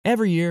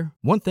Every year,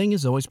 one thing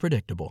is always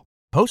predictable.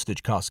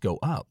 Postage costs go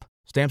up.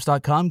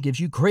 Stamps.com gives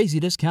you crazy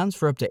discounts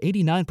for up to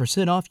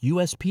 89% off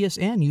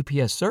USPS and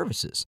UPS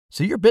services,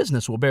 so your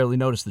business will barely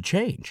notice the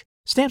change.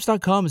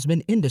 Stamps.com has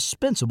been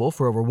indispensable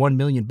for over 1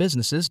 million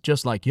businesses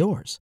just like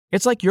yours.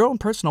 It's like your own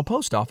personal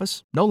post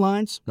office. No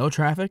lines, no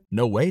traffic,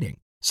 no waiting.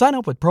 Sign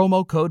up with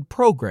promo code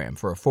PROGRAM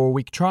for a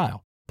 4-week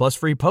trial, plus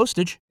free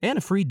postage and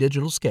a free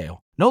digital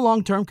scale. No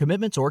long-term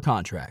commitments or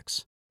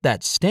contracts.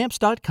 That's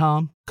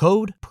Stamps.com,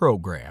 code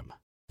PROGRAM.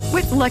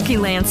 With Lucky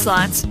Land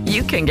Slots,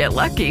 you can get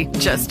lucky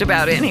just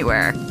about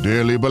anywhere.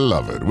 Dearly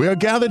beloved, we are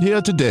gathered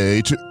here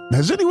today to...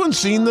 Has anyone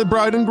seen the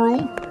bride and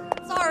groom?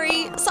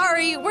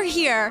 Sorry, we're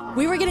here.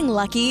 We were getting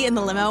lucky in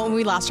the limo and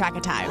we lost track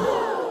of time.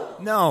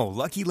 No,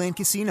 Lucky Land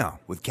Casino,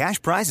 with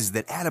cash prizes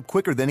that add up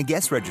quicker than a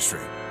guest registry.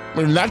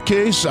 In that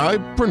case, I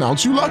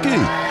pronounce you lucky.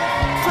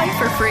 Play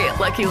for free at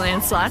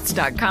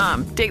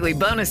LuckyLandSlots.com. Daily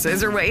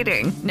bonuses are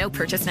waiting. No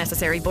purchase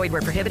necessary. Void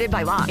where prohibited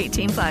by law.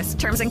 18+.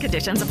 Terms and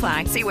conditions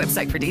apply. See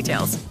website for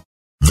details.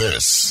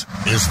 This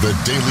is the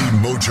Daily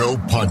Mojo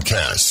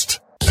Podcast.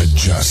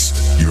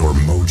 Adjust your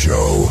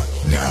mojo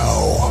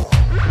now.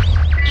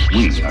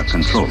 We are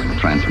controlling the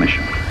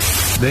transmission.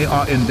 They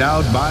are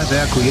endowed by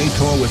their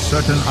creator with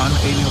certain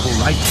unalienable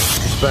rights.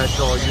 Dispatch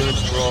all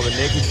units for all the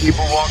naked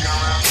people walking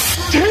around.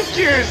 Take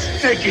your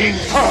sticking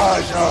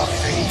paws off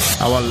me.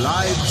 Our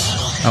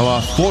lives,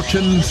 our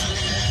fortunes,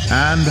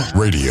 and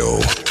radio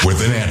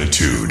with an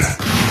attitude.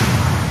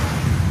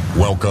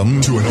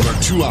 Welcome to another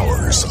 2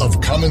 hours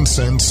of common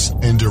sense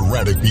and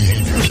erratic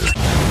behavior.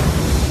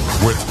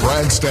 With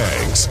Brad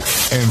Staggs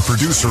and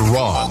producer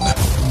Ron.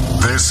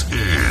 This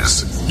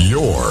is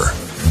your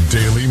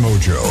Daily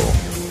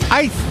Mojo.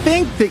 I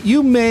think that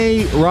you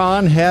may,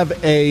 Ron, have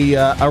a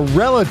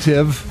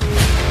relative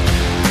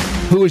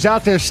who is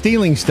out there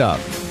stealing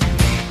stuff.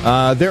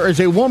 There is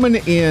a woman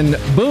in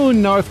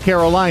Boone, North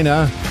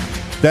Carolina,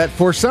 that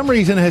for some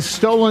reason has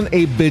stolen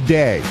a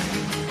bidet.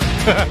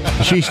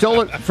 She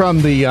stole it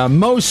from the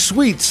Mo's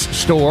Sweets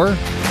store.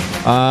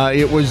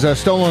 It was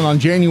stolen on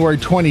January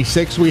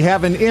 26th. We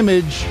have an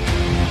image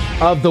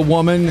of the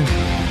woman.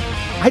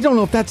 I don't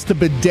know if that's the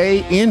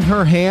bidet in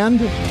her hand.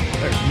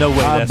 There's no way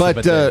that's the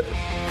bidet.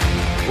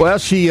 Well,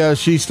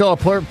 she's still a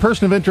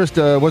person of interest,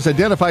 was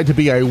identified to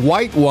be a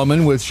white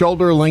woman with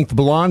shoulder-length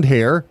blonde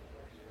hair.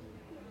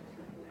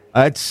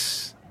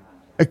 It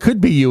could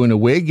be you in a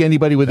wig.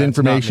 Anybody with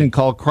information,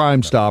 call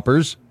Crime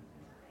Stoppers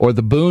or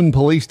the Boone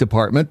Police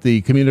Department.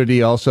 The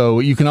community also,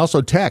 you can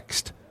also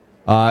text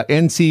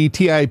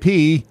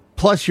NCTIP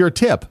plus your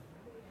tip.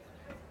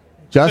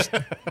 Just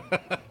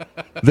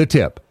the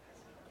tip.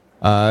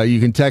 You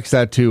can text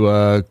that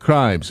to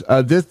Crimes.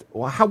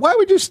 Why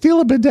would you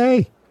steal a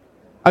bidet?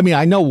 I mean,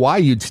 I know why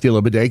you'd steal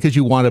a bidet, because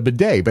you want a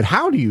bidet, but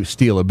how do you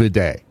steal a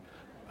bidet?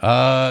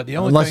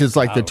 Unless it's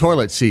like the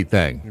toilet seat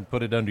thing. You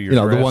put it under your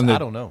dress. The one that, I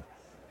don't know.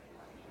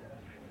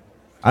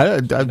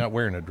 I'm not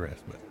wearing a dress.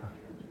 But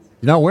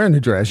you're not wearing a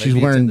dress. She's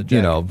wearing,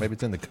 maybe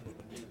it's in the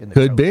could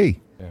color.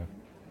 be. Yeah.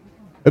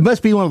 It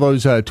must be one of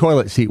those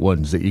toilet seat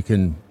ones that you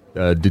can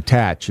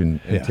detach and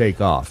take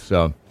off.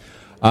 So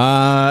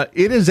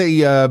it is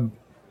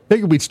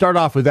figured we'd start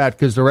off with that,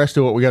 because the rest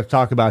of what we got to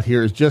talk about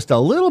here is just a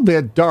little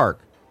bit dark.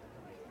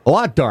 A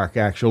lot dark,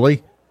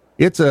 actually.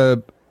 And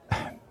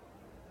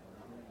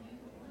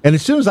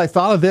as soon as I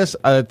thought of this,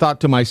 I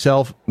thought to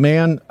myself,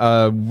 man,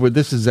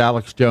 this is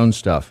Alex Jones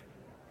stuff.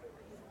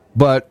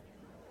 But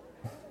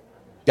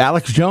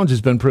Alex Jones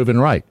has been proven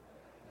right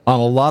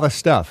on a lot of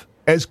stuff,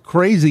 as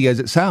crazy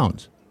as it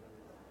sounds.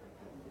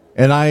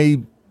 And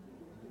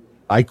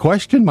I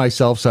question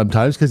myself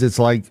sometimes, because it's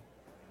like,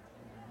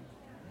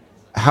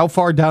 how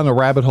far down the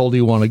rabbit hole do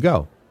you want to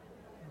go?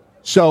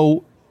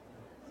 So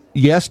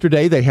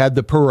yesterday, they had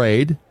the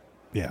parade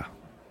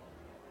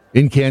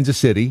in Kansas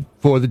City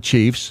for the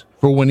Chiefs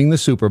for winning the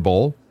Super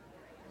Bowl.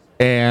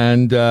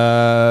 And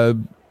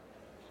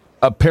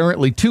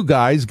apparently 2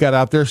 guys got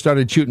out there,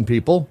 started shooting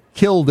people,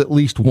 killed at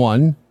least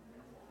 1.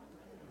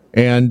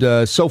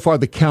 And so far,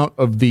 the count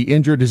of the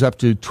injured is up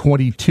to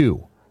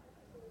 22.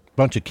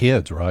 Bunch of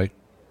kids, right?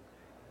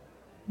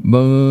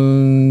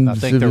 I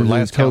think their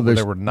last count,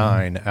 there were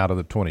 9 out of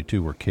the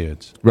 22 were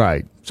kids.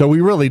 Right. So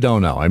we really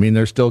don't know. I mean,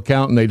 they're still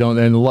counting. They don't,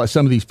 and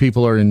some of these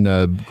people are in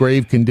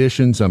grave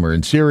condition. Some are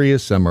in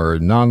serious. Some are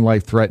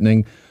non-life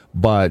threatening.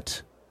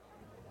 But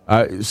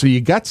so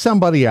you got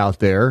somebody out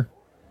there.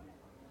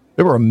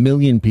 There were 1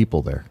 million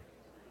people there,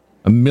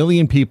 1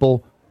 million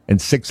people,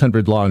 and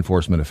 600 law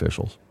enforcement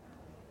officials.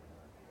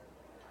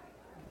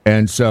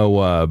 And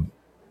so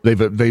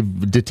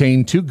they've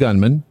detained 2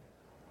 gunmen.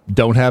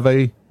 Don't have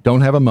a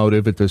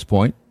motive at this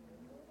point.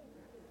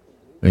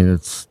 I mean,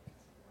 it's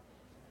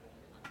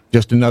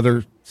just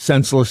another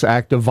senseless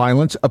act of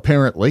violence,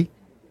 apparently.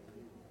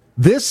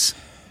 The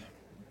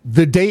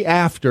day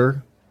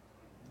after,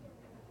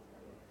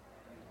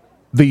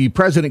 the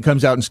president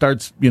comes out and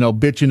starts,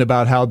 bitching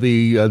about how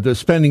the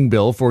spending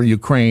bill for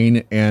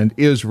Ukraine and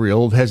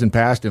Israel hasn't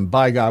passed, and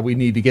by God, we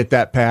need to get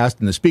that passed,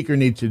 and the speaker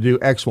needs to do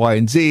X, Y,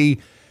 and Z.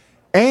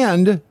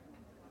 And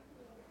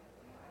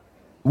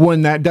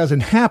when that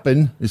doesn't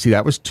happen, you see,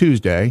 that was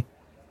Tuesday.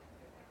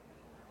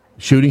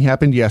 Shooting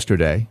happened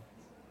yesterday.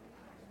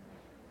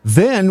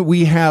 Then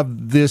we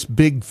have this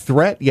big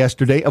threat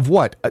yesterday of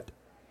what?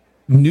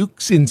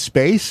 Nukes in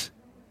space?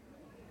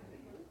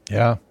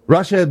 Yeah.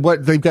 Russia,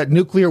 they've got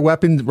nuclear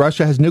weapons.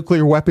 Russia has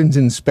nuclear weapons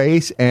in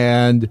space,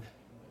 and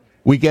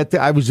we get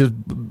I was just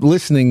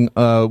listening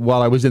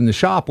while I was in the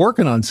shop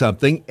working on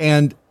something,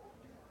 and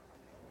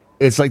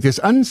it's like this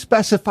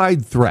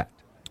unspecified threat.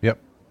 Yep.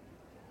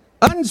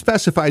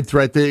 Unspecified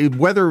threat.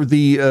 Whether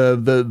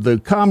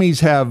the commies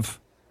have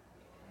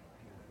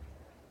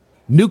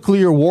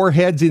nuclear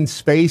warheads in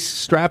space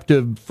strapped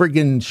to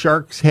friggin'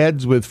 sharks'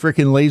 heads with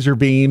frickin' laser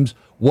beams,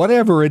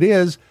 whatever it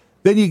is.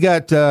 Then you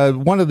got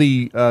one of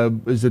the,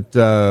 is it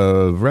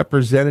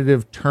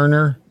Representative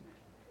Turner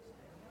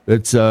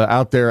that's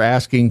out there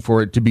asking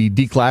for it to be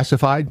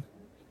declassified?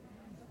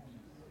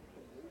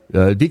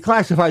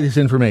 Declassify this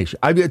information.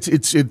 I mean,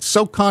 it's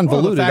so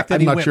convoluted, well,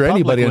 I'm not sure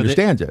anybody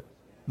understands it.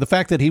 The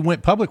fact that he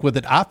went public with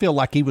it, I feel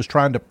like he was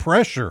trying to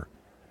pressure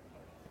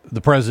the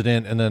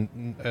president and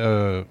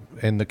then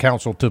and the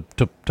council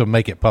to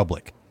make it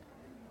public.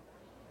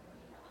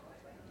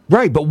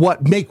 Right,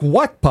 but make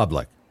what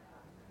public?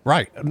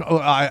 Right,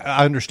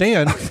 I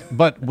understand,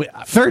 but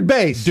third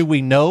base. Do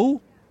we know?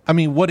 I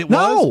mean, what it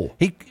was?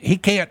 He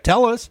can't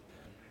tell us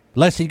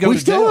unless he goes. We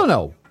to still jail. don't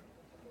know,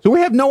 so we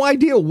have no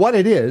idea what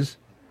it is.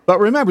 But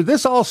remember,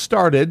 this all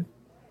started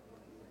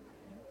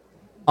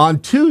on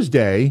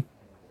Tuesday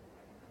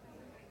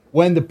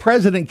when the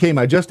president came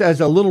out. Just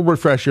as a little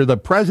refresher, the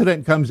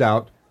president comes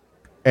out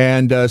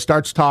and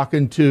starts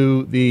talking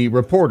to the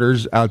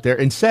reporters out there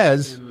and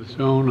says,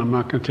 I'm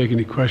not going to take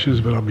any questions,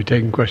 but I'll be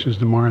taking questions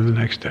tomorrow and the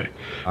next day.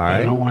 All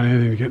right. I don't want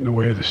anything to get in the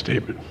way of the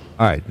statement.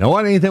 All right. Don't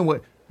want anything.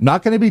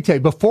 Not going to be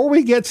taken. Before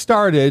we get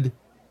started,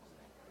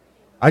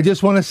 I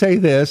just want to say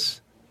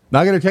this.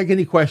 Not going to take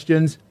any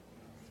questions.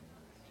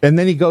 And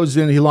then he goes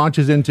in, he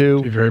launches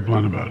into... Be very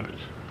blunt about it.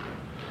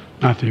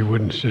 Not that you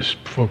wouldn't just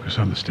focus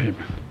on the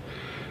statement.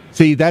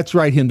 See, that's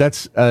right.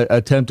 That's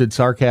attempted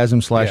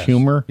sarcasm /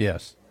 humor.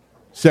 Yes.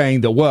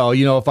 Saying that, well,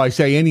 if I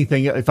say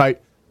anything, if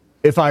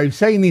I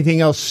say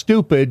anything else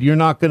stupid, you're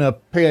not going to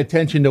pay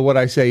attention to what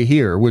I say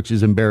here, which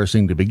is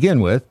embarrassing to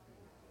begin with,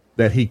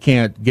 that he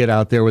can't get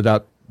out there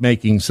without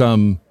making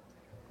some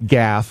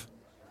gaffe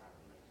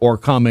or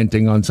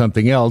commenting on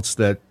something else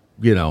that,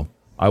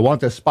 I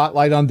want the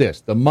spotlight on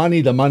this. The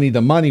money, the money,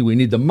 the money. We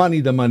need the money,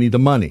 the money, the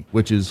money,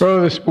 which is...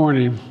 Earlier this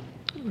morning,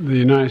 the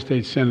United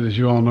States Senate, as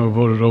you all know,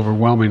 voted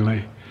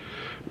overwhelmingly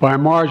by a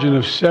margin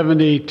of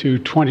 70 to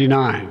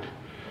 29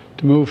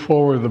 to move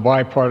forward with the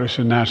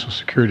bipartisan national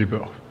security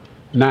bill.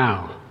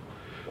 Now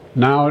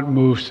it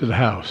moves to the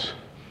House.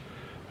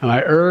 And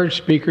I urge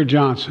Speaker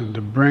Johnson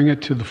to bring it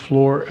to the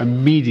floor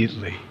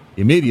immediately.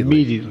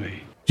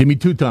 Immediately. Jimmy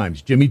two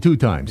times. Yep.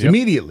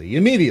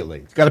 Immediately.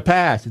 It's got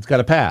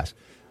to pass.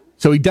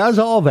 So he does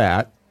all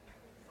that.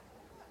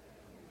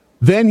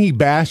 Then he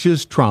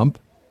bashes Trump,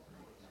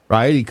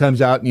 right? He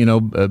comes out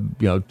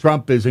and,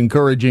 Trump is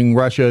encouraging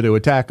Russia to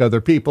attack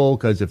other people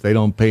because if they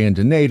don't pay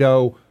into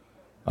NATO,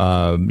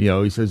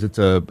 he says it's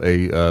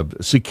a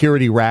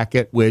security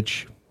racket,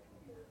 which,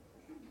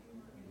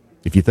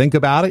 if you think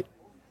about it,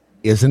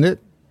 isn't it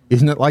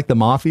like the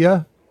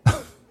mafia?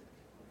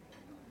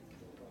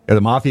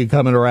 The mafia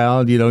coming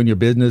around, in your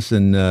business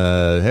and,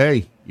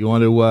 hey, you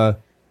want to,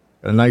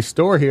 a nice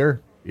store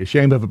here. You're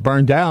ashamed if it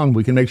burned down.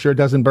 We can make sure it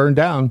doesn't burn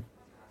down.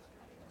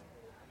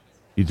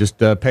 You just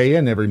pay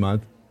in every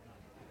month.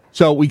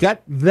 So we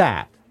got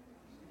that.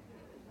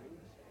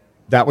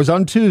 That was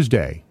on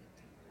Tuesday.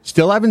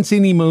 Still haven't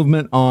seen any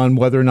movement on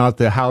whether or not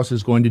the House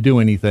is going to do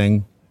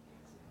anything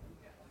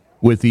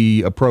with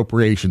the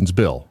appropriations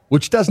bill,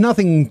 which does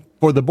nothing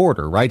for the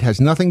border, right?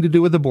 Has nothing to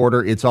do with the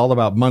border. It's all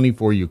about money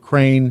for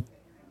Ukraine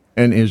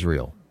and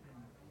Israel.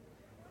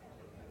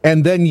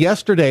 And then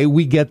yesterday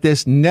we get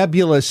this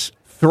nebulous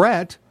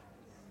threat,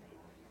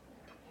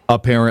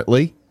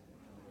 apparently,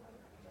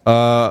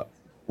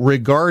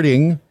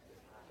 regarding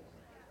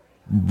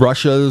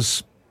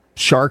Russia's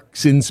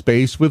sharks in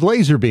space with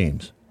laser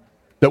beams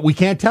that we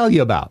can't tell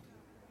you about.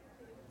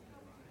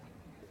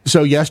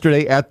 So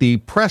yesterday at the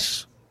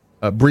press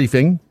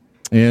briefing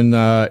in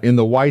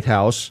the White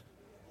House,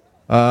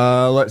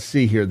 let's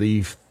see here,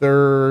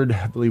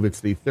 I believe it's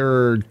the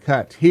third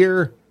cut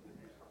here.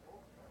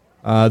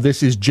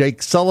 This is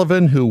Jake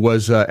Sullivan, who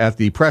was at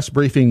the press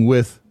briefing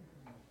with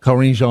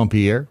Karine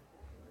Jean-Pierre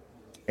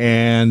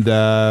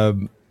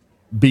and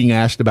being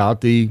asked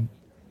about the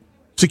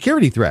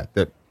security threat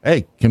that,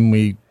 hey,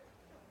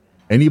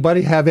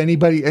 anybody have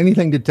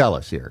anything to tell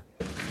us here?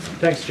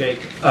 Thanks,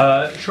 Jake.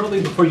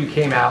 Shortly before you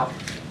came out,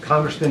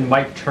 Congressman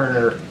Mike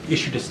Turner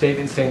issued a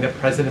statement saying that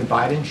President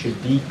Biden should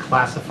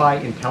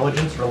declassify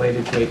intelligence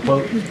related to a,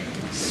 quote,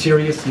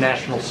 serious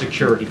national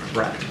security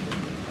threat.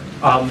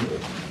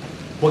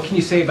 What can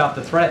you say about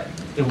the threat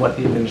and what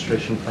the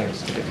administration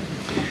plans to do?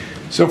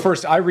 So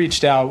first, I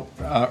reached out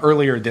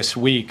earlier this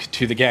week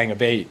to the Gang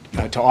of Eight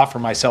to offer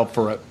myself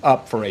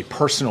up for a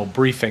personal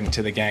briefing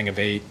to the Gang of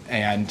Eight.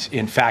 And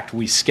in fact,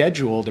 we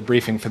scheduled a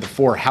briefing for the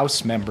 4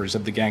 House members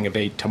of the Gang of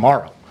Eight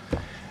tomorrow.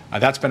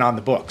 That's been on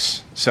the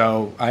books.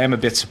 So I am a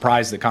bit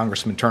surprised that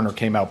Congressman Turner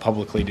came out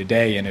publicly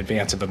today in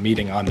advance of a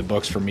meeting on the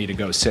books for me to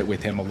go sit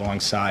with him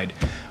alongside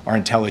our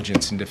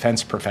intelligence and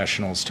defense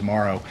professionals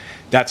tomorrow.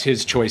 That's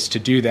his choice to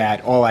do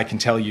that. All I can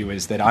tell you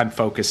is that I'm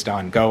focused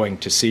on going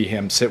to see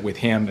him, sit with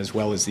him, as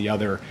well as the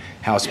other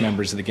House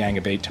members of the Gang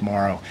of Eight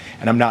tomorrow.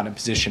 And I'm not in a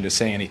position to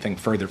say anything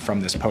further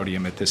from this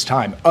podium at this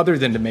time, other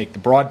than to make the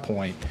broad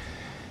point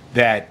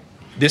that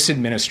this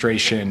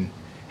administration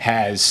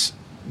has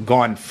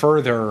gone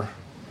further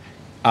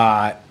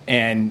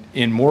and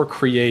in more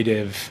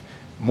creative,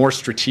 more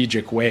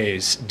strategic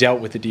ways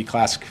dealt with the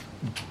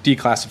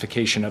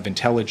declassification of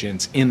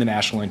intelligence in the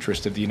national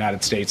interest of the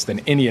United States than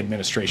any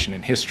administration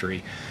in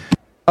history.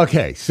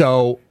 Okay,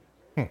 so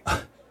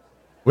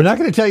we're not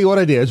going to tell you what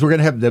it is. We're going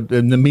to have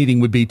the meeting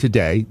would be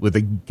today with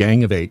the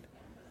Gang of Eight.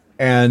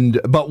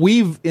 But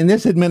in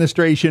this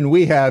administration,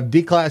 we have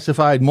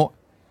declassified more.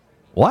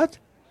 What?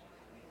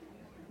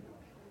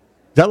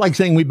 Is that like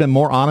saying we've been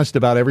more honest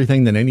about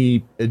everything than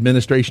any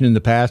administration in the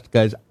past?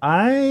 Guys,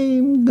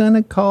 I'm going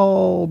to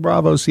call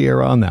Bravo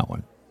Sierra on that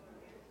one.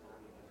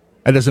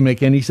 That doesn't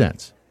make any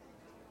sense.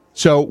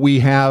 So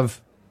we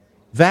have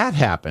that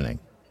happening.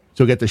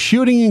 So we get the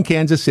shooting in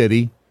Kansas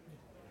City,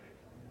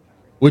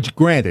 which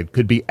granted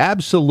could be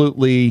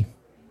absolutely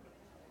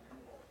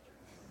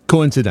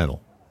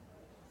coincidental.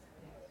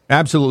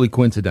 Absolutely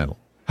coincidental.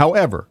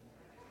 However,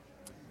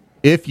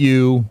 if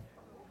you,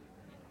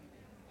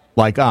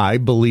 like I,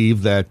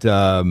 believe that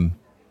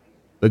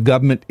the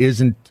government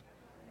isn't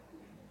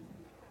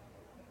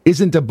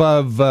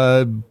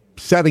above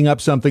setting up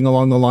something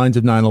along the lines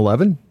of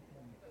 9/11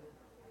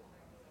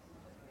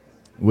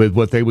 with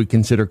what they would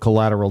consider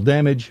collateral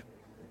damage,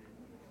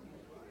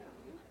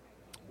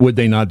 would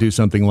they not do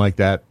something like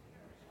that?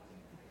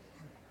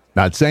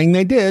 Not saying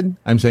they did.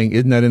 I'm saying,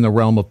 isn't that in the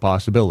realm of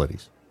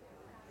possibilities?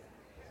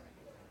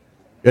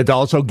 It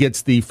also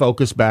gets the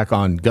focus back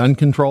on gun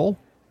control.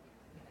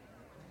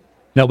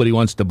 Nobody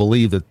wants to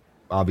believe that,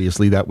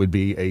 obviously, that would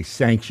be a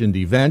sanctioned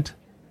event.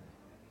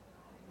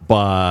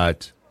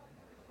 But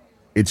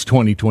it's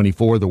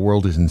 2024. The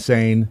world is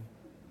insane.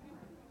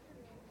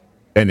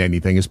 And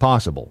anything is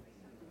possible.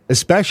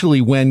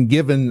 Especially when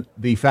given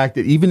the fact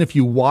that even if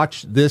you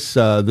watch this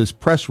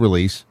press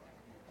release,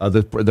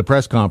 the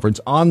press conference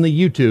on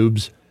the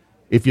YouTubes,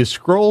 if you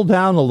scroll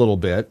down a little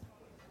bit,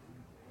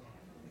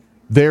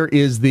 there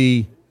is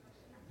the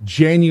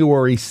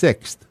January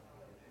 6th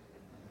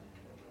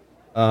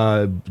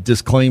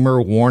disclaimer,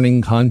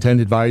 warning,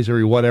 content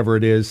advisory, whatever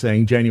it is,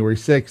 saying January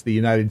 6th, the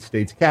United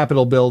States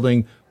Capitol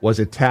building was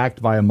attacked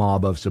by a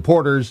mob of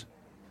supporters,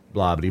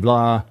 blah, blah,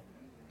 blah,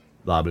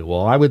 blah, blah.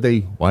 Well,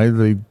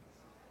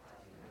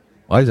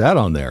 why is that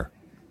on there?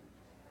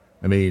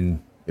 I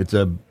mean, it's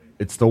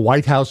the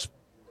White House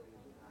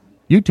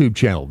YouTube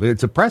channel.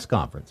 It's a press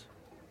conference.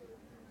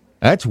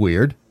 That's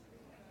weird,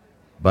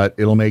 but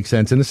it'll make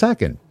sense in a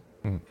second.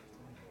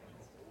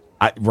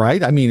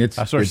 Right? I mean,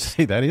 I sort of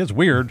say that is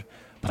weird,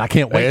 but I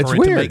can't wait for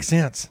it to make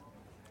sense.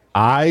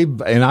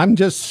 I'm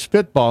just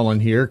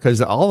spitballing here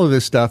because all of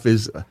this stuff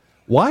is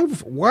why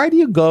do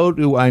you go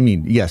to? I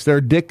mean, yes, there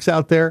are dicks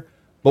out there,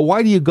 but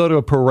why do you go to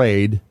a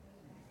parade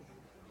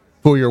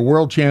for your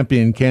world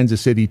champion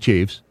Kansas City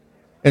Chiefs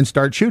and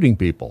start shooting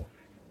people?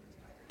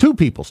 2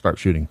 people start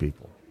shooting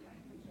people.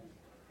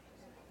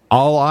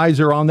 All eyes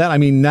are on that. I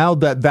mean, now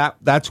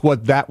that's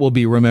what that will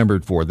be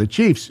remembered for. The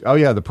Chiefs, oh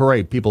yeah, the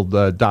parade, people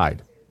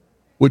died,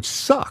 which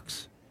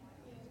sucks.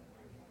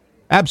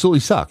 Absolutely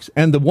sucks.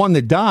 And the one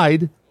that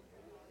died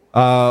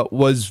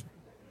was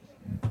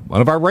one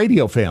of our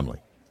radio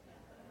family.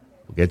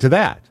 We'll get to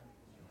that.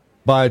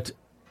 But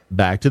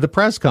back to the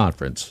press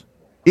conference.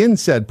 In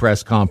said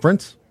press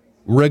conference,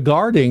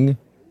 regarding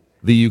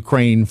the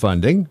Ukraine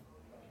funding,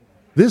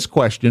 this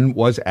question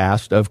was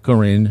asked of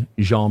Karine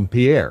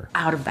Jean-Pierre.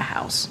 Out of the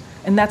House.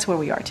 And that's where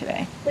we are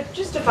today. But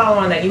just to follow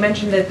on that, you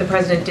mentioned that the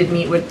president did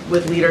meet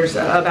with leaders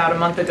about a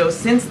month ago.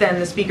 Since then,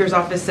 the Speaker's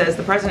office says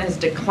the president has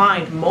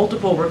declined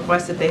multiple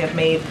requests that they have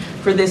made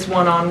for this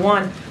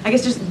one-on-one. I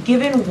guess just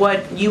given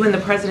what you and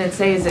the president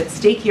say is at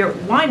stake here,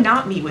 why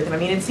not meet with him? I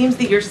mean, it seems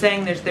that you're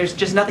saying there's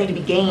just nothing to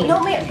be gained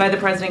by the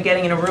president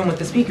getting in a room with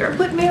the Speaker.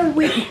 But Mayor,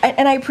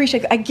 and I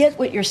get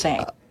what you're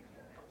saying.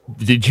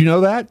 Did you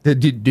know that?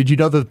 Did you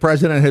know that the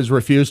president has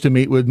refused to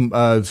meet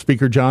with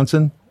Speaker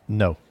Johnson?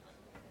 No.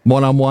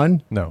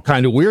 One-on-one? No.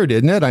 Kind of weird,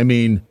 isn't it? I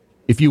mean,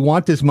 if you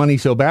want this money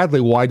so badly,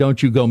 why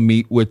don't you go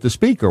meet with the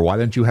Speaker? Why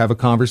don't you have a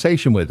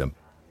conversation with him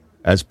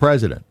as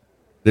president?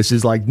 This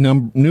is like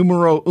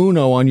numero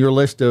uno on your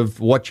list of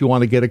what you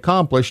want to get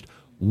accomplished.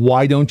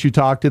 Why don't you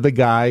talk to the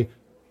guy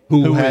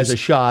who has a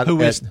shot?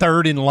 Who is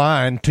third in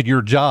line to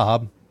your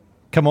job?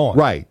 Come on.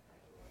 Right.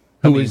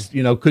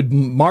 Could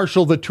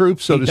marshal the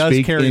troops, so to speak, he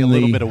does carry in a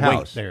little the bit of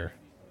House. weight there.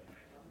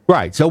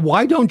 Right. So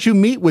why don't you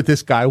meet with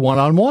this guy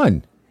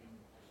one-on-one?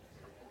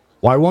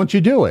 Why won't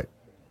you do it?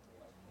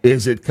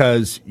 Is it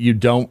because you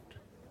don't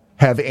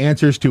have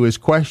answers to his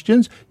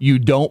questions? You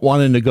don't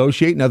want to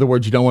negotiate? In other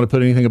words, you don't want to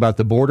put anything about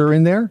the border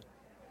in there?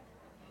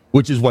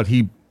 Which is what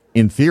he,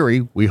 in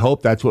theory, we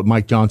hope that's what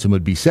Mike Johnson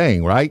would be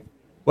saying, right?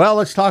 Well,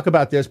 let's talk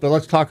about this, but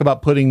let's talk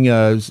about putting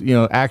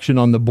action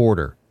on the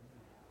border.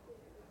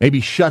 Maybe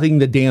shutting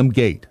the damn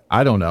gate.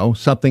 I don't know.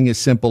 Something as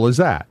simple as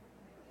that.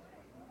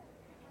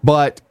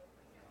 But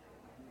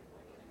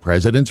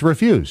presidents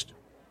refused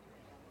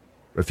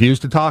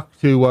to talk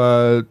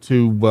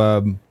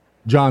to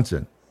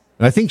Johnson.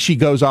 And I think she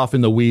goes off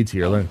in the weeds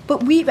here.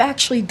 But we've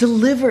actually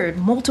delivered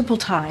multiple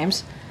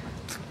times,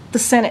 the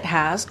Senate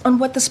has, on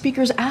what the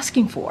Speaker's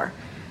asking for.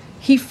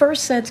 He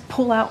first said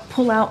pull out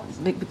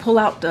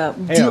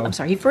deal. I'm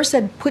sorry. He first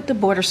said put the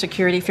border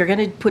security. If you're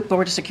going to put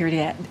border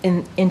security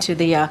into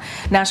the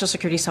national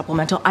security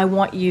supplemental, I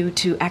want you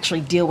to actually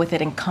deal with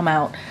it and come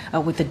out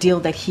with a deal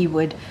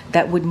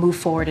that would move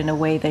forward in a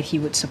way that he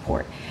would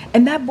support.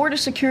 And that border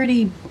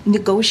security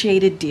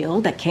negotiated deal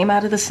that came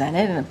out of the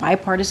Senate in a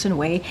bipartisan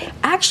way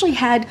actually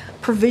had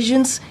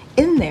provisions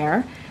in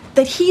there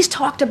that he's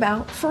talked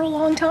about for a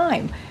long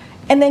time,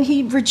 and then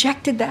he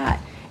rejected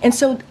that. And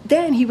so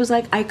then he was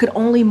like, I could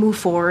only move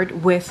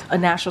forward with a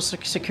national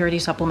security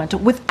supplemental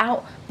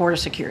without border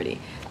security.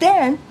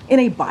 Then, in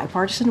a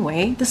bipartisan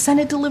way, the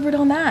Senate delivered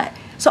on that.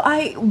 So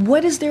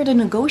what is there to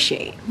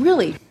negotiate,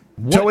 really?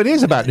 So it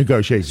is about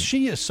negotiation.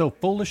 She is so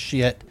full of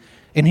shit.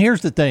 And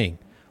here's the thing.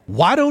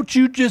 Why don't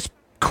you just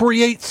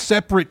create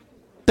separate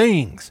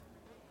things?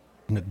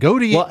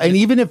 Well, and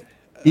even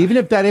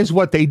if that is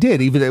what they did,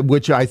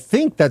 which I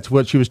think that's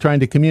what she was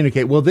trying to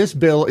communicate. Well, this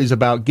bill is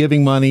about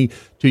giving money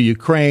to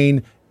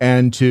Ukraine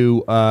and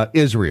to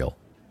Israel.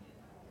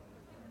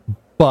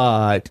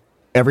 But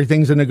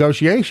everything's a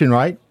negotiation,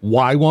 right?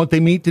 Why won't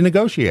they meet to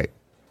negotiate?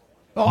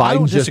 Oh, I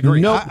don't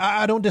disagree.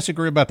 I don't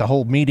disagree about the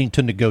whole meeting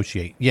to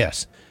negotiate,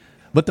 yes.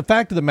 But the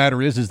fact of the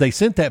matter is they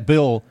sent that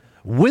bill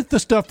with the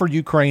stuff for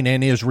Ukraine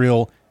and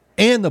Israel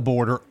and the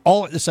border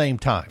all at the same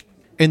time.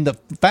 And the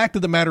fact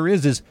of the matter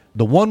is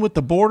the one with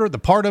the border, the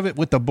part of it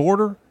with the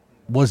border,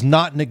 was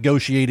not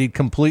negotiated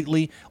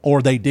completely,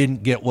 or they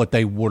didn't get what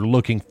they were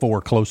looking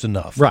for close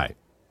enough. Right.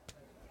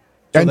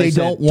 So and they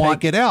don't want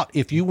take it out.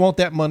 If you want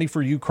that money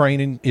for Ukraine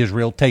and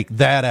Israel, take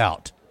that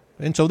out.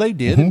 And so they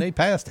did, and they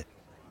passed it.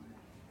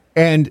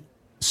 And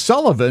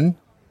Sullivan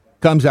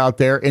comes out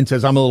there and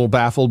says, I'm a little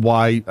baffled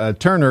why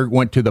Turner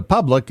went to the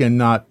public and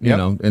not,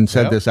 and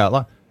said this out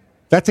loud.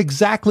 That's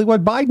exactly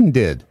what Biden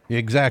did.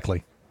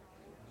 Exactly.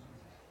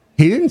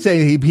 He didn't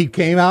say he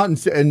came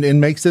out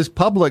and makes this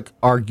public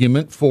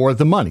argument for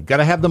the money. Got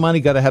to have the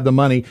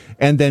money.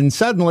 And then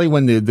suddenly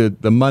when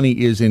the money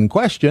is in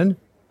question,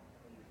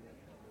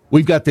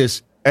 we've got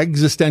this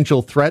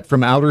existential threat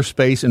from outer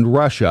space and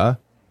Russia.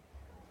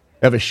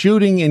 Have a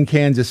shooting in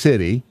Kansas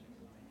City.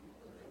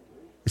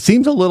 It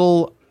seems a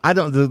little,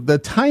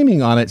 the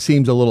timing on it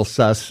seems a little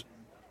sus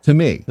to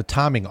me. The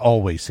timing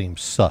always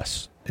seems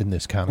sus in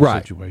this kind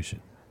of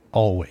situation.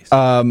 Always.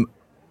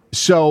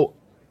 So,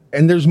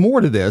 and there's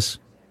more to this,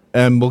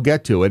 and we'll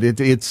get to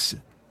it.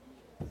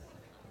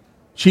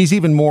 She's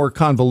even more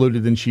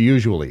convoluted than she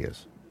usually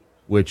is,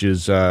 which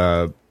is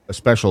a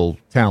special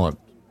talent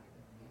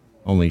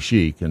only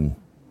she can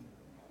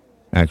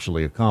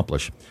actually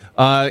accomplish.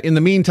 In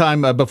the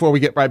meantime, before we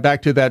get right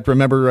back to that,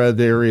 remember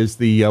there is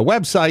the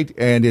website,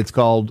 and it's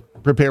called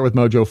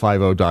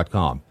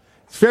preparewithmojo50.com.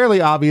 It's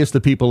fairly obvious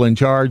the people in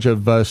charge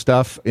of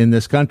stuff in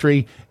this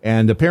country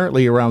and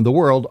apparently around the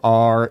world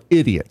are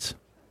idiots.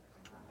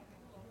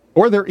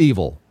 Or they're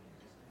evil.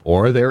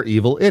 Or they're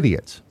evil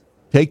idiots.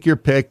 Take your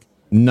pick.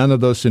 None of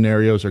those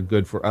scenarios are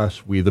good for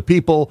us, we the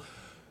people.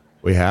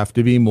 We have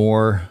to be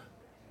more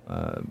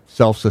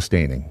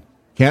self-sustaining.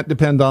 Can't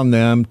depend on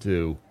them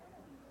to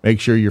make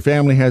sure your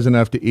family has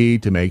enough to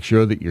eat, to make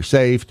sure that you're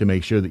safe, to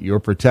make sure that you're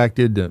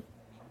protected,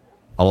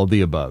 all of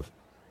the above.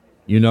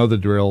 You know the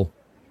drill.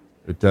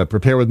 At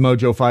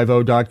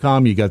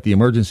preparewithmojo50.com, you got the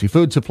emergency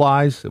food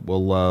supplies that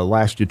will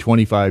last you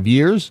 25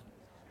 years.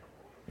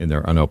 In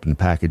their unopened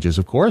packages,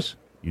 of course.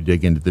 You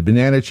dig into the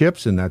banana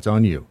chips, and that's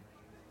on you.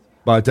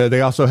 But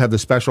they also have the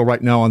special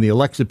right now on the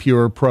Alexa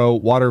Pure Pro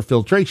water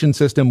filtration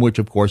system, which,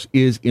 of course,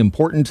 is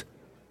important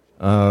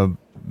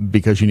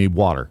because you need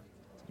water.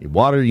 You need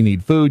water, you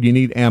need food, you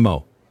need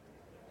ammo.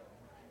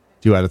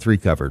 2 out of 3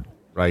 covered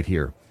right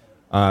here.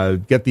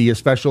 Get the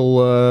special,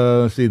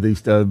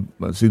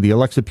 the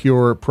Alexa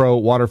Pure Pro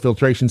water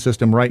filtration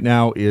system right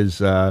now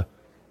is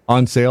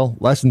on sale,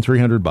 less than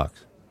 $300.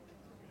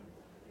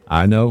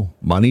 I know,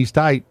 money's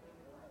tight.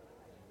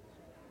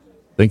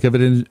 Think of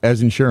it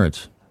as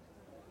insurance.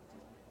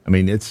 I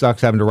mean, it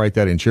sucks having to write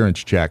that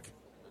insurance check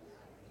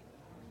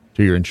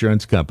to your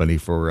insurance company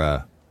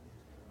for,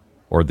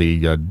 or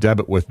the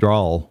debit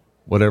withdrawal,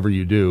 whatever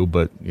you do,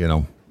 but,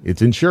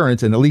 it's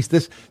insurance, and at least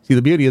this,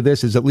 the beauty of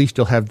this is at least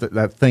you'll have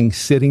that thing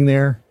sitting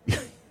there.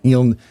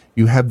 You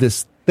have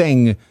this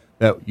thing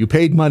that you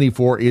paid money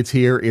for. It's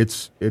here.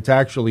 It's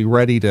actually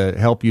ready to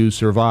help you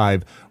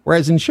survive.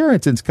 Whereas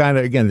insurance, it's kind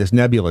of, again, this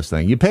nebulous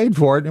thing. You paid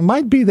for it. It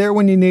might be there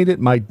when you need it,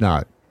 might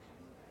not.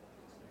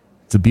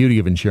 It's the beauty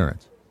of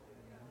insurance.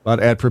 But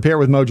at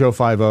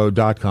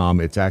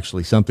preparewithmojo50.com, it's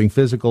actually something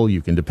physical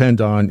you can depend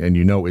on, and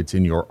you know it's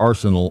in your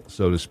arsenal,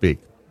 so to speak.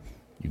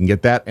 You can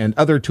get that and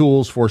other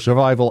tools for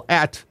survival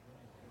at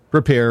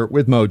Prepare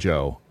with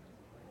Mojo.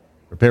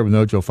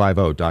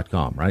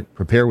 Preparewithmojo50.com, right?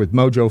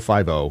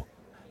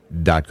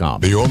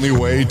 Preparewithmojo50.com. The only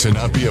way to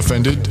not be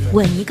offended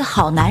吻一个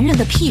好男人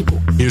的屁股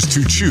is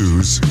to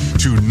choose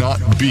to not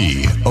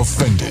be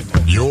offended.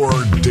 Your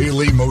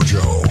Daily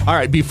Mojo. All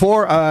right,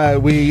 before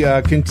we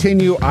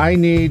continue, I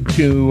need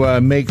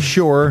to make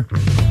sure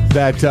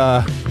that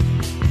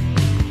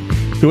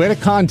we had a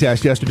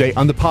contest yesterday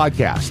on the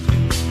podcast,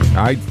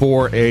 all right,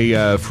 for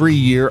a free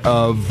year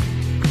of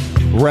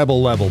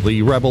Rebel Level,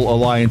 the Rebel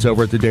Alliance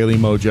over at the Daily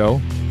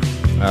Mojo.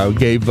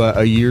 Gave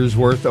a year's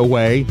worth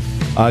away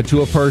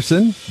to a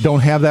person.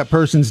 Don't have that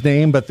person's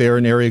name, but they're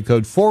in area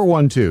code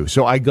 412.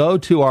 So I go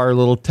to our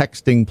little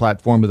texting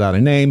platform without a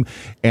name,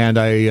 and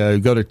I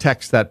go to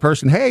text that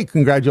person, hey,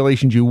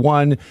 congratulations, you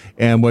won,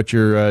 and what's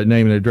your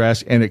name and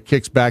address? And it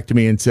kicks back to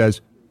me and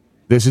says,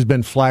 this has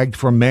been flagged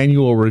for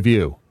manual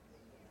review.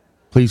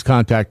 Please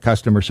contact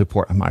customer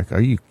support. I'm like,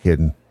 are you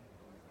kidding?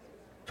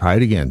 Try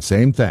it again.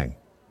 Same thing.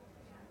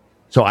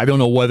 So I don't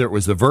know whether it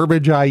was the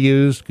verbiage I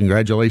used,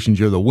 congratulations,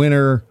 you're the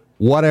winner,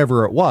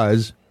 whatever it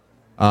was.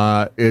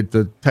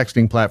 The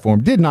texting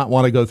platform did not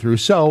want to go through,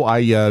 so I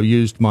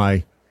used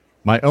my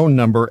own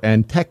number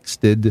and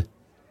texted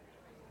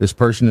this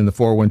person in the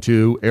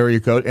 412 area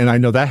code, and I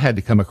know that had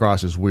to come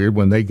across as weird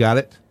when they got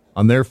it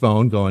on their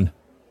phone going,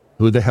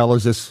 who the hell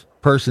is this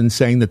person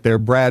saying that they're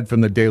Brad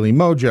from the Daily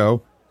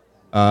Mojo?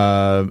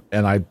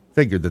 And I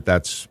figured that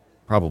that's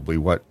probably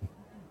what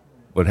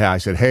I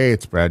said, hey,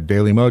 it's Brad,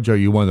 Daily Mojo,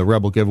 you won the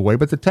Rebel giveaway,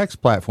 but the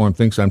text platform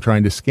thinks I'm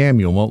trying to scam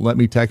you and won't let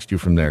me text you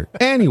from there.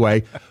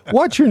 Anyway,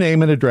 what's your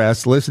name and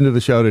address? Listen to the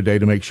show today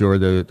to make sure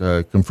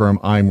that confirm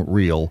I'm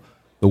real.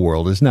 The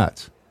world is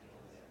nuts.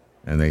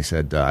 And they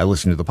said, I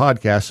listened to the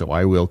podcast, so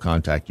I will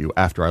contact you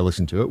after I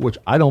listen to it, which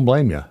I don't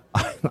blame you.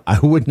 I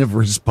wouldn't have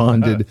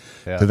responded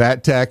to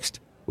that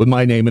text with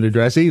my name and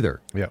address either.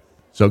 Yeah.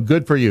 So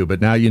good for you, but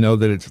now you know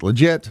that it's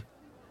legit.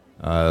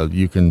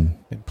 You can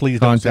please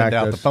don't send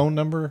out the phone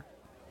number.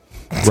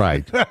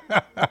 Right.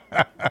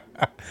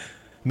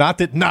 Not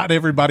that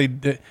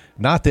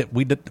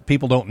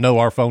people don't know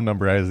our phone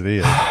number as it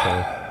is.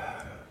 So.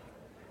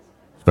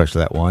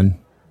 Especially that one.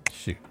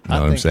 Shoot. You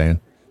know what I'm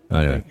saying?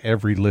 I think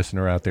every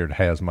listener out there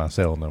has my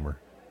cell number.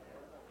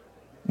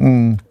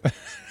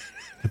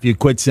 If you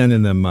quit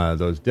sending them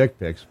those dick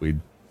pics, we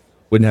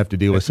wouldn't have to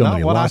deal with so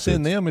many lawsuits. It's not what I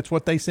send them, it's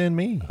what they send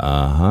me.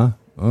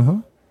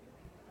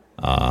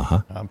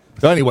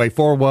 So anyway,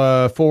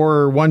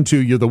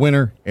 412, you're the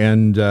winner,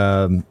 and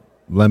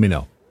let me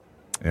know,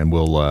 and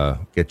we'll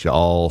get you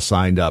all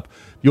signed up.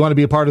 If you want to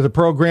be a part of the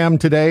program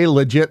today,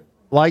 legit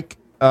use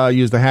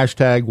the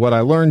hashtag What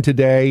I Learned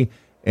Today,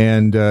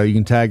 and you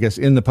can tag us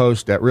in the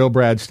post at Real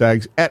Brad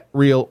Staggs, at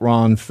Real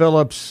Ron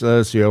Phillips.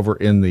 See over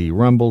in the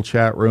Rumble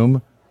chat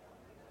room.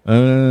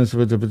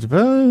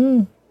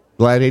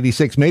 Glad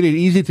 86 made it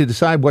easy to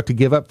decide what to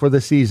give up for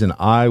the season.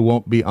 I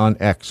won't be on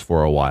X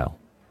for a while.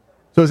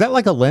 So is that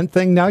like a Lent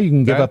thing now? You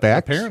can give up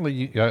X?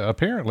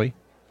 Apparently.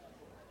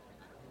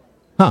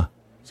 Huh.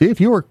 See,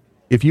 if you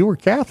were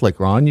Catholic,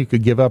 Ron, you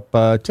could give up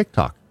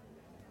TikTok.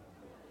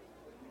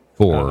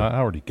 For I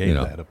already gave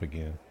that up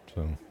again.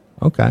 So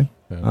okay.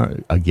 Yeah. All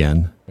right.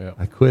 Again. Yeah.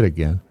 I quit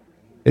again.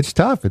 It's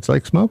tough. It's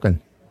like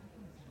smoking.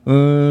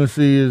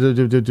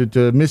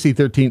 Missy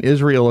 13,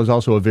 Israel is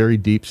also a very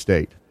deep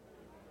state.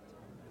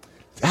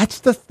 That's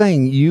the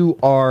thing. You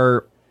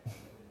are...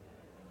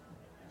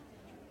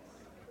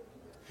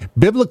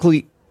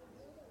 Biblically,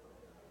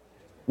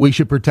 we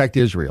should protect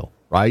Israel,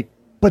 right?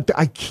 But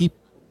I keep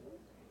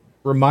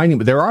reminding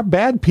me, there are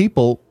bad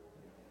people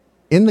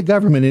in the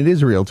government in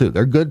Israel, too.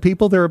 They're good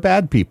people, there are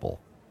bad people.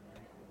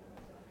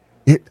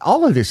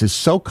 All of this is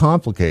so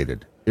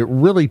complicated. It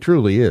really,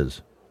 truly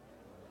is.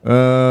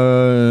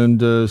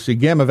 See,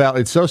 Gamma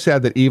Valley, it's so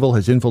sad that evil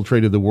has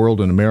infiltrated the world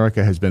and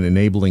America has been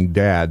enabling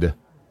Dad,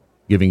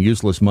 giving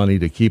useless money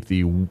to keep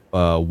the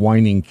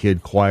whining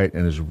kid quiet,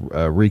 and has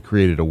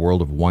recreated a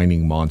world of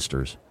whining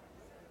monsters.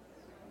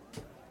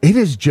 It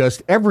is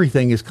just,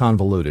 everything is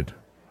convoluted.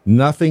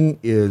 Nothing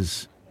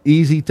is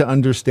easy to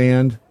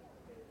understand,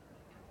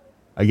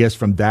 I guess,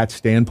 from that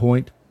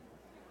standpoint.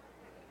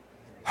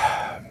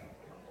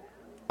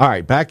 All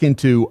right, back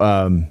into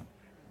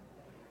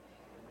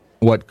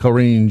what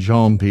Corinne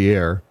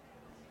Jean-Pierre,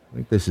 I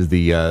think this is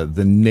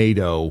the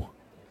NATO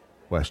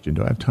question.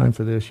 Do I have time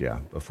for this? Yeah,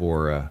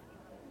 before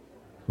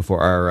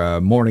our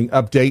morning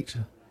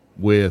update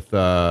with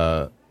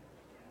the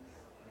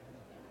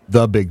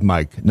Big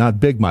Mike. Not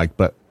Big Mike,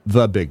 but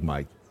the Big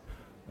Mike.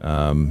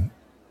 All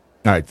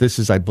right, this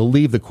is, I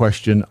believe, the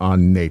question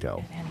on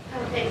NATO.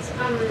 Thanks.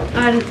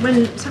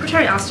 When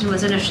Secretary Austin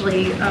was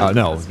initially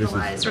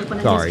hospitalized, or when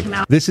the news came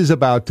out... This is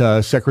about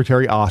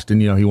Secretary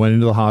Austin. You know, he went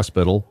into the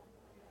hospital,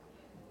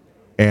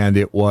 and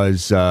it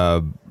was,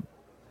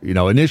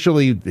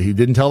 initially he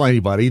didn't tell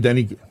anybody.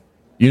 Then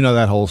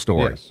that whole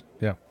story. Yes.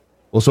 Yeah.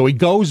 Well, so he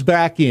goes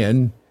back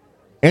in,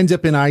 ends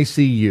up in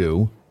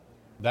ICU,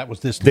 That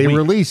was this They week.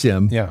 release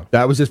him. Yeah.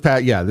 That was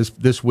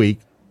this week,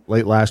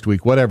 late last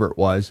week, whatever it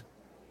was.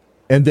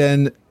 And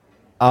then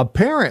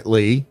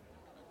apparently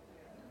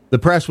the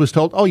press was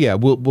told, "Oh yeah,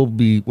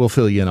 we'll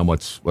fill you in on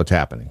what's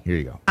happening. Here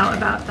you go."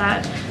 About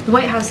that, the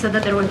White House said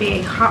that there would be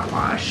a hot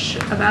wash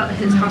about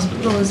his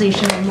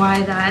hospitalization and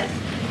why that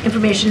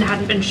information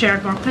hadn't been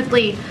shared more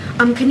quickly.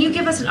 Can you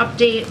give us an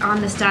update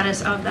on the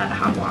status of that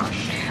hot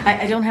wash?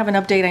 I don't have an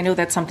update. I know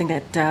that's something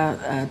that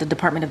the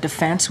Department of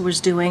Defense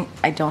was doing.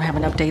 I don't have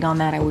an update on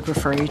that. I would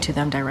refer you to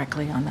them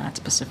directly on that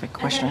specific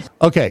question.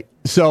 Okay,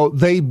 so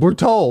they were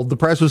told, the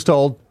press was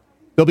told,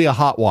 there'll be a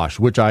hot wash,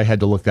 which I had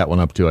to look that one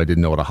up too. I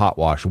didn't know what a hot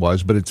wash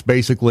was, but it's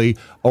basically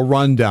a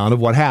rundown of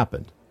what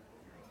happened.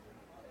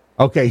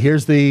 Okay,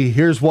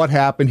 here's what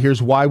happened.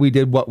 Here's why we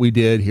did what we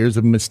did. Here's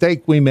a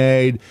mistake we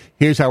made.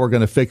 Here's how we're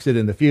going to fix it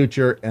in the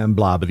future, and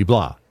blah, blah,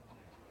 blah.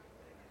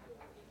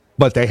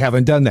 But they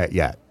haven't done that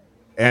yet.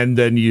 And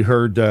then you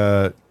heard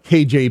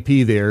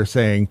KJP there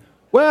saying,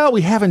 well,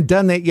 we haven't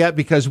done that yet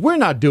because we're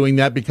not doing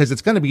that because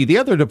it's going to be the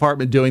other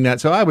department doing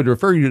that. So I would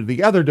refer you to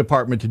the other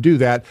department to do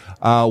that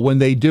when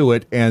they do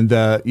it. And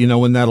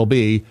when that'll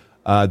be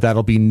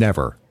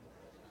never.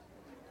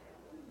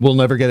 We'll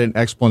never get an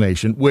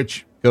explanation,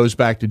 which goes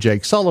back to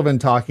Jake Sullivan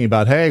talking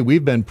about, hey,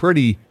 we've been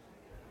pretty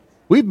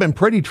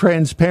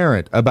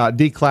transparent about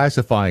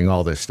declassifying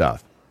all this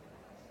stuff.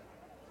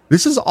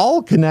 This is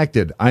all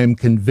connected, I am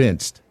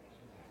convinced.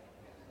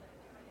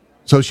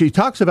 So she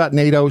talks about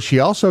NATO. She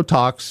also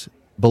talks,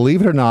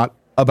 believe it or not,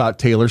 about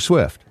Taylor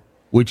Swift,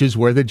 which is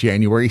where the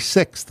January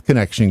 6th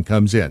connection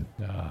comes in.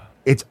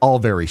 It's all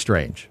very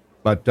strange,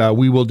 but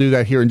we will do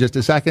that here in just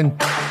a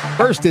second.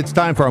 First, it's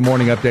time for our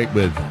morning update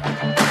with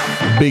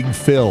Big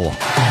Phil.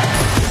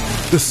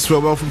 This is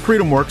Phil Bell from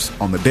FreedomWorks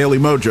on the Daily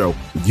Mojo,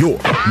 your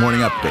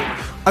morning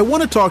update. I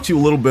want to talk to you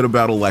a little bit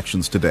about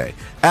elections today.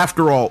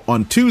 After all,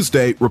 on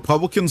Tuesday,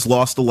 Republicans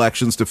lost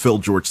elections to fill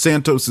George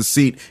Santos'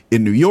 seat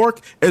in New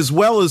York, as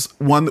well as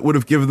one that would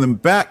have given them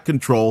back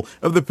control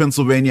of the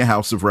Pennsylvania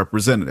House of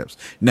Representatives.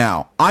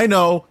 Now, I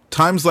know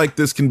times like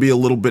this can be a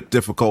little bit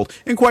difficult,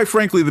 and quite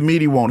frankly, the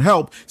media won't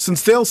help,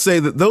 since they'll say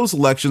that those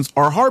elections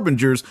are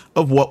harbingers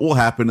of what will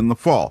happen in the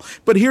fall.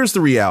 But here's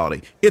the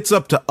reality. It's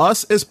up to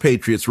us as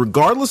patriots,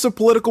 regardless of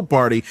political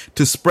party,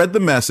 to spread the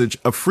message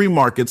of free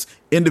markets,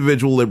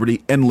 individual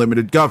liberty, and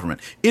limited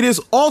government. It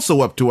is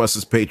also up to us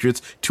as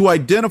patriots to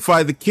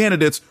identify the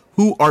candidates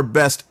who are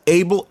best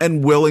able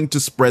and willing to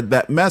spread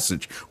that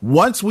message.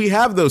 Once we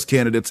have those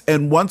candidates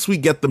and once we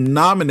get them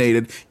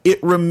nominated,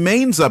 it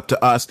remains up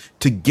to us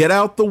to get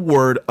out the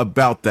word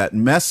about that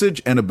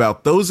message and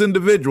about those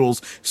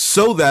individuals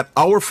so that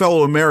our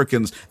fellow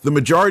Americans, the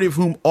majority of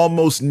whom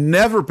almost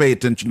never pay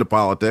attention to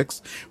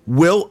politics,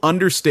 will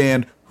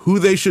understand who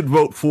they should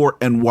vote for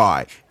and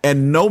why.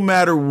 And no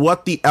matter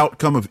what the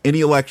outcome of any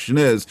election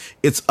is,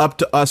 it's up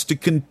to us to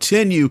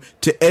continue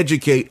to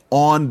educate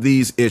on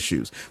these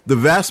issues. The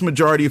vast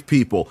majority of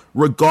people,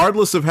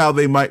 regardless of how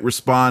they might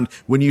respond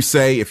when you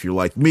say, if you're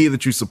like me,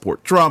 that you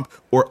support Trump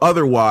or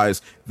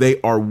otherwise,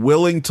 they are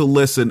willing to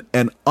listen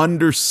and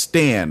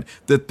understand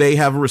that they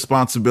have a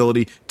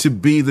responsibility to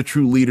be the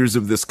true leaders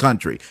of this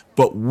country.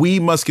 But we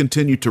must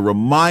continue to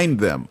remind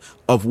them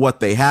of what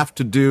they have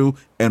to do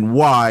and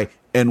why,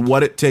 and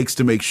what it takes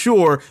to make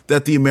sure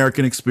that the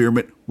American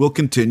experiment will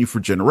continue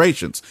for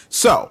generations.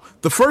 So,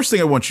 the first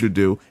thing I want you to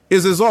do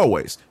is, as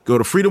always, go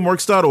to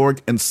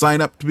freedomworks.org and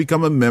sign up to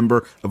become a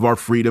member of our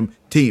Freedom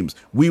Teams.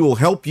 We will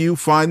help you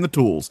find the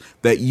tools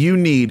that you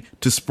need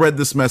to spread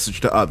this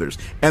message to others.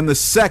 And the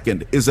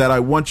second is that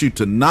I want you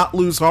to not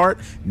lose heart,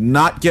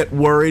 not get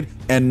worried,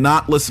 and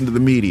not listen to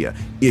the media.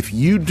 If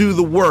you do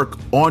the work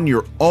on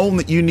your own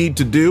that you need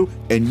to do,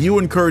 and you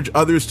encourage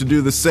others to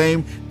do the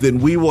same, then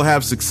we will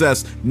have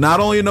success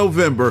not only in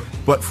November,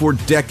 but for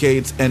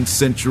decades and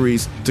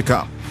centuries to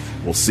come.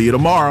 We'll see you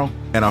tomorrow,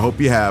 and I hope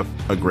you have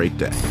a great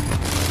day.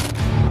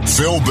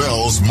 Phil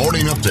Bell's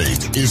Morning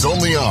Update is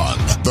only on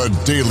the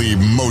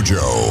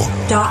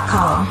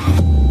DailyMojo.com.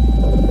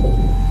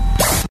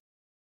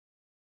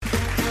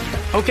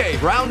 Okay,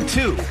 round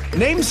two.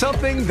 Name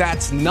something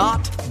that's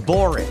not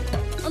boring.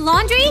 A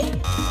laundry?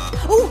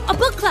 Ooh, a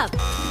book club.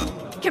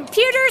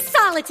 Computer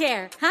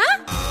solitaire,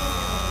 huh?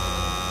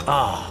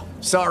 Ah,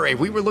 sorry,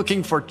 we were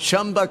looking for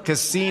Chumba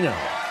Casino.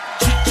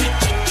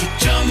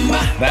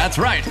 That's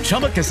right.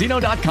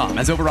 ChumbaCasino.com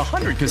has over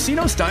 100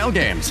 casino-style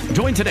games.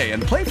 Join today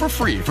and play for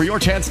free for your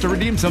chance to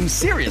redeem some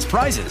serious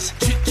prizes.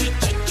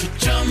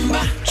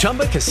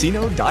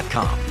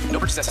 ChumbaCasino.com. No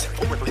purchase necessary.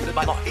 Void where prohibited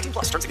by law. 18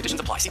 plus. Terms and conditions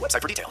apply. See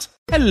website for details.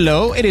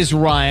 Hello, it is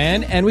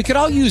Ryan, and we could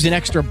all use an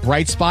extra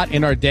bright spot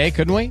in our day,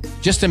 couldn't we?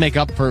 Just to make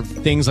up for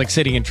things like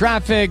sitting in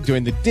traffic,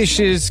 doing the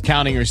dishes,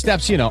 counting your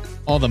steps, you know,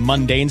 all the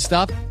mundane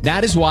stuff.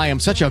 That is why I'm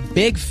such a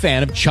big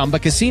fan of Chumba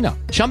Casino.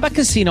 Chumba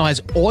Casino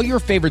has all your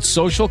favorite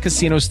social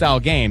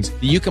casino-style games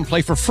that you can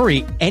play for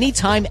free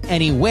anytime,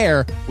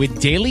 anywhere with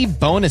daily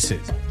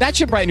bonuses. That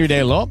should brighten your day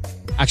a little.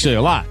 Actually,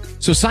 a lot.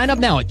 So sign up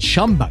now at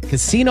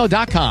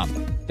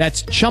ChumbaCasino.com.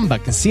 That's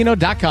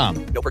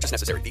ChumbaCasino.com. No purchase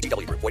necessary.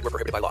 VGW Group. Void where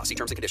prohibited by law. See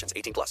terms and conditions.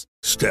 18+.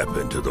 Step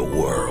into the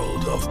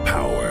world of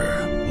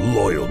power,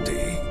 loyalty,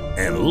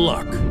 and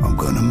luck. I'm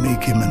going to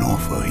make him an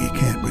offer he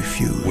can't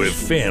refuse. With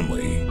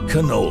family,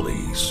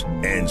 cannolis,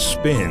 and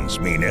spins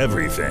mean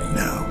everything.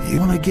 Now, you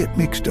want to get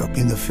mixed up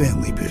in the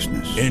family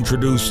business.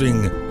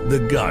 Introducing The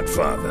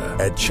Godfather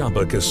at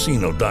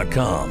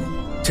ChumbaCasino.com.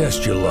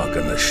 Test your luck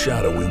in the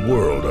shadowy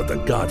world of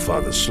The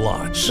Godfather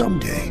slot.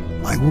 Someday,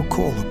 I will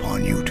call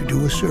upon you to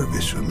do a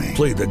service for me.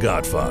 Play The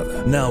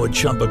Godfather, now at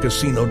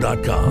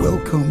ChumbaCasino.com.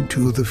 Welcome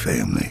to the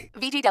family.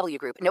 VGW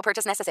Group. No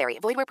purchase necessary.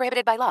 Void where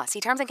prohibited by law. See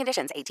terms and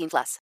conditions.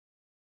 18+.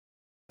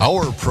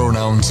 Our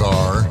pronouns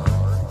are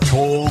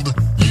told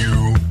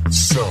you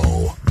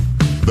so.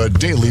 The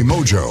Daily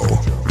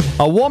Mojo.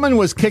 A woman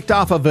was kicked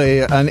off of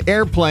an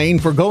airplane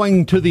for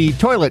going to the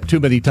toilet too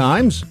many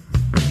times.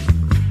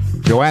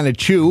 Joanna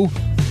Chu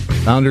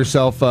found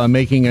herself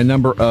making a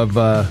number of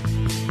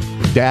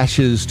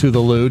dashes to the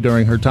loo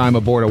during her time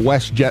aboard a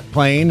WestJet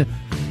plane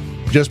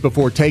just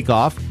before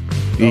takeoff.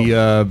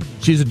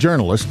 She's a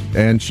journalist,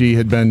 and she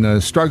had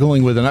been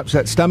struggling with an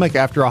upset stomach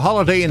after a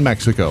holiday in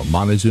Mexico,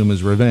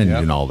 Montezuma's revenge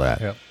and all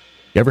that. Yep.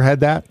 You ever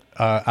had that?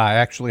 I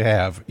actually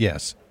have,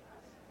 yes.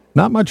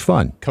 Not much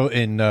fun.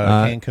 In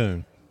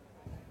Cancun.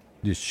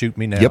 Just shoot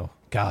me now. Yep.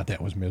 God,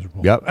 that was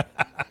miserable. Yep.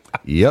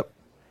 Yep.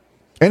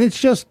 And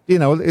it's just,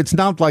 it's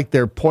not like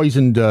they're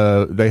poisoned,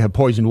 they have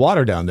poisoned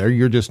water down there.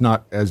 You're just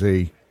not, as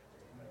an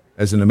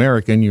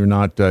American, you're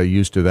not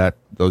used to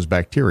those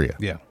bacteria.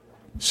 Yeah.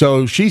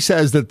 So she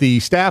says that the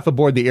staff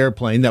aboard the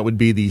airplane, that would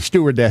be the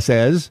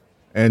stewardesses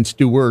and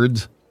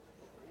stewards,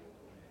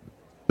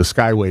 the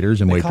sky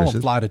waiters and waitresses. They call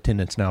them flight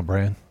attendants now,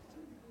 Brad.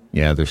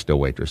 Yeah, they're still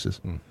waitresses.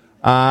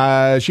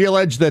 She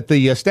alleged that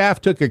the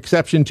staff took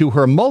exception to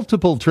her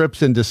multiple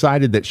trips and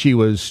decided that she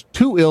was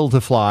too ill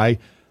to fly.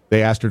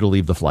 They asked her to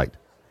leave the flight.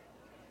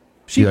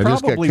 She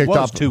probably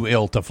was too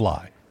ill to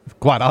fly,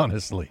 quite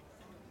honestly.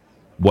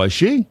 Was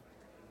she?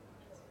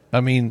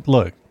 I mean,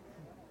 look,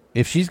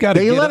 if she's got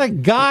to They let a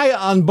guy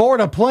on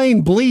board a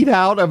plane bleed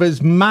out of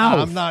his mouth.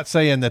 I'm not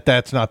saying that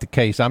that's not the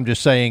case. I'm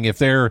just saying if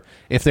they're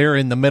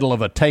in the middle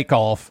of a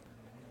takeoff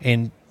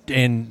and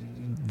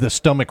the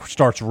stomach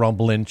starts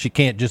rumbling, she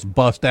can't just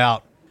bust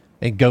out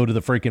and go to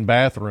the freaking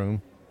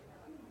bathroom.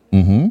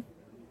 Mm-hmm.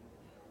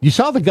 You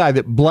saw the guy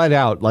that bled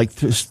out, like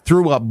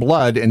threw up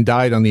blood and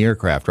died on the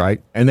aircraft, right?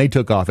 And they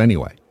took off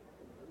anyway.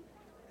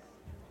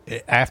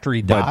 After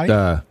he died?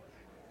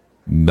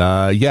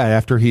 Yeah,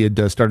 after he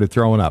had started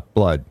throwing up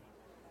blood.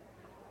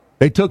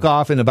 They took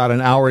off, and about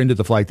an hour into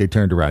the flight, they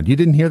turned around. You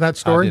didn't hear that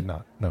story? I did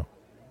not, no.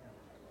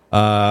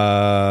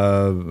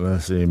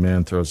 Let's see,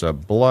 man throws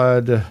up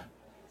blood.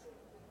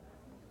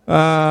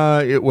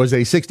 It was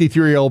a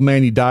 63-year-old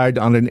man. He died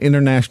on an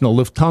international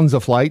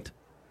Lufthansa flight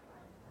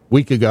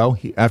week ago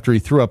after he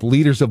threw up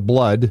liters of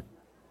blood.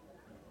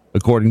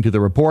 According to the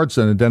reports,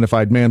 an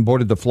identified man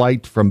boarded the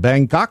flight from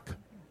Bangkok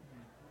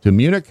to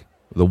Munich.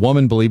 The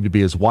woman believed to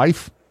be his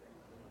wife.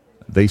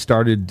 He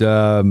started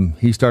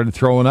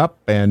throwing up,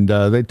 and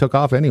they took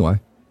off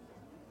anyway.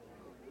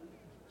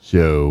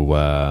 So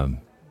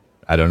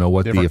I don't know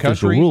what the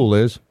official rule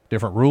is.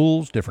 Different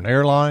rules, different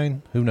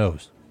airline. Who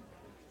knows?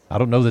 I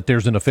don't know that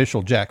there's an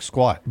official jack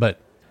squat, but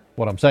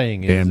what I'm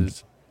saying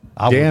is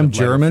damn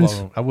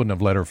Germans. I wouldn't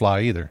have let her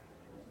fly either.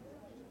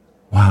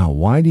 Wow,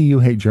 why do you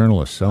hate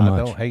journalists so much? I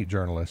don't hate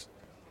journalists.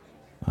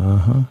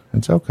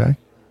 It's okay.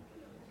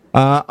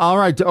 All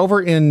right,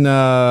 over in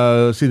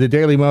the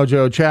Daily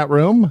Mojo chat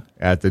room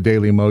at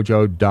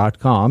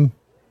thedailymojo.com.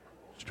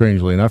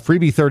 Strangely enough,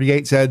 Freebie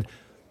 38 said,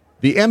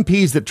 the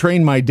MPs that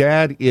trained my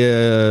dad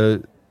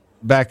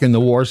back in the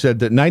war said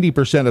that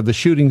 90% of the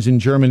shootings in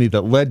Germany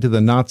that led to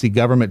the Nazi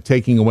government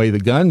taking away the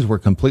guns were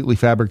completely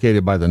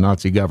fabricated by the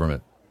Nazi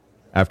government.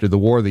 After the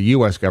war, the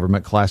U.S.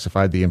 government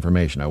classified the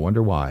information. I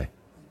wonder why.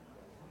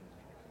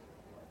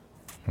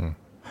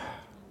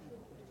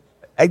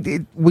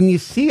 When you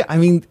see,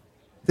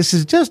 this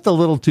is just a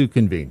little too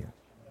convenient.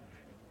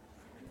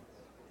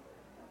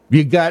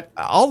 You got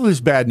all this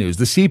bad news.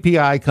 The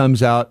CPI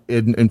comes out,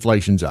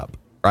 inflation's up,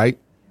 right?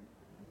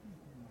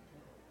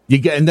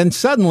 And then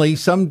suddenly,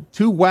 some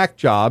two whack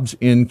jobs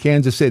in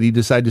Kansas City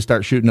decide to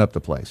start shooting up the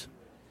place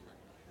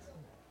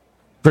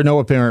for no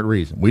apparent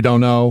reason. We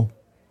don't know.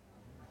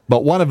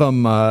 But one of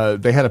them,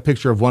 they had a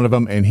picture of one of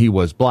them, and he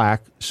was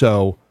black.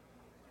 So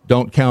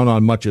don't count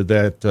on much of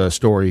that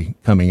story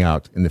coming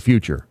out in the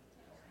future,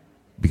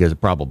 because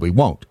it probably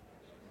won't.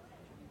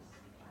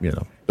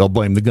 They'll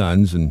blame the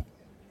guns, and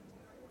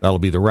that'll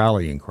be the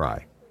rallying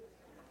cry.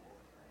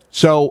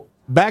 So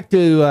back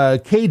to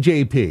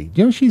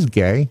KJP. She's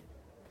gay.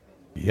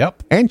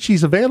 Yep. And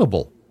she's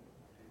available.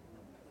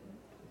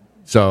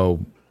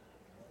 So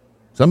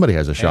somebody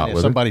has a shot with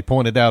her. Somebody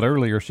pointed out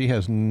earlier, she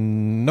has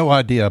no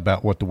idea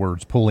about what the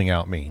words pulling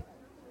out mean.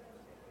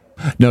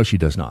 No, she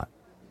does not.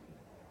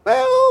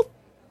 Well,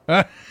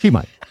 she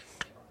might.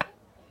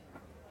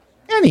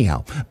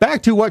 Anyhow,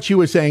 back to what she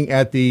was saying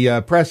at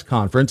the press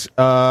conference.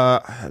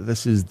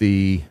 This is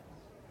the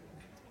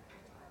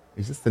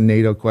Is this the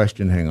NATO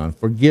question? Hang on.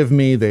 Forgive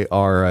me. They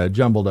are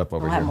jumbled up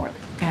over We'll here. have more.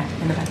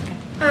 Okay, in the back.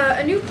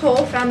 Okay. A new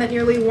poll found that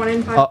nearly 1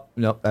 in 5. Oh,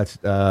 no, that's,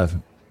 I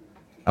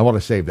want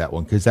to save that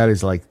one because that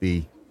is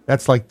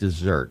that's like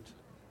dessert.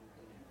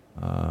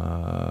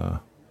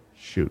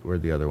 Shoot,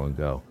 where'd the other one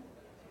go?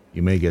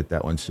 You may get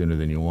that one sooner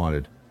than you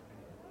wanted.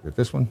 Is it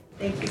this one?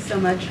 Thank you so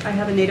much. I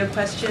have a NATO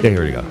question. Yeah,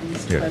 here we go.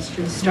 Here.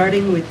 Question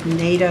starting with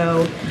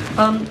NATO.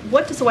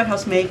 What does the White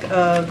House make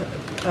of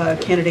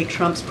candidate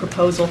Trump's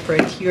proposal for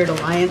a tiered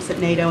alliance at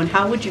NATO, and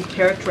how would you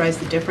characterize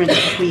the difference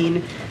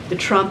between the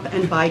Trump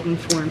and Biden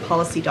foreign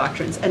policy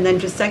doctrines? And then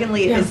just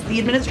secondly, is the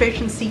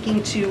administration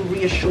seeking to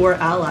reassure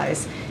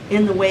allies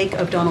in the wake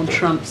of Donald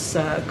Trump's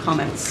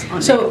comments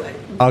on NATO?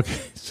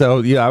 Okay,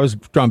 so yeah,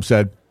 Trump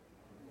said,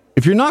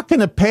 if you're not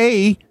going to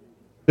pay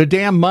the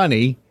damn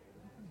money,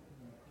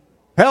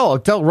 hell,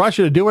 tell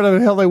Russia to do whatever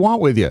the hell they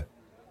want with you.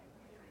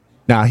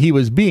 Now, he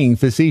was being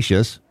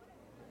facetious.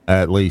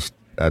 At least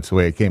that's the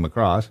way it came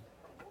across.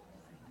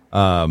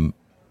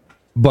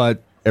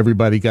 But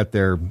everybody got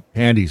their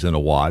panties in a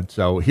wad.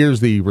 So here's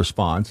the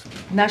response.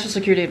 National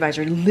Security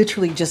Advisor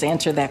literally just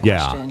answered that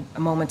question a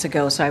moment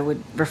ago. So I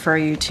would refer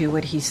you to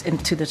what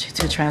to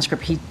the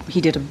transcript.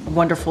 He did a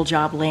wonderful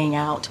job laying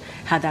out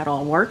how that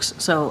all works.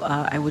 So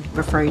I would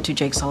refer you to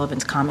Jake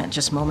Sullivan's comment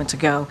just moments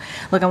ago.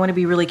 Look, I want to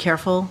be really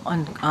careful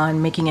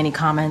on making any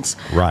comments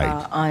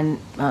on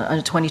a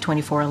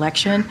 2024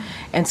 election.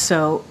 And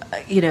so,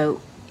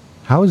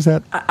 how is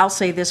that? I'll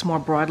say this more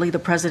broadly. The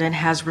president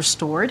has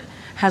restored.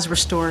 Has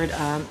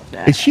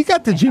she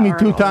got the Jimmy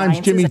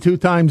two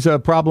times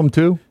problem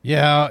too?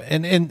 Yeah,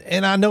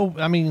 and I know.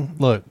 I mean,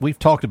 look, we've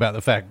talked about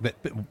the fact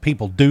that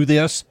people do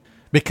this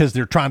because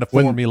they're trying to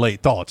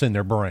formulate thoughts in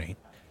their brain,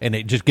 and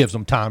it just gives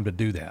them time to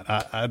do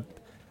that.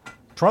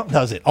 Trump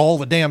does it all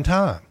the damn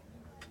time.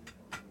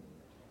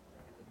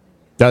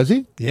 Does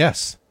he?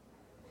 Yes.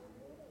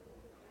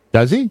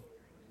 Does he?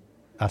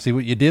 I see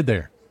what you did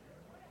there.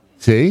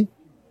 See?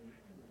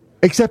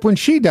 Except when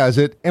she does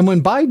it, and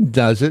when Biden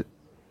does it,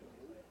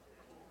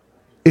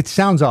 it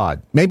sounds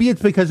odd. Maybe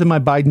it's because of my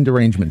Biden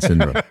derangement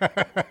syndrome.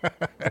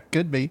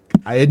 Could be.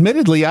 I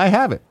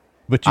have it.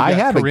 But you I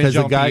have it because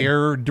the guy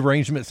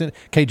derangement syndrome,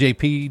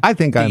 KJP. I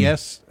think I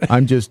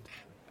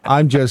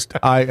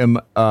am.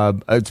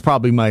 It's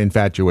probably my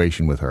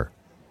infatuation with her.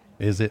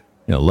 Is it?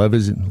 Love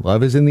is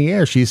in the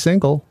air. She's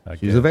single.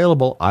 She's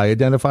available. I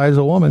identify as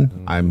a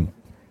woman.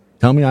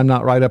 Tell me I'm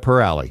not right up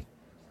her alley.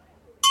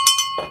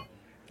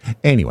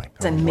 Anyway.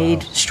 And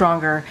made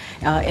stronger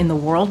in the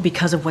world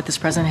because of what this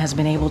president has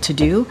been able to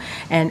do.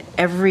 And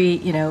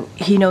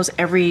he knows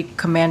every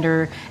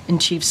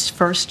commander-in-chief's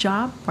first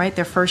job, right?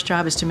 Their first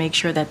job is to make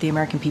sure that the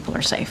American people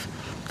are safe.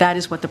 That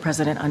is what the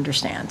president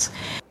understands.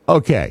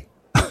 Okay.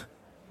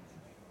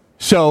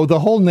 So the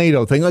whole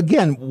NATO thing,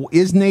 again,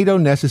 is NATO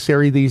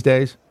necessary these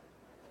days?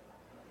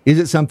 Is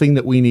it something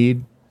that we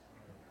need?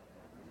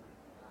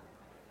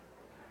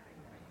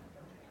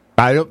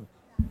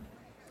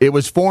 It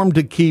was formed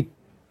to keep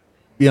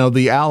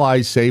the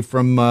allies safe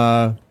from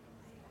the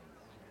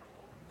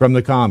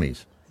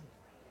commies,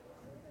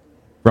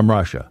 from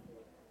Russia.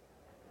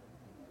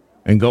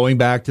 And going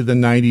back to the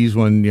 90s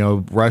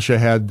when, Russia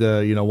had,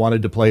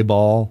 wanted to play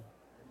ball.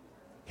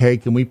 Hey,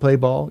 can we play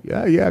ball?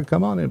 Yeah,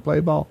 come on in,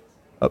 play ball.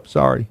 Oh,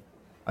 sorry.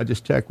 I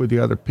just checked with the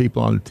other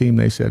people on the team.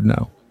 They said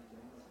no.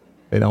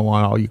 They don't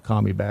want all you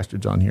commie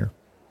bastards on here.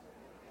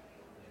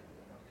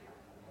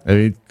 I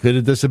mean,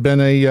 could this have been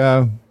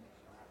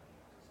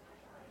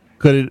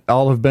could it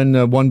all have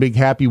been one big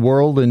happy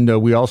world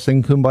and we all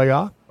sing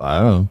Kumbaya? I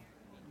don't know.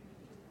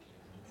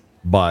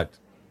 But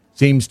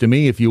seems to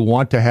me if you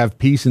want to have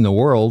peace in the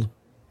world,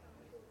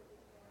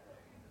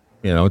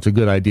 it's a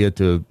good idea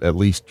to at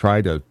least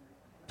try to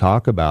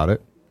talk about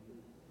it.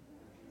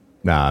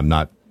 Now, I'm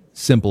not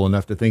simple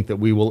enough to think that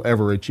we will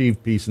ever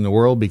achieve peace in the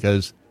world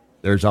because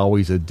there's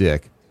always a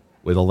dick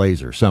with a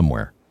laser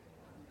somewhere.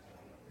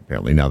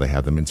 Apparently now they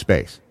have them in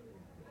space.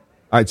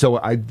 All right, so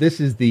this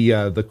is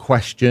the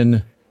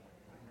question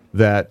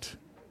that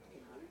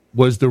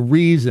was the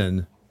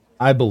reason,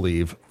 I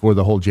believe, for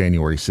the whole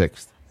January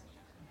 6th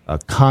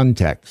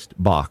context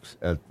box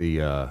at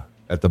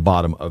the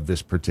bottom of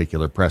this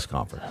particular press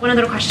conference. One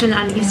other question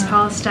on East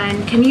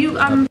Palestine. Can you...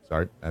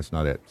 Sorry, that's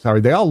not it.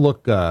 Sorry, they all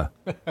look...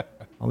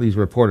 all these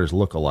reporters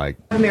look alike.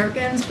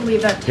 Americans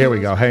believe that... Here we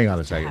go. Hang on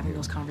a second. Having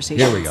those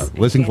conversations. Here we go.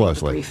 Listen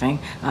closely. Briefing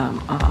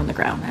on the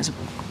ground.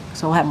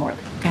 So we'll have more.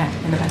 Okay,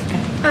 in the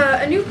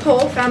back. A new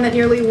poll found that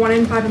nearly 1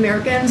 in 5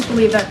 Americans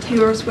believe that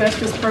Taylor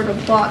Swift is part of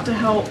a plot to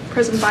help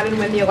President Biden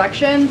win the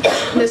election.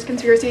 And this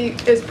conspiracy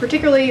is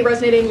particularly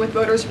resonating with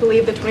voters who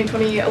believe the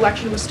 2020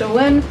 election was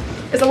stolen.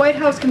 Is the White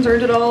House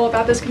concerned at all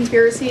about this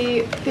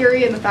conspiracy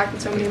theory and the fact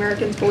that so many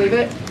Americans believe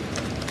it?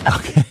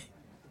 Okay.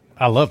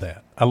 I love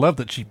that. I love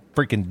that she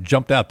freaking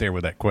jumped out there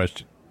with that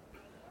question.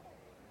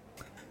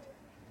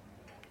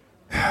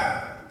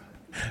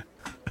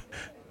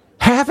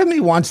 Half of me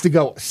wants to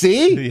go,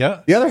 see?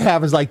 Yeah. The other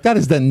half is like, that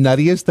is the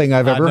nuttiest thing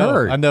I've ever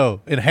heard. I know.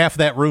 And half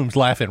that room's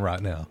laughing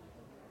right now.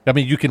 I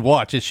mean, you can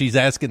watch as she's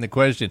asking the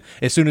question.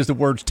 As soon as the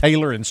words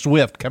Taylor and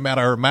Swift come out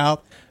of her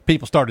mouth,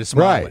 people started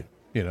smiling. Right.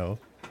 You know.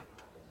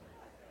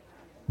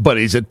 But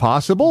is it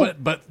possible?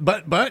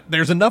 But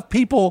there's enough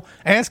people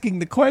asking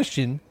the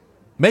question,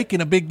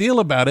 making a big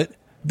deal about it,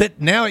 that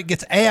now it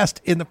gets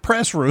asked in the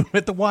press room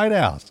at the White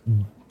House.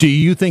 Do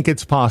you think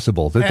it's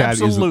possible that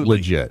Absolutely. that is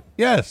legit?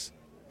 Yes.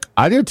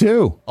 I do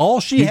too. All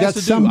she has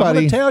to do, I'm going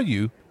to tell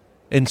you,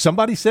 and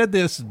somebody said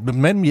this,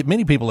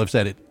 many people have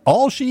said it,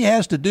 all she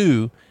has to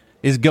do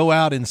is go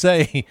out and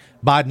say,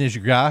 Biden is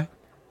your guy,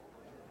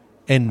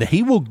 and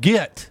he will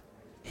get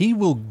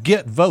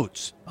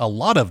votes, a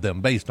lot of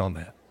them based on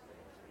that.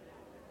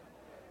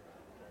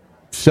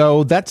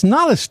 So that's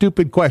not a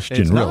stupid question,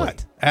 It's really.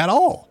 not at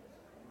all.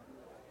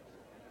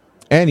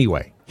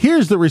 Anyway,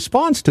 here's the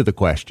response to the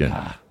question.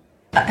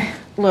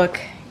 Look,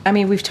 I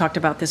mean, we've talked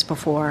about this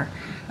before.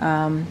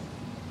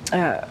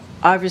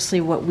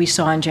 Obviously, what we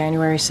saw on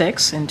January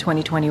 6th in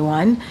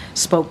 2021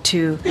 spoke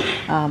to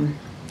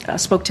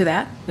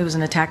that. It was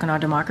an attack on our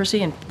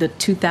democracy, and the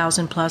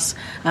 2,000 plus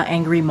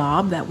angry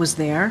mob that was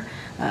there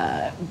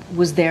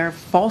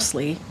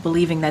falsely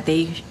believing that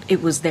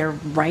it was their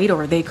right,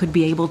 or they could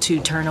be able to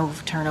turn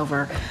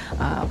over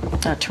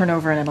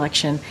an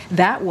election.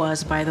 That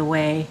was, by the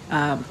way,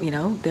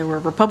 there were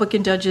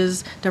Republican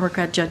judges,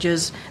 Democrat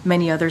judges,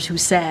 many others who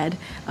said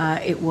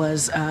it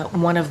was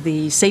one of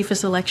the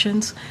safest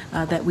elections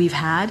that we've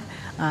had,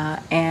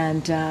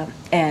 and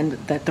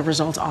that the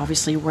results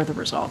obviously were the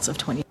results of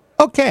 2020.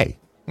 Okay.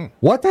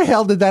 What the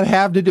hell did that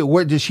have to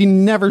do? She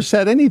never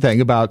said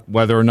anything about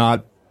whether or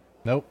not.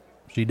 Nope,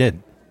 she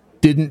didn't.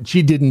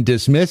 She didn't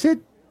dismiss it.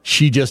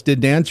 She just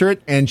didn't answer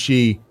it, and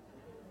she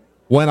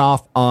went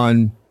off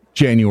on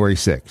January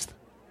 6th.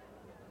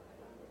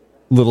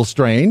 Little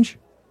strange.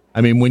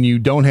 I mean, when you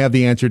don't have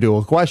the answer to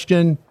a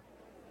question,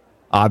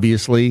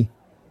 obviously,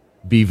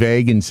 be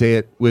vague and say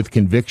it with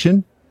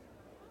conviction.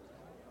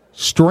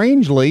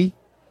 Strangely,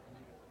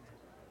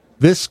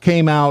 this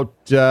came out,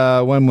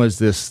 when was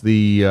this?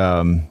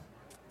 The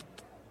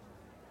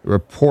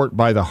report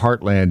by the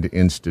Heartland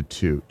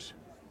Institute.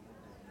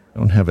 I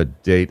don't have a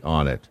date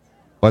on it.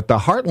 But the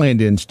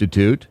Heartland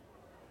Institute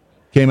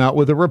came out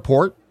with a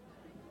report.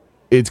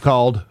 It's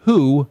called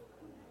Who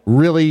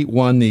Really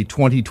Won the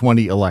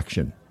 2020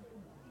 Election?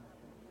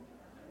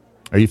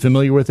 Are you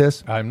familiar with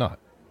this? I'm not.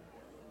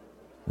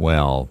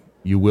 Well,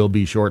 you will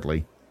be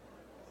shortly.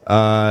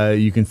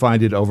 You can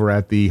find it over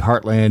at the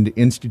Heartland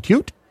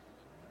Institute.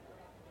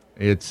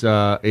 It's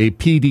a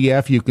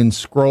PDF. You can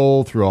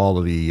scroll through all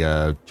of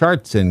the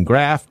charts and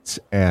graphs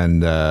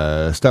and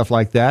stuff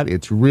like that.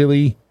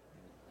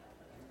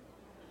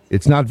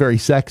 It's not very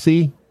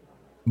sexy,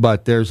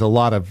 but there's a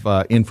lot of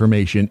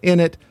information in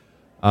it.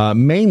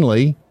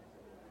 Mainly,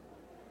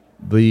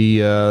 they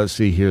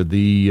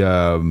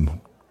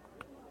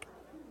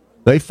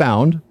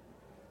found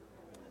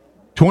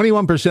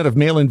 21% of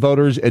mail-in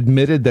voters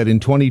admitted that in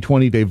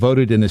 2020 they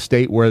voted in a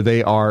state where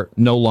they are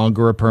no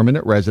longer a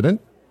permanent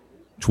resident.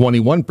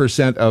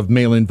 21% of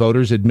mail-in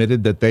voters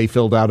admitted that they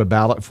filled out a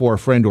ballot for a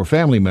friend or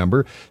family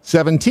member.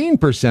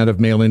 17% of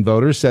mail-in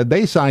voters said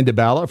they signed a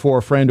ballot for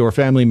a friend or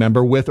family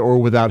member with or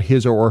without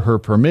his or her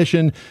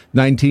permission.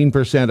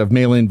 19% of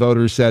mail-in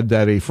voters said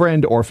that a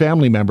friend or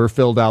family member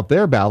filled out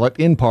their ballot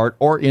in part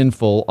or in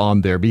full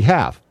on their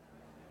behalf.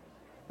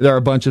 There are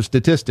a bunch of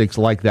statistics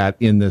like that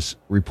in this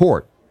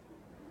report.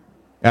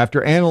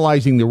 After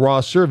analyzing the raw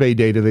survey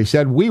data, they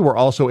said, we were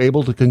also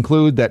able to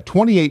conclude that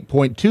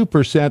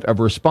 28.2% of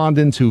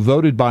respondents who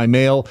voted by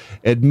mail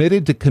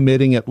admitted to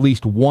committing at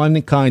least one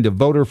kind of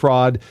voter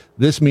fraud.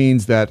 This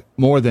means that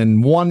more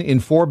than 1 in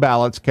 4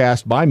 ballots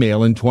cast by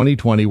mail in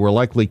 2020 were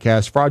likely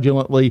cast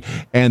fraudulently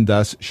and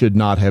thus should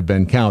not have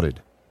been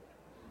counted.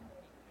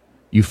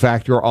 You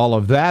factor all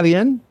of that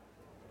in,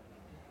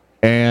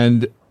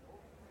 and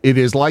it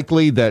is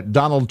likely that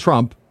Donald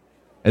Trump,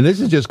 and this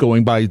is just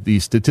going by the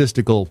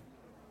statistical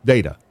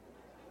data.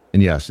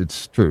 And yes,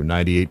 it's true.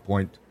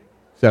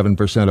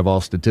 98.7% of all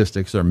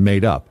statistics are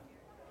made up.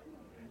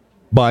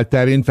 But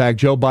that, in fact,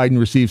 Joe Biden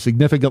received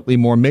significantly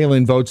more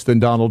mail-in votes than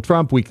Donald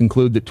Trump. We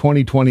conclude that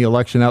 2020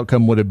 election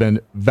outcome would have been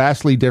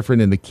vastly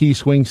different in the key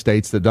swing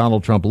states that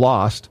Donald Trump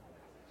lost.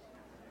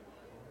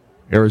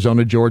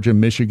 Arizona, Georgia,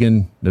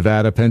 Michigan,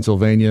 Nevada,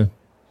 Pennsylvania,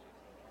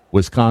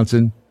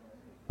 Wisconsin,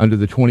 under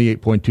the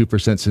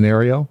 28.2%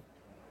 scenario.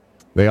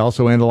 They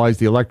also analyzed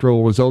the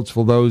electoral results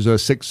for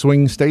those 6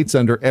 swing states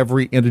under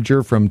every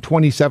integer from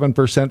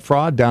 27%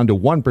 fraud down to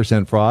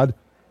 1% fraud,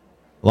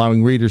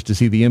 allowing readers to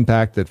see the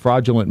impact that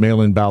fraudulent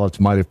mail-in ballots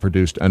might have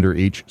produced under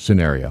each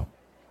scenario.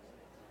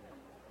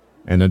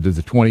 And under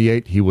the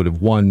 28, he would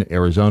have won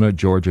Arizona,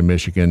 Georgia,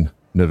 Michigan,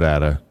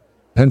 Nevada,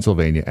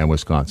 Pennsylvania, and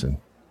Wisconsin.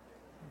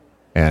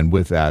 And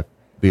with that,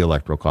 the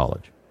Electoral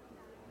College.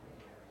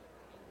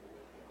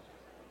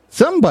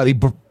 Somebody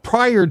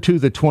prior to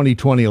the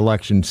 2020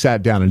 election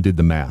sat down and did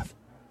the math.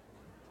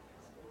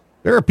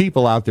 There are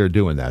people out there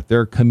doing that.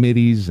 There are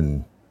committees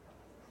and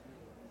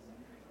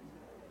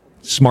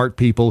smart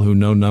people who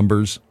know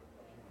numbers,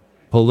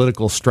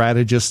 political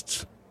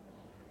strategists.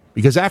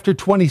 Because after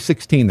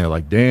 2016, they're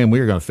like, damn,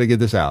 we're going to figure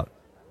this out.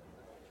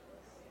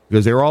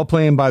 because they were all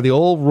playing by the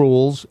old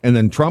rules, and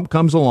then Trump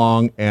comes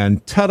along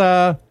and,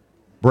 ta-da,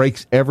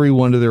 breaks every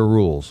one of their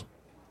rules.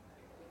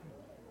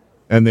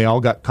 And they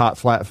all got caught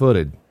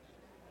flat-footed.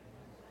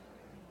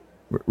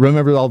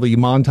 Remember all the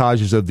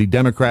montages of the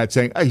Democrats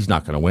saying, he's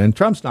not going to win,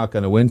 Trump's not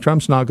going to win,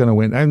 Trump's not going to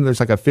win. And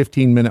there's like a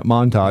 15-minute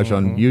montage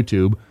on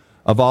YouTube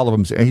of all of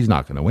them saying, he's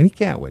not going to win, he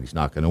can't win, he's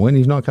not going to win,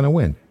 he's not going to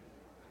win.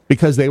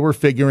 Because they were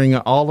figuring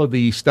all of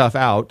the stuff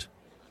out.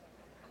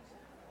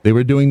 They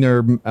were doing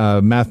their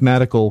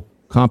mathematical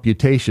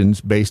computations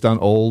based on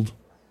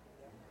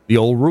the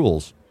old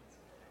rules.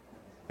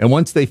 And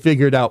once they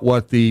figured out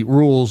what the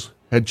rules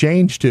had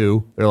changed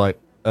to, they're like,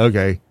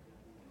 okay,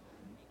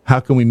 how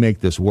can we make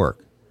this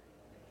work?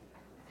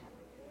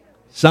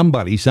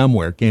 Somebody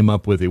somewhere came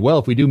up with it. Well,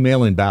 if we do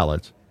mail-in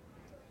ballots,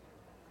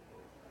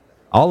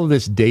 all of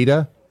this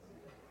data,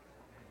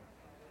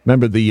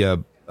 remember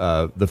the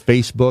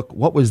Facebook,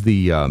 what was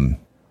the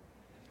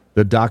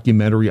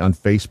documentary on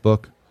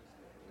Facebook?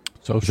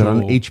 Social, was it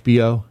on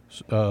HBO?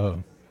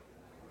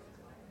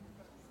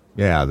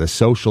 Yeah, The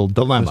Social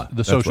Dilemma.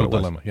 The Social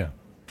Dilemma, yeah.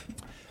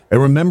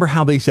 And remember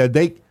how they said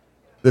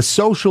the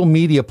social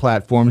media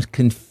platforms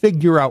can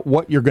figure out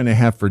what you're going to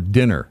have for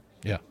dinner.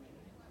 Yeah.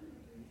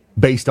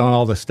 Based on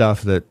all the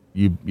stuff that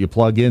you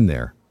plug in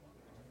there.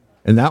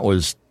 And that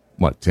was,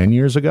 10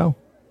 years ago?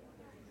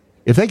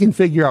 If they can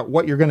figure out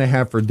what you're going to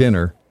have for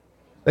dinner,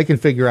 they can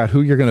figure out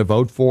who you're going to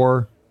vote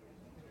for.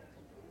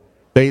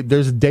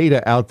 There's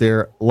data out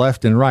there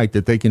left and right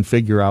that they can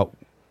figure out,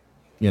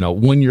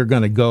 when you're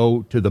going to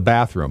go to the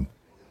bathroom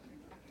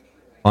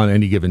on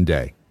any given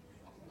day.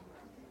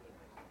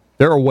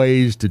 There are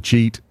ways to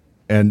cheat,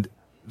 and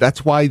that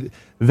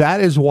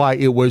is why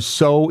it was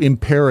so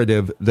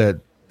imperative that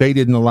they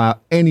didn't allow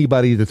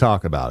anybody to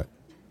talk about it.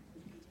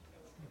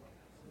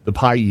 The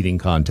pie eating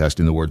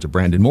contest, in the words of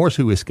Brandon Morse,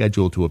 who is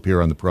scheduled to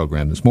appear on the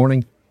program this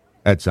morning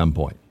at some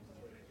point.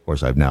 Of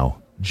course, I've now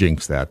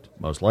jinxed that,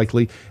 most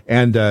likely.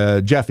 And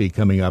Jeffy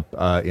coming up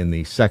in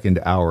the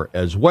second hour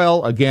as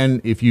well.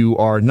 Again, if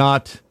you're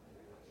not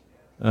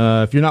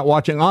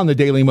watching on the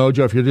Daily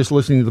Mojo, if you're just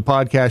listening to the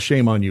podcast,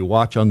 shame on you.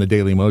 Watch on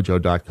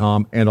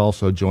thedailymojo.com and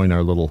also join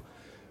our little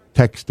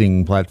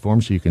texting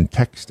platform so you can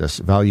text us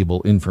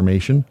valuable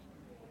information.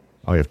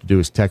 All you have to do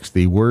is text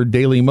the word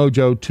Daily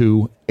Mojo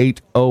to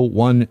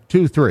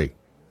 80123.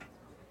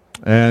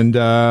 And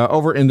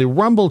over in the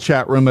Rumble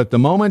chat room at the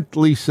moment,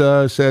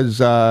 Lisa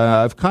says,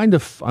 I'm kind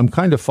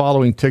of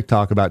following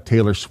TikTok about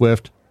Taylor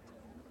Swift.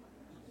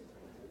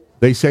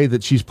 They say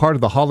that she's part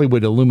of the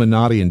Hollywood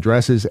Illuminati and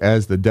dresses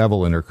as the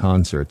devil in her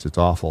concerts. It's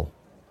awful.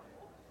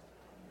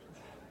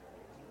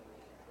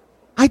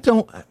 I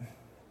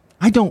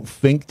don't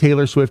think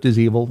Taylor Swift is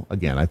evil.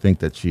 Again, I think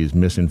that she's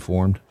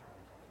misinformed,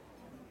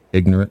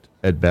 ignorant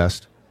at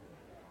best.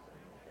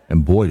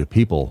 And boy, do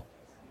people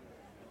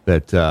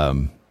that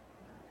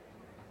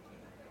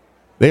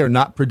they are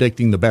not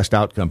predicting the best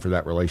outcome for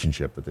that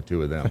relationship with the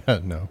two of them.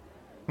 No.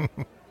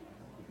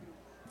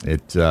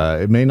 It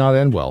may not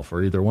end well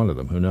for either one of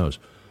them. Who knows?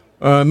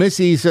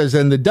 Missy says,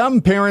 and the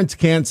dumb parents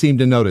can't seem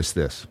to notice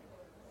this.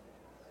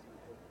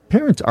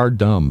 Parents are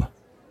dumb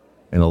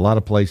in a lot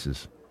of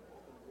places.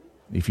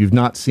 If you've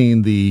not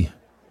seen the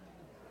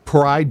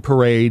Pride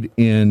Parade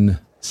in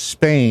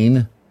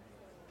Spain,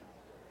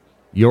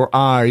 your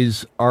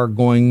eyes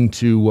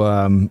and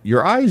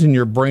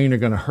your brain are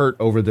going to hurt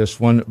over this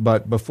one.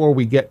 But before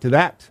we get to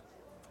that,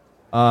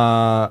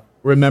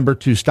 remember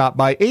to stop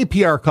by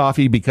APR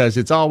Coffee, because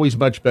it's always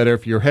much better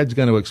if your head's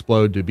going to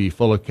explode to be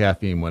full of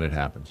caffeine when it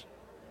happens.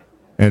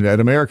 And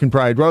at American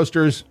Pride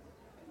Roasters,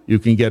 you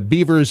can get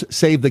Beavers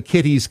Save the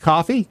Kitties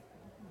coffee.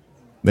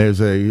 There's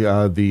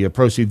the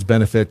proceeds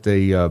benefit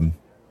a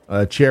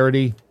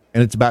charity,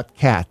 and it's about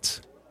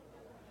cats.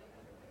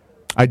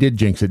 I did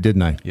jinx it,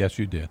 didn't I? Yes,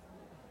 you did.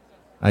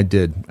 I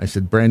did. I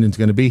said, Brandon's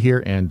going to be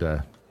here,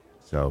 and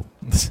so,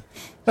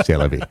 c'est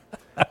la vie.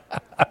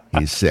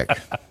 He's sick.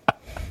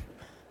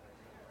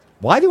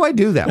 Why do I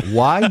do that?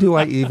 Why do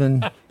I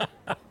even...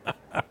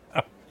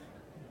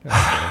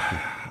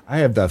 I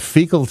have the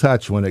fecal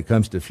touch when it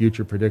comes to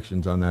future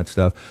predictions on that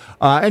stuff.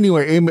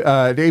 Anyway, the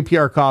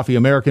APR Coffee,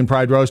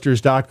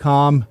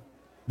 AmericanPrideRoasters.com.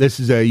 This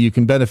is you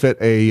can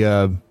benefit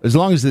as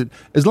long as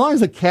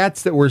the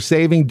cats that we're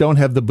saving don't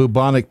have the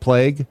bubonic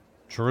plague.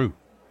 True.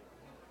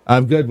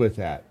 I'm good with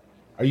that.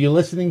 Are you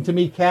listening to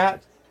me,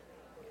 cat?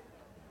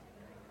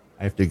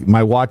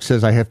 My watch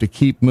says I have to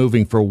keep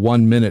moving for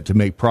 1 minute to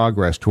make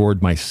progress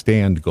toward my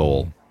stand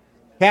goal.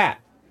 Cat,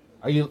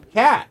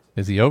 cat?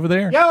 Is he over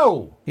there?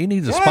 Yo! He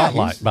needs a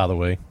spotlight, by the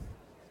way.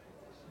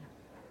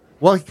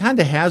 Well, he kind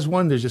of has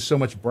one. There's just so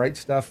much bright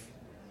stuff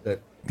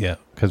that... Yeah,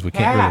 because we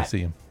can't really see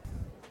him.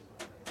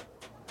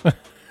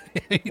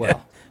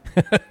 Well,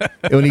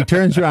 when he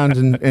turns around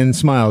and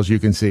smiles, you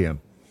can see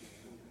him.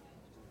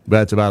 But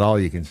that's about all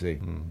you can see.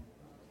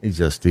 He's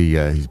just,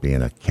 he's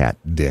being a cat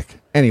dick.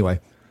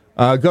 Anyway,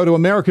 go to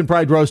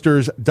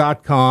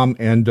AmericanPrideRoasters.com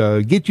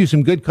and get you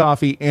some good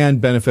coffee and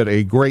benefit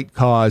a great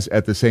cause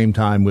at the same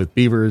time with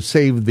Beavers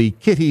Save the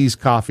Kitties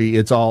coffee.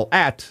 It's all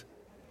at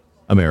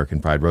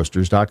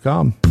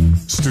AmericanFriedRoasters.com.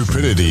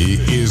 Stupidity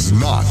is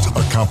not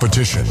a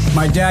competition.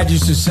 My dad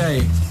used to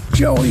say,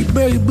 Joey,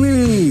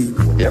 baby.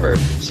 You ever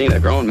seen a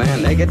grown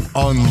man naked?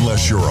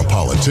 Unless you're a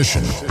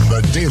politician.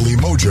 The Daily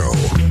Mojo.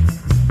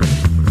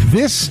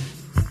 This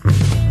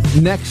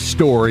next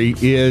story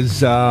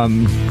is, to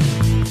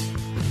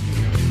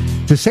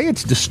say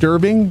it's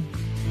disturbing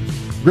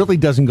really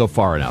doesn't go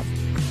far enough.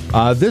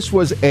 This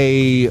was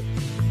a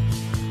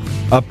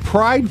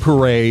pride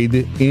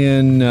parade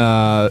in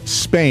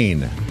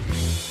Spain.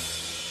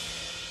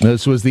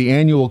 This was the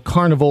annual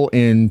carnival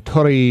in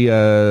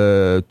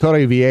Torrevieja.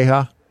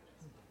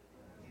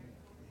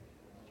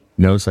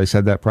 Notice I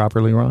said that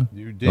properly, Ron?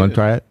 You did. You want to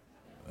try it?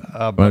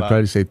 Want to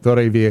try to say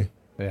Torrevieja?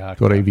 Yeah,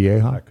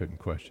 Torrevieja? I couldn't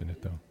question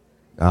it, though.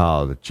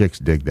 Oh, the chicks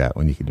dig that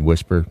when you can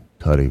whisper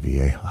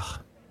Torrevieja.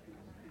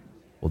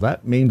 Well,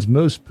 that means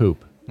moose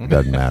poop.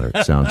 Doesn't matter.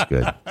 It sounds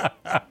good.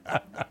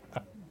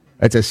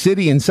 It's a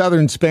city in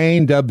southern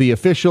Spain dubbed the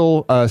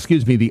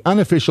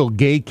unofficial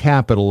gay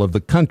capital of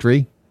the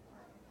country.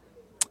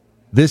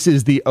 This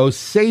is the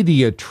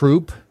Osadia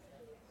troupe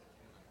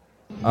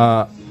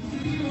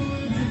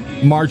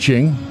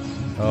marching.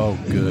 Oh,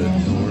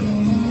 good Lord.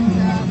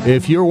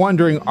 If you're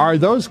wondering, are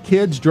those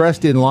kids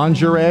dressed in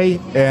lingerie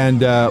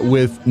and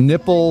with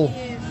nipple,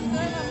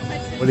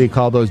 what do you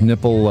call those,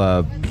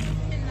 nipple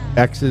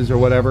X's or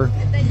whatever?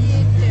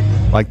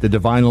 Like the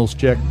Divinals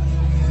chick?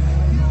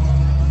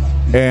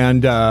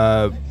 And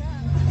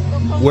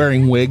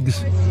wearing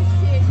wigs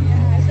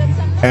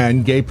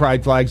and gay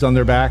pride flags on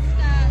their back?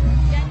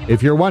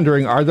 If you're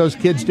wondering, are those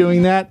kids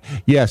doing that?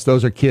 Yes,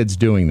 those are kids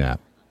doing that.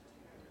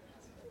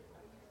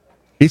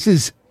 This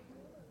is,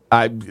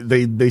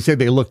 they say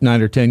they look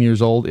 9 or 10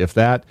 years old, if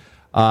that.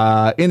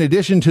 In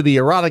addition to the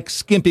erotic,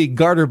 skimpy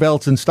garter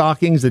belts and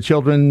stockings, the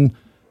children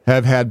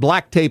have had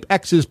black tape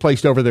X's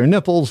placed over their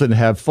nipples and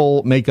have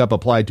full makeup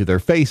applied to their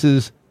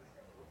faces.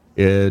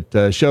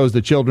 It shows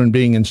the children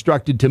being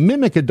instructed to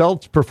mimic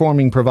adults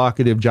performing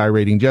provocative,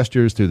 gyrating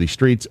gestures through the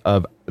streets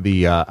of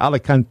the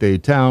Alicante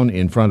town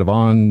in front of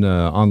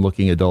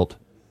onlooking adult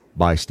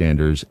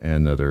bystanders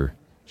and other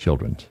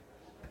children.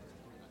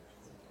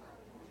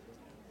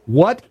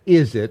 What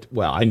is it?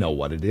 Well, I know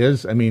what it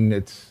is. I mean,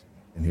 it's...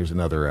 And here's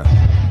another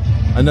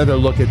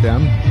look at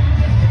them.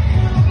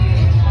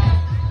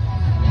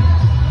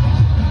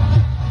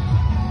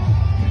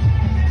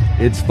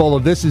 It's full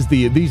of,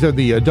 these are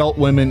the adult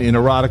women in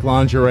erotic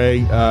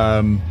lingerie,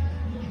 and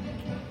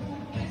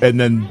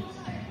then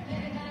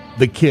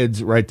the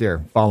kids right there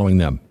following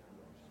them.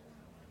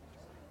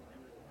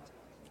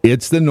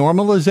 It's the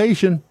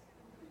normalization.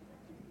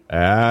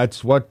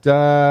 That's what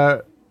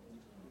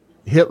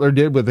Hitler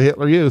did with the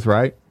Hitler Youth,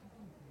 right?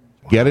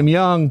 Get him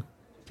young.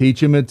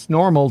 Teach him it's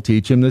normal.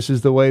 Teach him this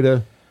is the way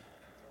to...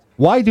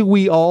 Why do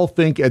we all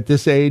think at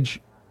this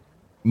age,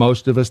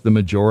 most of us, the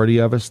majority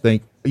of us,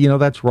 think,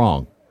 that's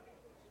wrong?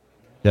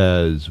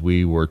 Because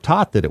we were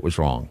taught that it was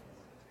wrong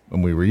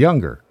when we were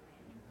younger.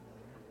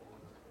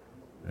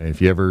 And if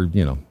you ever,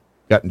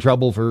 got in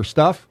trouble for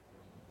stuff,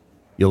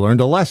 you learned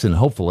a lesson,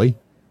 hopefully.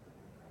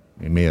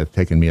 It may have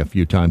taken me a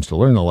few times to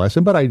learn the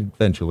lesson, but I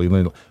eventually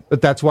learned.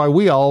 But that's why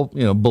we all,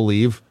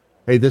 believe,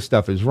 hey, this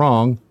stuff is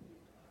wrong.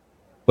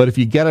 But if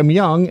you get them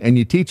young and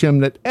you teach them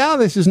that,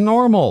 this is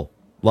normal.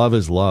 Love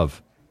is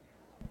love.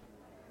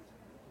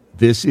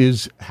 This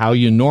is how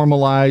you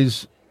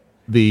normalize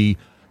the...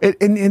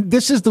 And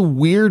this is the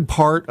weird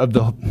part of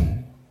the...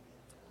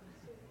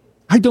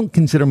 I don't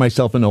consider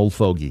myself an old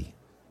fogey.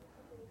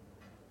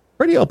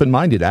 Pretty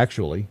open-minded,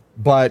 actually.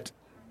 But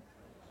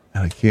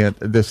I can't...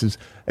 This is...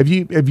 Have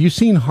you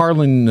seen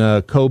Harlan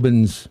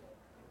Coben's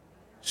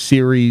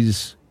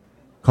series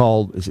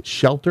called... Is it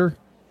Shelter?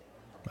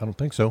 I don't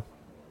think so.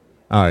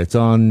 All right, it's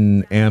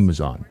on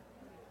Amazon.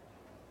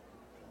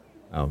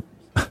 Oh,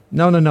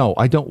 no.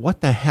 I don't... What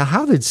the hell?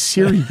 How did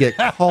Siri get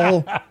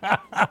called...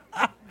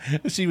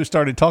 She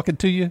started talking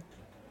to you?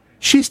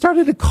 She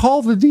started to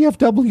call the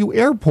DFW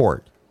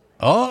airport.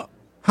 Oh.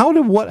 How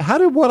did what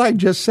I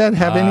just said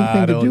have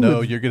anything to do with... I don't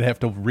know. You're going to have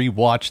to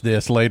rewatch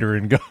this later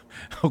and go,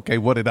 okay,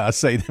 what did I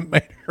say that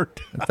made her...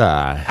 What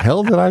the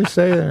hell did I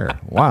say there?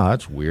 Wow,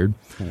 that's weird.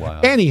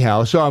 Wow.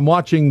 Anyhow, so I'm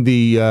watching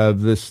the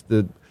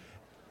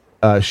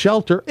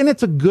Shelter, and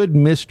it's a good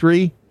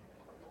mystery.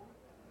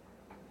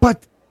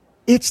 But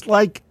it's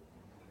like...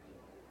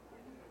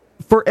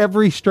 For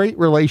every straight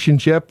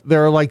relationship,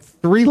 there are like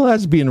 3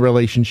 lesbian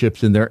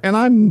relationships in there. And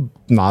I'm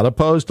not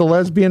opposed to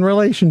lesbian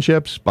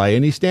relationships by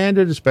any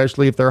standard,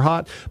 especially if they're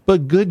hot.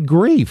 But good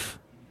grief.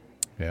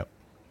 Yep.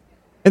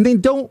 And they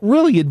don't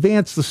really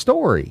advance the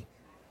story.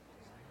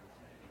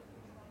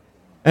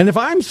 And if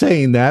I'm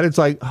saying that, it's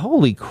like,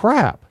 holy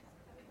crap.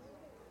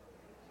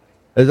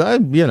 As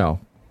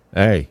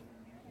hey,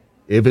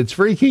 if it's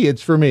freaky,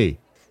 it's for me,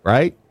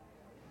 right?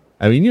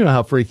 I mean, you know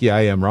how freaky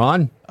I am,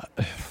 Ron.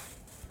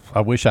 I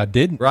wish I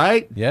didn't.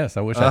 Right? Yes,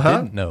 I wish I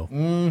didn't know.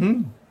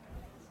 Mm-hmm.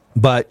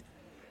 But,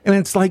 and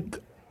it's like,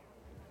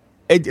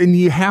 and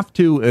you have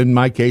to, in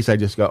my case, I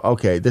just go,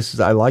 okay,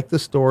 I like the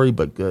story,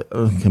 but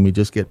can we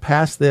just get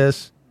past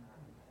this?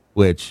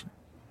 Which,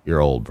 you're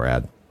old,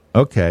 Brad.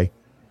 Okay.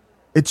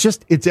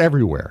 It's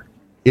everywhere.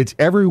 It's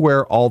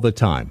everywhere all the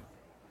time.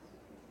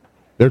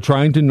 They're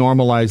trying to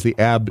normalize the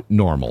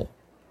abnormal,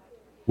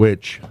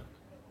 which,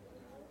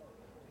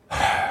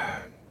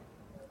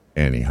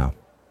 anyhow.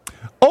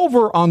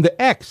 Over on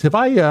the X, have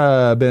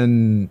I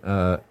been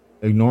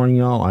ignoring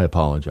y'all? I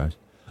apologize.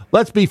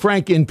 Let's Be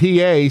Frank in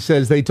PA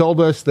says they told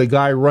us the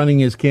guy running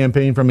his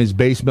campaign from his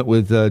basement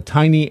with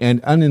tiny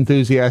and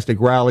unenthusiastic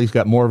rallies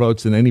got more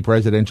votes than any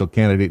presidential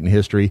candidate in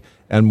history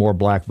and more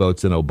black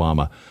votes than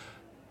Obama.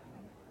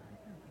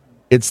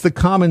 It's the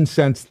common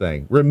sense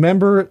thing.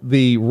 Remember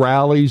the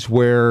rallies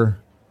where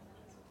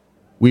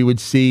we would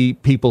see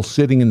people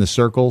sitting in the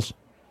circles?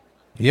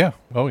 Yeah.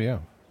 Oh, yeah.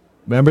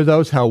 Remember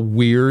those? How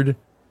weird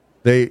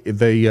they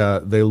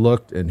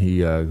looked. And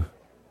he,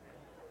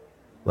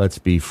 let's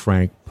be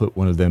frank, put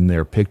one of them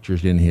there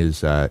pictures in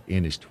his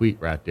tweet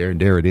right there, and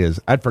there it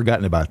is. I'd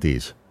forgotten about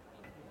these.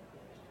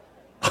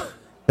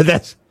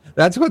 That's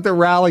what the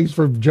rallies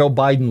for Joe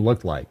Biden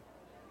looked like.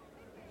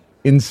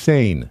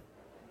 Insane.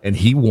 And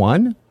he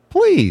won?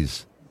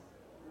 Please.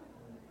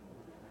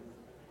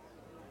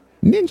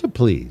 Ninja,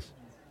 please.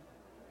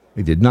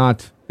 They did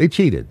not. They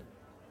cheated.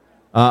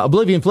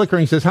 Oblivion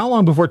Flickering says, how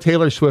long before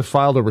Taylor Swift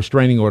filed a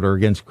restraining order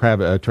against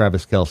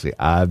Travis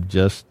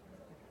Kelce?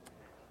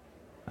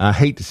 I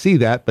hate to see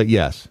that, but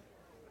yes.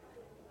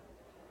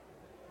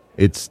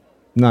 It's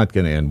not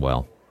going to end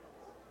well.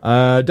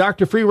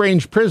 Dr. Free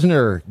Range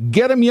Prisoner,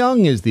 get 'em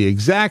young is the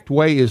exact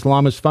way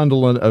Islamist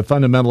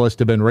fundamentalists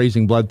have been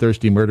raising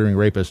bloodthirsty, murdering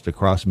rapists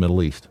across the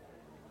Middle East.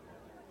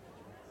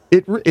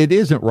 It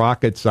isn't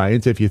rocket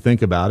science if you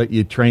think about it.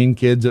 You train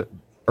kids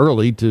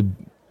early to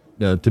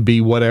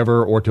be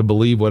whatever or to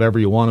believe whatever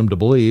you want them to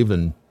believe,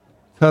 and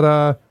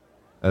ta-da,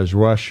 as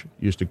Rush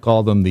used to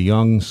call them, the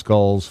young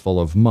skulls full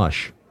of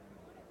mush.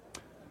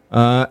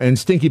 And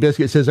Stinky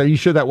Biscuit says, are you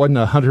sure that wasn't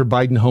a Hunter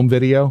Biden home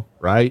video?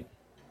 Right?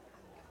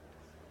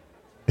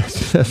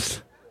 It's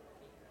just,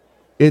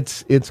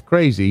 it's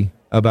crazy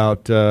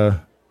about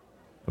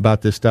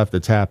this stuff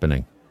that's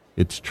happening.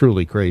 It's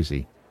truly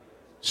crazy.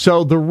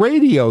 So the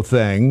radio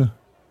thing,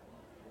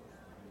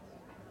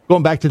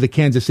 going back to the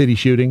Kansas City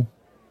shooting,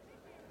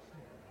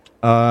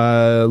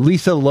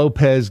 Lisa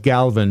Lopez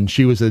Galvin,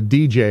 she was a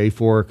DJ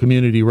for a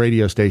community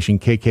radio station,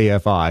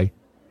 KKFI.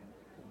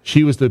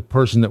 She was the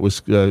person that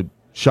was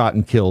shot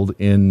and killed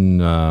in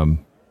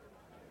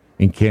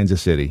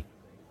Kansas City.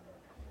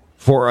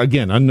 For,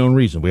 again, unknown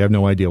reason. We have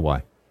no idea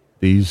why.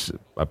 These,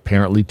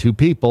 apparently 2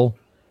 people,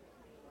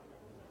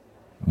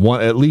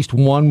 at least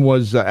one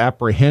was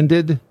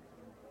apprehended,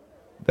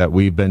 that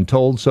we've been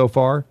told so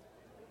far,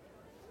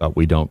 but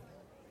we don't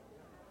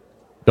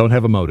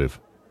have a motive.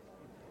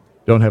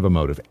 Don't have a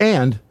motive.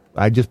 And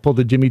I just pulled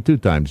the Jimmy 2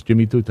 times. Damn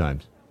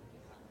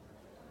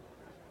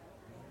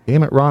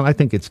it, Ron, I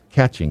think it's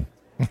catching.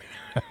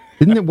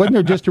 Wasn't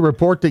there just a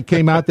report that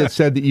came out that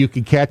said that you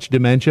could catch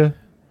dementia?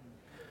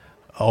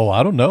 Oh,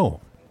 I don't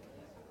know.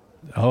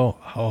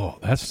 Oh,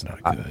 that's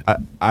not good.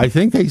 I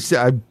think they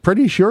said, I'm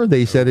pretty sure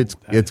they said it's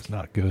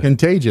not good.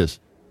 Contagious.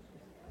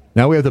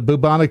 Now we have the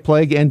bubonic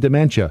plague and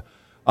dementia.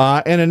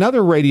 And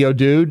another radio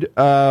dude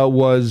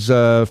was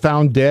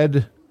found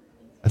dead,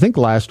 I think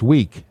last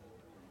week.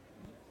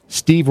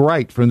 Steve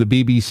Wright from the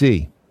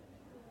BBC.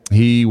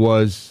 He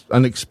was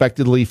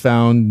unexpectedly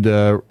found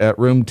at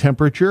room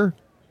temperature.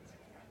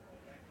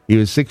 He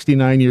was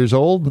 69 years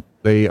old.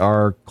 They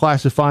are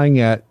classifying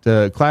it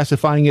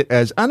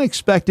as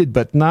unexpected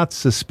but not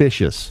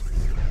suspicious,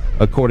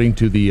 according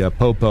to the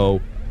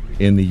Popo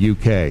in the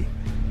UK.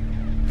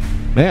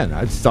 Man,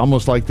 it's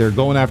almost like they're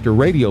going after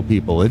radio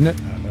people, isn't it?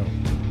 I know.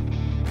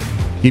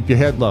 Keep your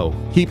head low.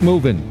 Keep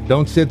moving.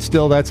 Don't sit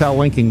still. That's how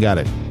Lincoln got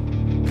it.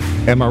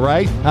 Am I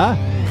right? Huh?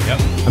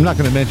 Yep. I'm not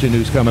going to mention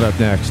who's coming up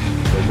next.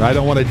 I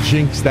don't want to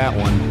jinx that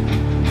one.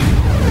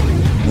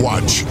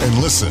 Watch and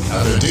listen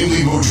at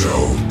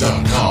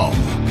thedailymojo.com.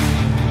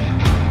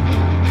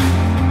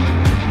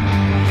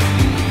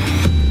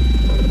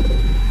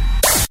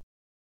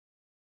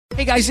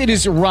 Hey guys, it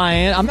is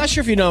Ryan. I'm not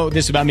sure if you know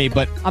this about me,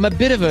 but I'm a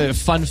bit of a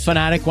fun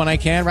fanatic when I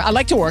can. I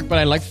like to work, but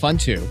I like fun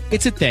too.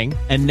 It's a thing.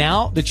 And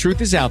now the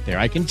truth is out there.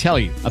 I can tell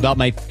you about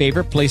my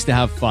favorite place to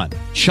have fun.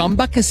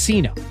 Chumba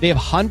Casino. They have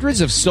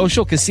hundreds of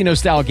social casino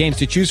style games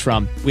to choose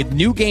from with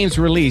new games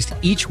released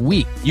each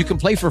week. You can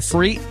play for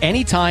free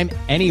anytime,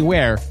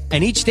 anywhere.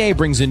 And each day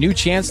brings a new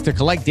chance to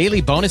collect daily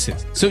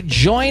bonuses. So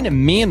join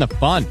me in the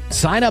fun.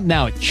 Sign up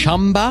now at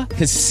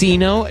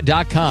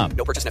ChumbaCasino.com.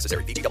 No purchase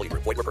necessary. VGW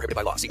Group. Void where prohibited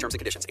by law. See terms and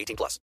conditions.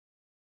 18+.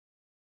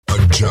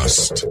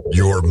 Adjust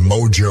your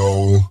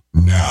mojo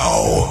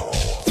now.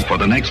 For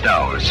the next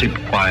hour, sit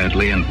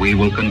quietly and we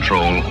will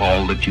control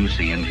all that you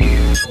see and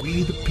hear.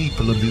 We, the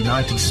people of the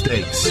United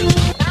States.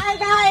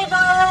 Bye-bye,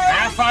 boys.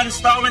 Have fun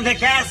storming the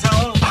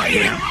castle. I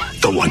am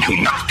the one who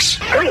knocks.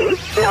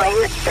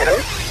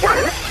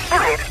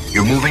 39715.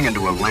 You're moving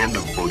into a land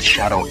of both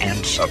shadow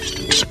and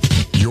substance.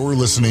 You're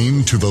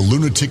listening to the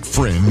Lunatic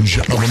Fringe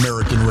of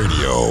American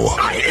radio.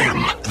 I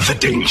am the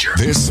danger.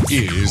 This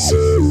is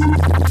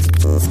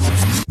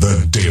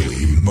the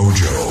Daily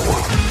Mojo.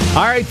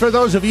 All right, for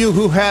those of you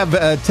who have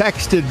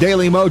texted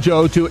Daily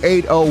Mojo to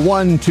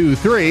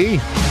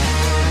 80123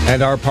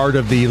 and are part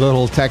of the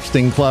little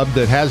texting club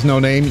that has no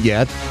name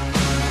yet,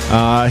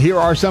 here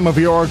are some of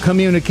your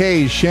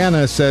communiques.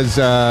 Shanna says,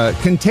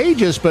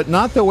 contagious, but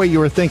not the way you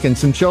were thinking.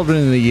 Some children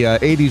in the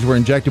 80s were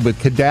injected with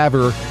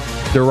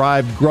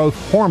cadaver-derived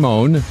growth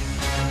hormone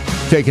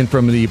taken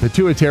from the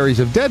pituitaries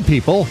of dead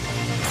people.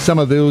 Some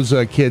of those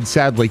kids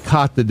sadly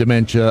caught the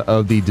dementia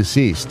of the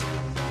deceased.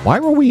 Why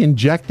were we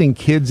injecting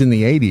kids in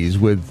the 80s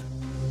with...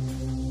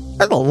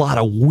 There's a lot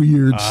of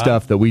weird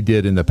stuff that we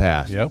did in the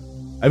past. Yep.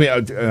 I mean,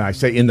 I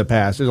say in the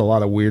past. There's a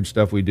lot of weird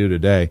stuff we do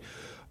today.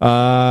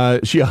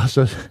 She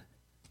also...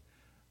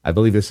 I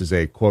believe this is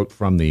a quote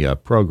from the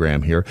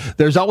program here.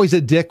 There's always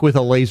a dick with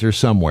a laser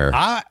somewhere.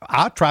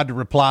 I tried to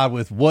reply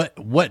with,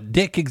 what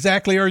dick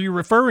exactly are you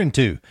referring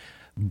to?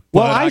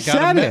 Well, I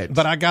said it.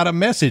 But I got a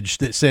message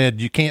that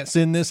said, you can't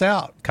send this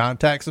out.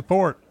 Contact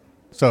support.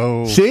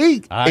 So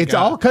see, it's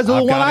all because of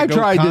the one I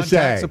tried to say.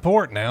 Contact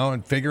support now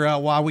and figure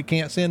out why we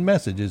can't send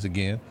messages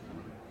again.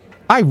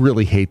 I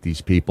really hate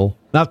these people.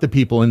 Not the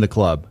people in the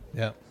club.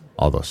 Yeah.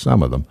 Although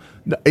some of them.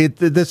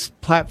 This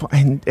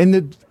platform,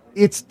 and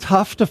it's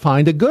tough to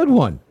find a good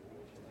one.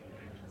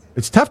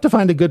 It's tough to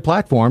find a good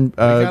platform. We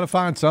got to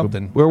find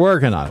something. We're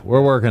working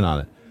on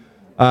it.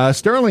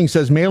 Sterling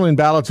says mail-in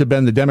ballots have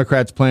been the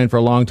Democrats' plan for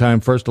a long time.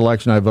 First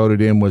election I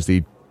voted in was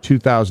the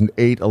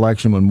 2008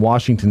 election when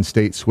Washington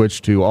State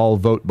switched to all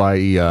vote by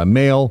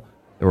mail.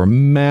 There were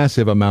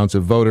massive amounts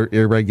of voter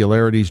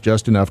irregularities,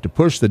 just enough to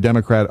push the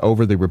Democrat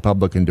over the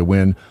Republican to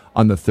win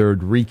on the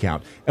third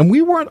recount. And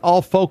we weren't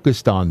all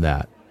focused on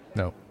that.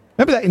 No.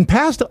 Remember that in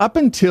past, up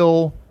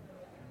until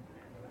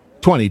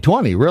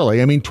 2020,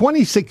 really. I mean,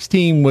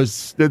 2016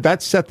 that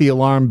set the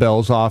alarm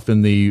bells off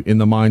in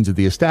the minds of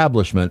the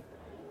establishment.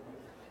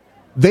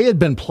 They had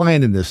been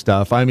planning this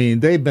stuff. I mean,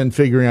 they've been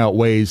figuring out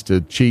ways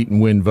to cheat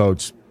and win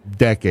votes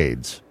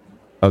decades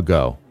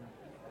ago.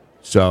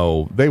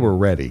 So they were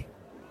ready.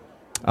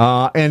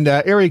 And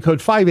area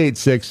code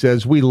 586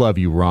 says, we love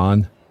you,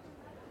 Ron.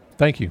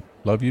 Thank you.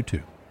 Love you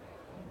too.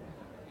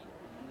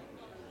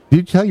 Did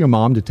you tell your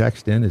mom to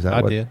text in? Is that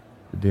I what did.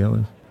 The deal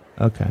is?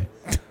 Okay.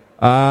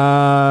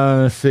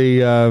 Let's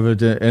see.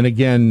 And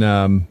again,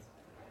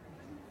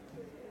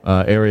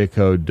 area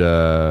code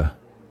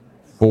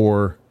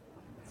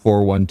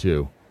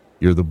 4412.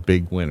 You're the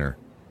big winner.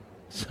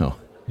 So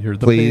you're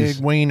the please,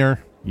 big wiener.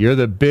 You're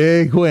the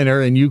big winner,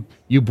 and you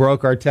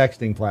broke our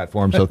texting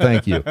platform, so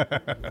thank you.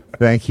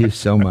 Thank you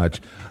so much.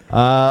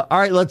 All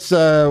right, let's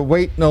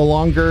wait no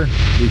longer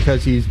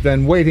because he's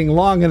been waiting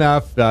long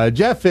enough.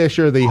 Jeff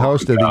Fisher, the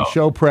host of the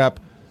show prep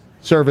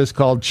service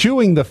called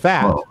Chewing the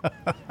Fat,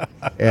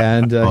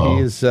 and he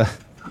is... I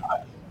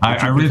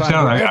reached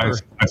out. I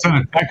sent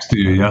a text to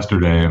you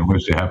yesterday and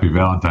wished you happy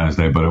Valentine's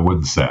Day, but it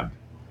wouldn't send.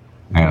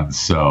 And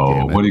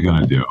so what are you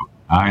going to do?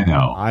 I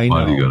know.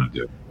 What are you going to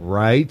do?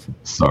 Right.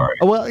 Sorry.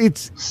 Well, I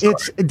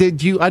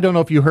don't know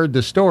if you heard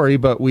the story,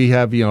 but we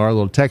have, our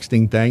little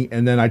texting thing.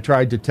 And then I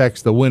tried to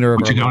text the winner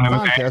of our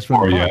contest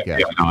from the podcast. Yeah,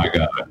 no, I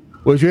got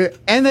it.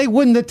 And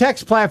the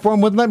text platform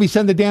wouldn't let me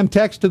send the damn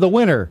text to the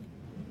winner.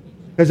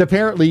 Because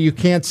apparently you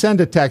can't send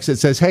a text that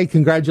says, hey,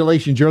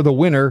 congratulations, you're the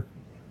winner.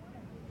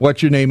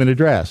 What's your name and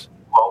address?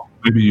 Well,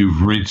 maybe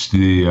you've reached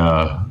the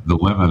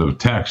limit of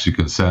text you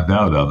can send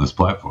out on this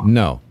platform.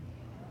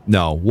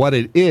 No, what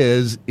it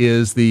is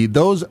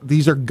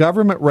these are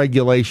government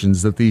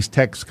regulations that these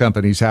text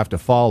companies have to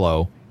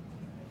follow,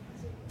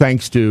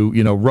 thanks to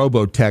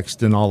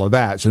robotext and all of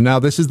that. So now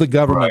this is the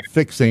government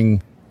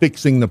fixing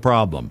the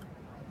problem.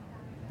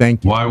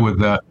 Thank you. Why would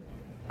that?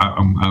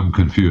 I'm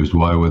confused.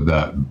 Why would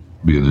that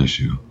be an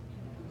issue?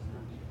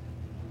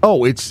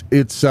 Oh, it's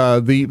the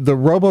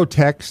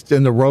robotext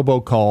and the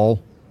robocall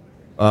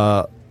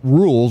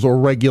rules or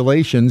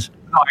regulations.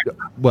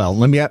 Well,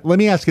 let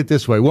me ask it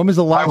this way: when was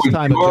the last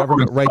time a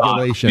government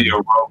regulation?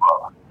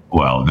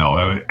 Well,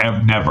 no,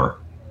 never.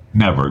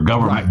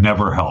 Government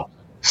never helped.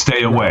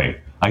 Stay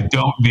away. I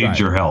don't need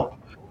your help.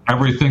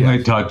 Everything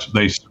they touch,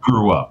 they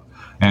screw up,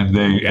 and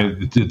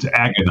it's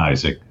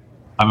agonizing.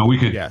 I mean, we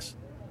could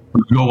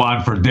go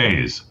on for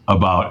days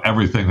about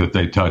everything that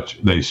they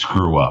touch, they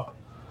screw up.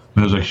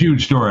 There's a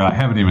huge story I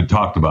haven't even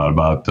talked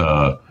about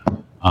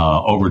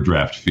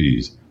overdraft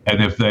fees. And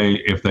if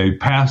they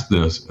pass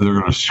this, they're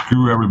going to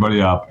screw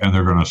everybody up, and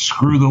they're going to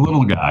screw the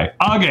little guy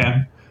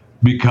again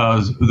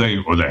because they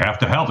have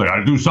to help. They got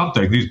to do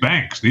something. These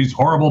banks, these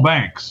horrible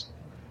banks,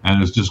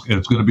 and it's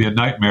going to be a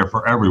nightmare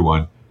for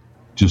everyone.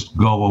 Just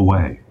go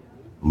away.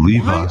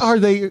 Leave us. Are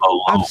they?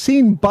 Alone. I've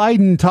seen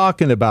Biden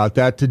talking about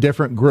that to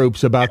different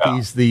groups about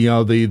these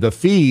the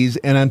fees,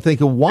 and I'm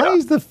thinking, why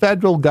is the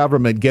federal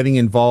government getting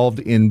involved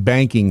in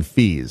banking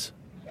fees?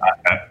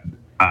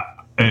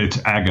 It's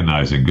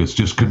agonizing. It's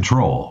just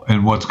control.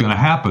 And what's going to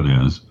happen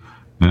is,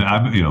 and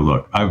I've been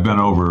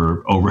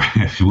over.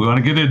 If we want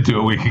to get into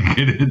it, we can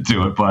get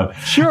into it. But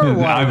sure,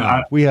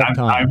 we have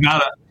time.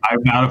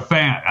 I'm not a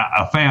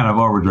fan of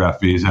overdraft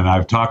fees, and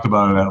I've talked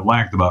about it at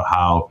length about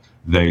how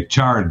they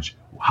charge,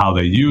 how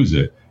they use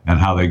it, and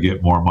how they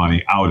get more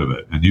money out of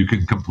it. And you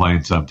can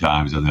complain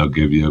sometimes, and they'll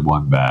give you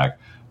one back.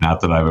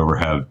 Not that I've ever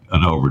had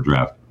an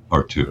overdraft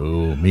or two.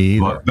 Ooh, me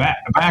either.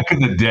 But back in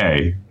the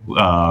day,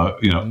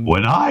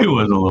 when I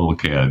was a little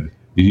kid,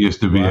 you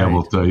used to be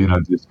able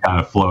to, just kind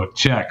of float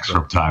checks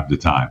from time to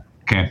time.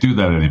 Can't do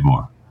that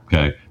anymore,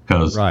 okay?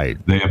 Because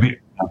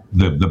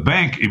the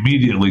bank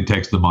immediately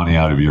takes the money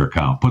out of your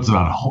account, puts it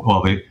on hold.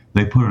 Well,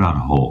 they put it on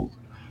hold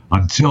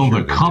until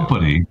the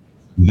company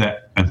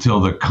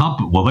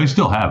well, they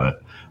still have it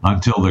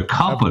until the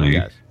company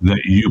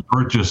that you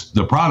purchased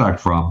the product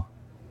from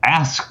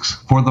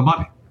asks for the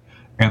money.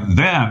 And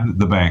then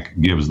the bank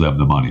gives them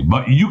the money.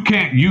 But you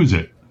can't use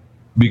it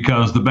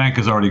because the bank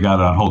has already got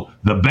it on hold.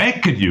 The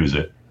bank could use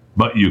it,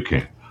 but you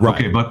can't. Right.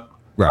 Okay, but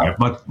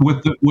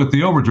with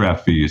the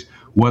overdraft fees,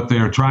 what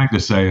they're trying to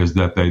say is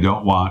that they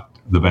don't want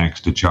the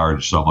banks to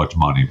charge so much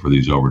money for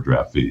these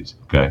overdraft fees.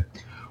 Okay.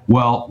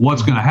 Well,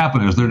 what's going to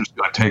happen is they're just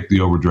going to take the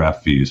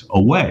overdraft fees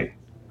away.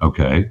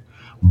 Okay.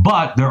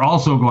 But they're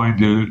also going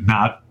to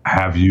not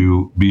have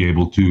you be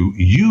able to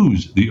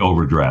use the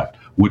overdraft,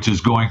 which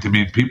is going to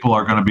mean people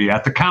are going to be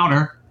at the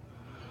counter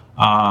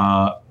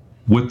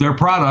with their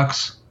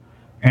products,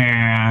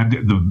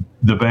 and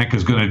the bank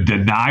is going to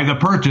deny the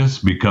purchase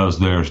because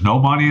there's no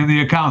money in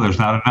the account. There's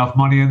not enough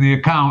money in the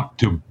account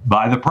to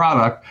buy the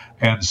product.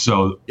 And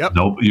so you're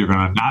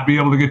going to not be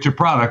able to get your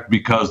product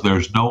because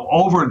there's no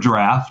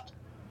overdraft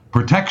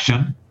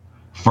protection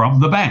from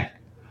the bank,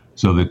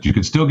 so that you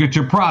can still get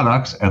your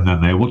products, and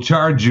then they will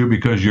charge you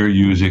because you're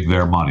using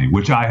their money,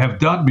 which I have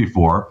done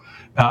before.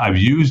 I've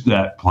used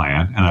that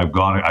plan, and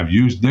I've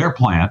used their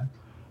plan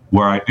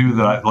where I knew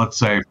that, let's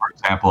say, for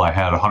example, I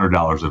had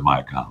 $100 in my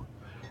account.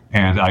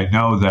 And I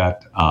know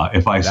that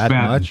if I spend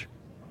much?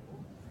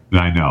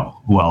 I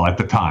know. Well, at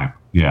the time,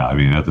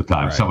 at the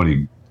time,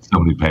 somebody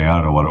paid. I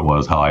don't know what it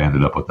was, how I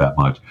ended up with that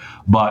much.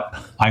 But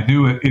I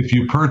knew if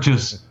you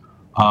purchase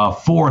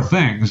 4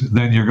 things,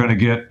 then you're going to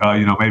get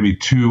maybe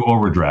 2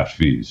 overdraft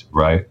fees,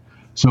 right?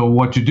 So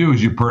what you do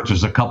is you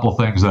purchase a couple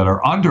things that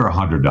are under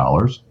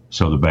 $100,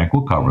 so the bank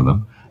will cover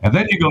them, and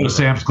then you go to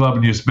Sam's Club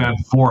and you spend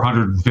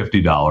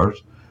 $450.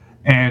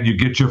 And you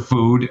get your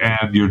food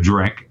and your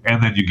drink,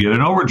 and then you get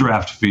an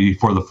overdraft fee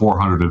for the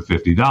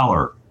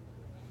 $450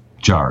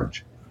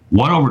 charge.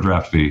 One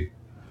overdraft fee.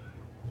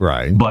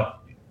 Right. But,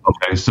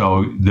 okay,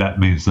 so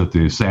that means that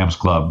the Sam's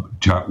Club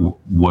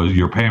was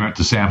your payment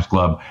to Sam's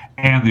Club,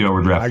 and the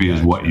overdraft fee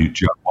is what you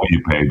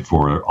paid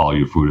for all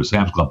your food at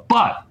Sam's Club.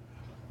 But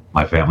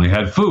my family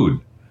had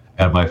food,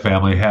 and my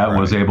family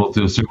was able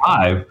to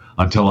survive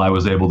until I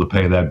was able to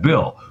pay that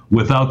bill.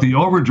 Without the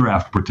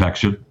overdraft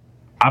protection,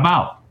 I'm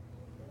out.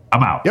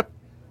 Yep.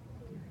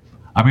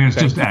 I mean, it's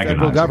just agonizing.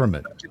 Federal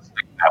government.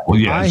 Well,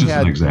 yeah, it's just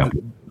an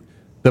example.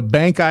 The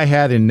bank I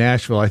had in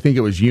Nashville, I think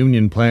it was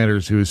Union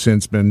Planters, who has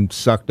since been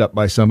sucked up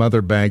by some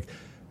other bank.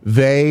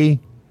 They,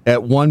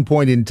 at one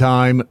point in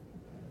time,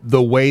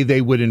 the way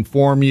they would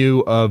inform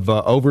you of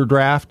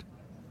overdraft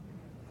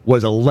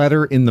was a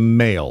letter in the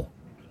mail.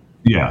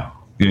 Yeah,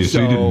 so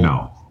you didn't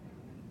know.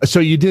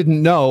 So you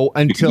didn't know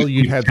until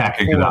you had like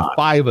 4 or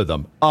 5 of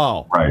them.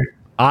 Oh, right.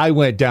 I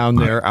went down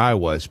there. I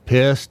was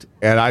pissed,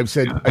 and I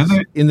said,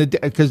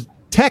 because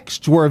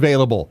texts were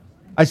available.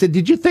 I said,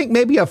 did you think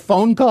maybe a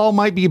phone call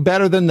might be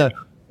better than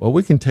well,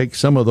 we can take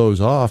some of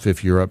those off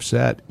if you're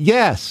upset.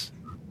 Yes.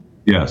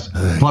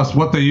 Plus,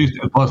 what they used.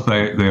 Plus,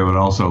 they would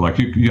also like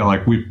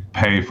we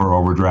pay for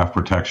overdraft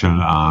protection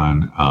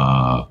on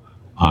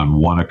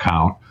one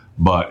account,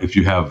 but if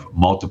you have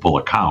multiple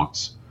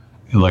accounts,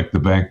 like the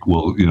bank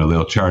will,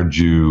 they'll charge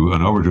you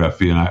an overdraft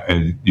fee,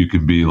 and you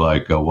can be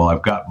like, well,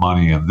 I've got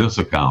money in this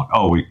account.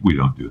 Oh, we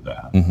don't do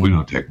that. Mm-hmm. We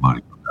don't take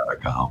money from that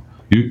account.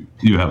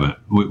 You haven't.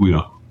 We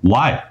don't.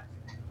 Why?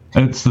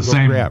 It's the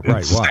same. Yeah,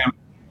 right. It's the same.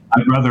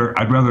 I'd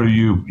rather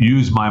you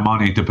use my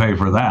money to pay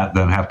for that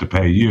than have to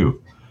pay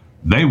you.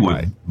 They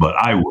wouldn't, but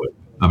I would.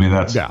 I mean,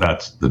 that's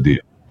the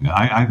deal.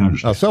 I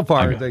understand. So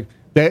far, they,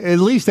 at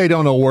least they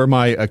don't know where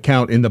my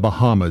account in the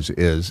Bahamas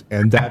is,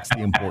 and that's the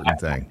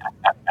important thing.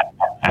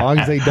 As long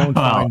as they don't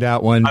find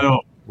out when. I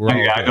don't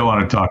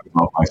want to talk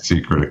about my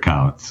secret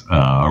accounts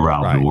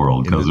around the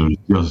world because there's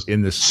just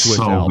in the Swiss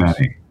so Alps.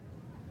 many.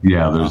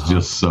 Yeah, there's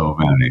just so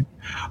many.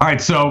 All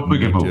right, so we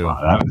can move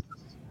on.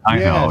 I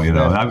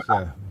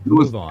know.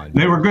 Move on.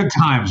 They were good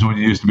times when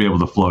you used to be able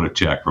to float a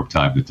check from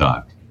time to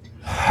time.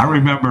 I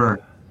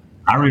remember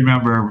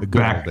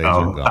back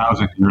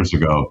 1,000 years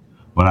ago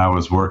when I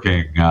was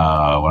working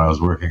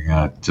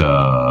at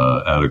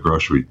a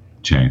grocery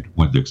chain,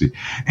 Winn-Dixie,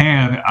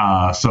 and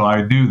so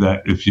I knew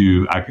that if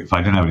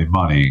I didn't have any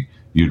money,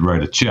 you'd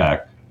write a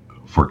check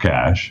for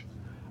cash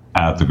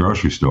at the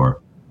grocery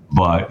store,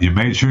 but you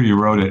made sure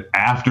you wrote it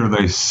after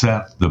they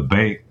sent the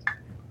bank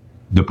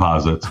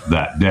deposits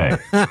that day.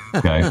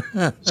 Okay,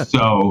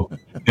 so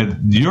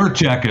your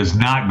check is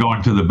not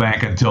going to the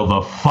bank until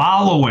the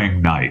following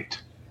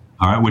night.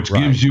 All right, which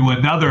gives you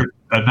an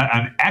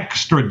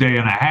extra day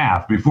and a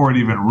half before it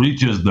even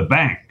reaches the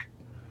bank.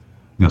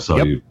 So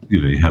you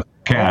have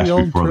cash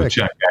before the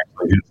check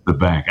actually hits the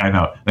bank. I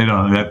know they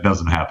don't. That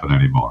doesn't happen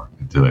anymore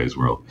in today's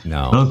world.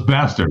 No, those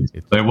bastards.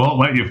 They won't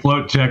let you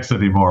float checks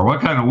anymore.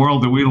 What kind of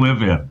world do we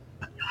live in?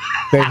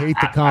 They hate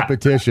the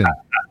competition.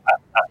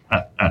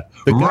 The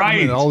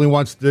government only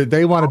wants.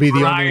 They want to be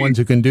the only ones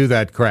who can do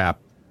that crap.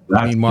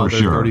 That's Meanwhile, for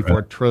they're sure.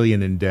 $34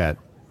 trillion in debt.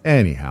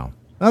 Anyhow,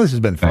 this has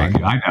been fun. Thank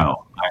you. I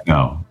know.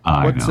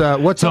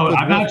 What's so up with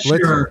I'm not Wolf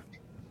sure.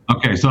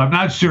 Okay, so I'm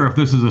not sure if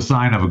this is a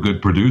sign of a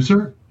good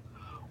producer,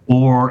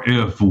 or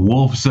if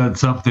Wolf said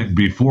something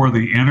before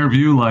the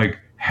interview, like,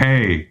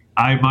 "Hey,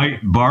 I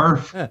might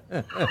barf.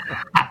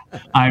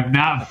 I'm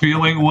not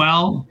feeling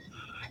well."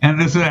 And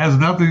this has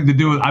nothing to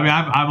do with. I mean,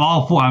 I'm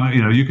all for.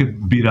 You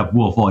can beat up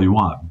Wolf all you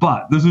want,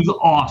 but this is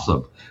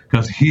awesome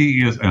because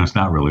he is, and it's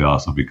not really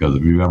awesome because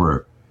if you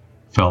ever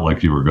felt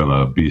like you were going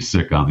to be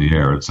sick on the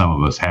air, and some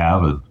of us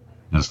have, and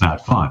it's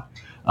not fun.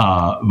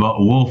 But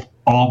Wolf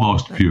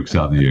almost pukes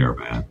on the air,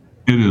 man.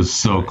 It is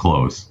so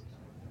close.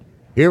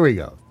 Here we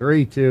go.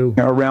 3, 2.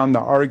 Around the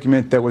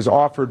argument that was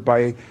offered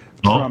by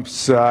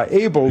Trump's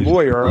able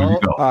lawyer,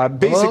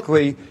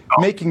 basically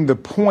making the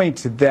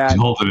point that,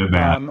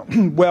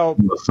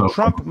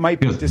 Trump might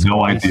be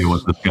disqualified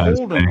from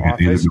holding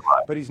office,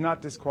 but he's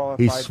not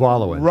disqualified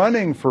from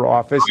running for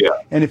office.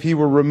 And if he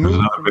were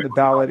removed from the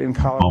ballot in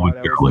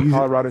Colorado, the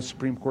Colorado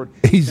Supreme Court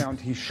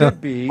found he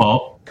should be,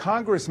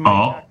 Congress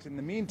might act in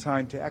the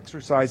meantime to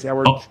exercise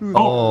our true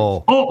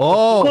to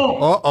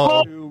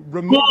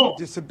remove the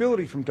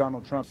disability from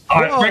Donald Trump.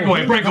 All right,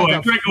 break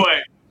away.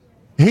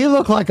 He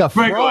looked like a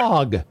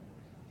frog. Break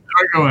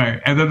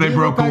away. And then they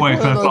broke away.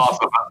 So that's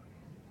awesome.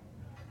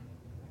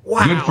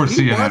 Wow, good for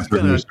CNN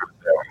producers.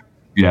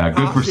 Yeah,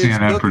 good for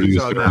CNN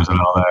producers and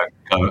all that.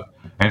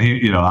 And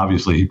he,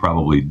 obviously he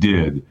probably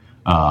did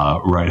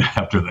right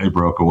after they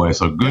broke away.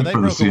 So good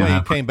for the CNN.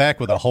 He came back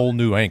with a whole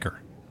new anchor.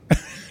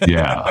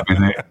 Yeah, I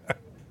mean,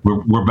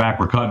 we're back.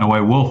 We're cutting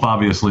away. Wolf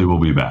obviously will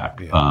be back.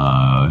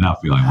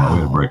 Not feeling well. We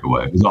had a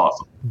breakaway. It was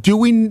awesome. Do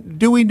we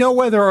know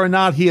whether or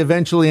not he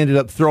eventually ended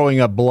up throwing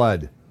up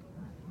blood?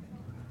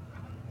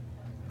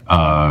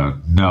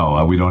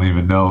 No, we don't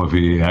even know if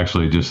he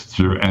actually just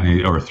threw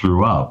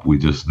up. We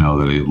just know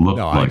that it looked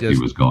like he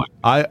was going.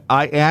 I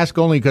ask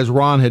only because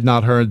Ron had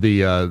not heard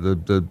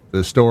the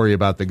story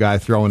about the guy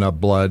throwing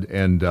up blood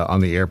and on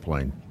the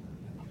airplane.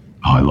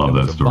 Oh, I love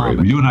that story.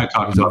 You and I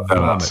talked about that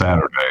on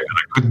Saturday, and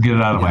I couldn't get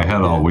it out of my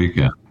head all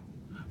weekend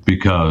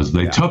because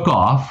they took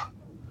off.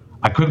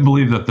 I couldn't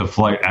believe that the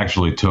flight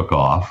actually took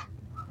off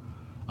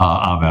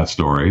on that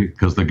story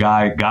because the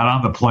guy got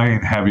on the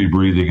plane heavy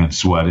breathing and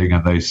sweating,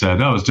 and they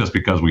said, "Oh, it's just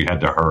because we had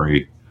to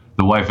hurry."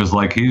 The wife is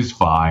like, "He's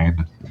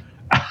fine."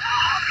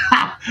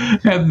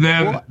 And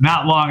then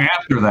not long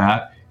after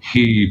that,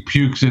 he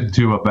pukes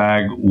into a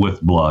bag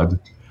with blood,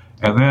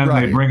 and then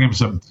they bring him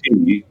some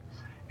tea.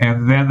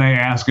 And then they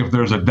ask if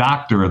there's a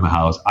doctor in the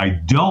house. I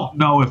don't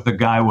know if the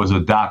guy was a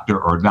doctor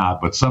or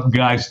not, but some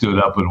guy stood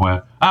up and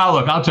went,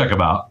 look, I'll check him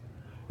out.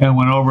 And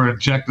went over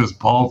and checked his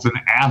pulse and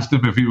asked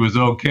him if he was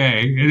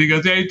okay. And he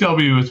goes, he told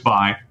me he was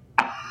fine.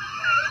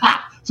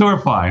 So we're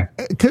fine.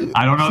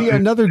 I don't know. They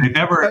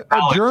never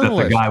acknowledged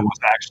that the guy was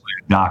actually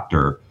a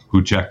doctor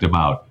who checked him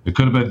out. It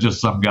could have been just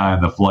some guy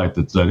on the flight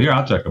that said, here,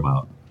 I'll check him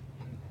out.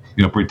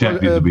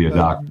 Pretending to be a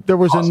doctor. There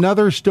was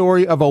another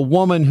story of a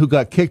woman who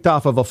got kicked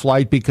off of a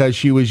flight because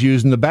she was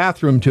using the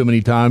bathroom too many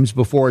times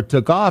before it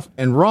took off.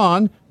 And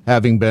Ron,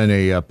 having been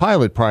a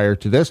pilot prior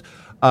to this,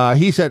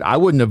 he said, I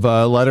wouldn't have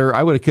let her.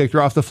 I would have kicked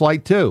her off the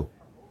flight too.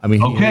 I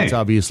mean, it's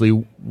obviously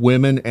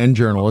women and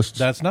journalists.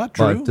 That's not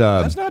true.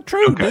 That's not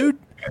true, dude.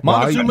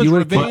 Montezuma's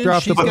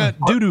revenge. She's got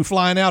doo-doo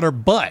flying out her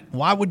butt.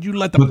 Why would you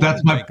let the plane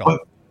take off?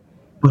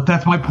 But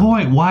that's my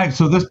point. Why?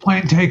 So this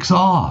plane takes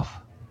off.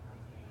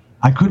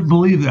 I couldn't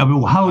believe that. I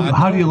mean,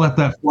 how do you let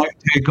that flight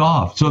take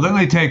off? So then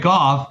they take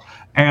off,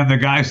 and the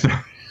guy starts...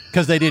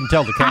 Because they didn't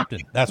tell the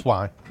captain. That's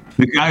why.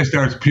 The guy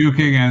starts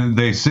puking, and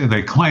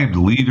they claimed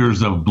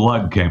liters of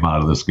blood came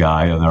out of this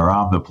guy, and they're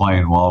on the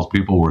plane walls.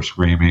 People were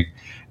screaming,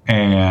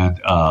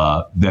 and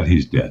then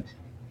he's dead.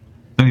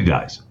 Then he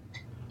dies.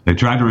 They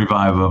tried to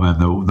revive him, and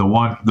the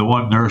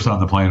one nurse on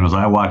the plane was,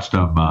 I watched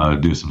him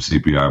do some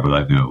CPR, but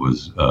I knew it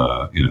was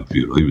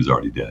futile. He was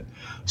already dead.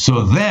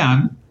 So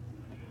then...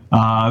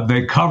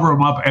 they cover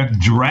him up and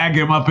drag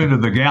him up into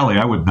the galley.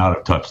 I would not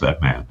have touched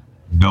that man.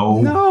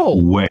 No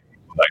way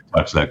would I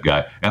touch that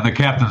guy. And the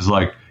captain's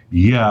like,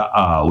 we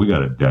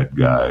got a dead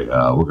guy.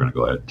 We're going to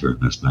go ahead and turn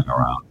this thing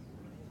around.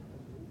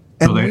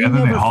 And we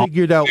never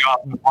figured out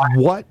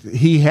what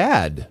he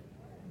had.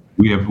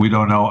 We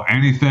don't know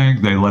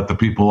anything. They let the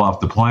people off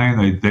the plane.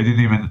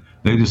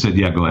 They just said,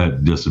 go ahead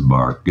and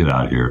disembark. Get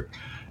out of here.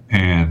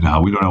 And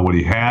we don't know what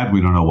he had.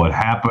 We don't know what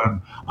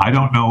happened. I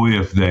don't know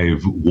if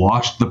they've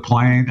washed the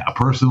plane.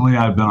 Personally,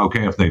 I've been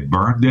okay if they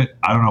burned it.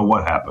 I don't know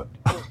what happened.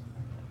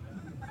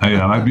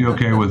 I'd be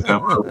okay with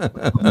them.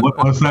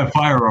 What's that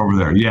fire over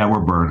there? Yeah, we're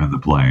burning the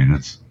plane.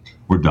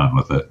 We're done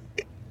with it.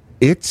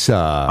 It's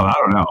I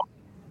don't know.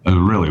 It's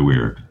really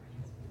weird.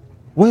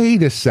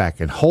 Wait a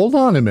second. Hold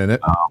on a minute.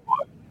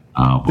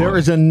 Oh, boy. There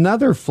is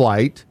another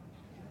flight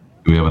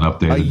Do we have an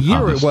update? A year,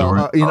 on the story?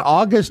 Well, in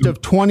August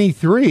of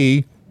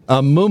 23,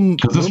 Mumbai,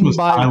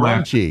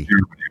 Ranchi.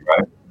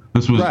 Right?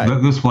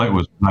 This flight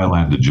was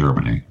Thailand to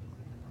Germany.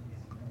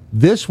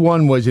 This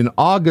one was in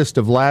August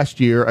of last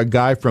year. A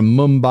guy from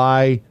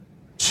Mumbai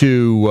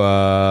to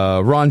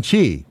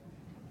Ranchi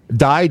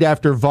died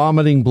after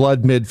vomiting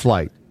blood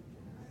mid-flight.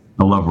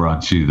 I love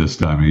Ranchi this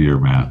time of year,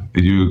 man.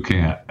 You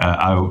can't.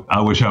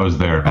 I wish I was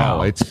there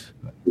now. Oh, it's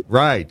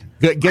right.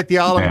 Get the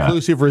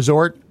all-inclusive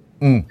resort.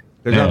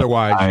 Because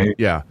otherwise,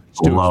 it's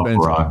too love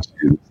expensive.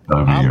 Ranchi this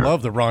time of year.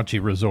 Love the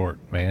Ranchi resort,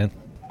 man.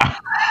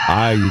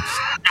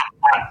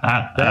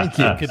 Thank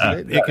you.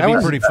 It could be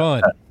pretty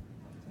fun.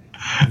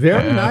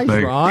 Very nice,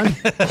 Ron.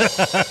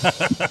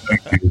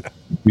 Thank you.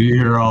 Be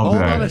here all day.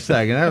 Hold on a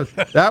second.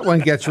 That one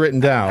gets written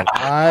down.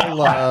 I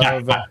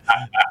love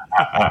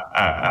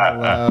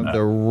the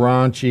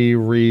Ranchi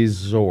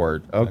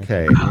Resort.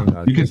 Okay. Hang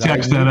on, you can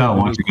text that out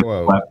once you get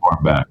the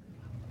platform back.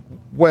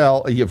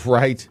 Well, you're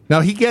right.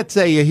 Now he gets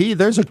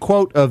there's a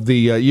quote of the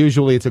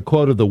usually it's a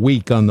quote of the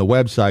week on the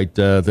website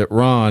that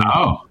Ron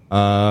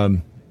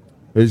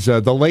is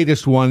the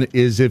latest one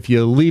is if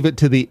you leave it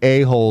to the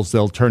a-holes,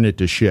 they'll turn it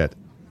to shit.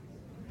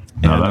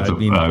 No, I'm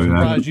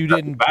surprised you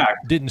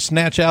didn't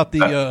snatch out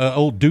the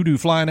old doo-doo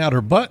flying out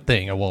her butt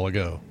thing a while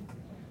ago.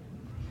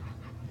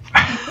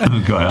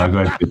 Go ahead, I'll go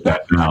ahead and get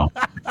that now.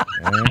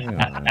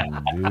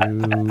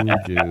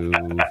 Doo-doo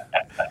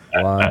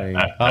flying.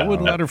 I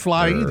wouldn't let her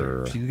fly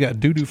either. She's got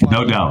doo-doo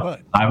flying out her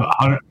butt.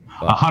 I'm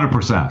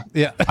 100%.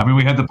 Yeah. I mean,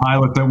 we had the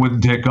pilot that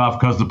wouldn't take off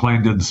because the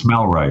plane didn't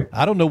smell right.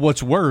 I don't know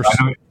what's worse.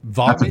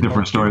 That's a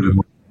different story than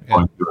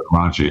going to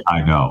Ranchi.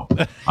 I know.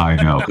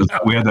 Because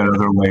we had that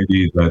other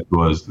lady that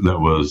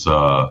was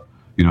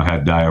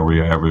had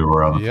diarrhea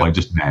everywhere on the plane.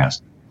 Just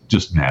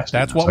nasty.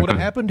 That's what would have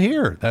happened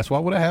here. That's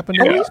what would have happened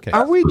in this case.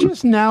 Are we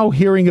just now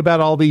hearing about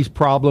all these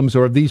problems,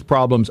 or have these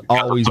problems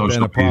always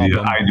been a problem?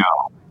 Media, I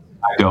know.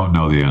 I don't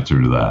know the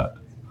answer to that.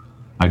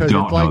 I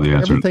don't know the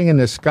answer. Everything in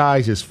the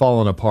skies is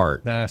falling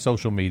apart.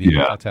 Social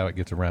media. That's how it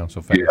gets around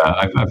so fast.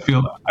 Yeah,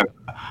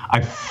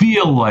 I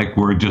feel like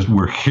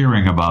we're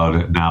hearing about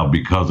it now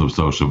because of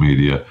social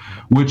media,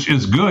 which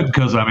is good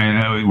because I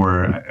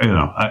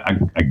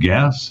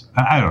guess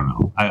I don't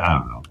know. I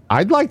don't know.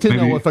 I'd like to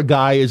know if a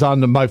guy is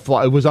on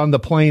was on the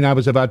plane I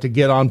was about to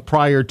get on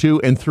prior to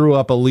and threw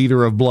up a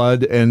liter of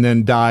blood and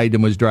then died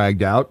and was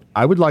dragged out.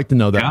 I would like to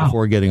know that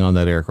before getting on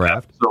that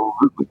aircraft.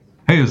 Absolutely.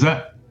 Hey, is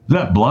that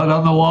blood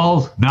on the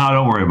walls? No,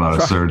 don't worry about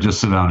it, sir. Just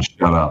sit down and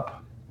shut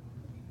up.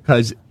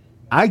 Because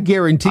I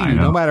guarantee you,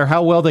 no matter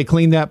how well they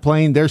clean that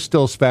plane, there's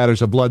still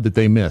spatters of blood that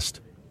they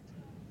missed.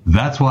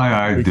 That's why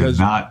I'm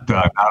not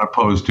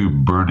opposed to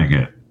burning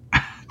it.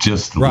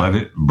 Just let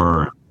it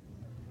burn.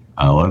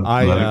 Let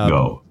it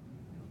go.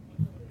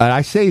 And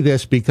I say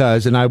this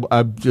because, and I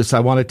want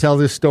to tell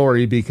this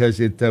story because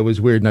it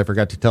was weird and I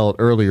forgot to tell it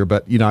earlier.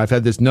 But I've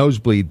had this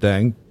nosebleed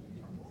thing,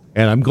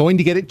 and I'm going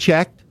to get it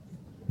checked.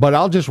 But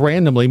I'll just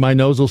randomly, my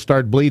nose will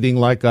start bleeding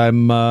like I've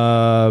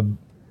got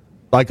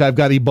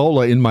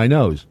Ebola in my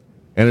nose.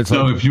 And it's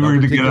so if you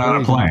were to get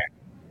on a plane,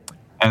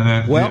 and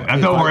then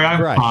don't worry,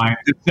 I'm fine.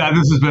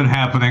 This has been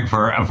happening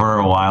for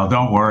a while.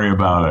 Don't worry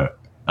about it.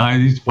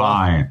 He's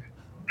fine.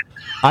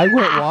 I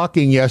went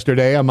walking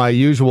yesterday on my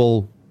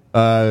usual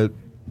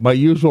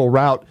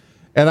route,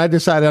 and I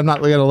decided I'm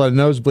not going to let a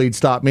nosebleed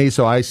stop me,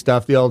 so I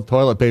stuffed the old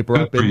toilet paper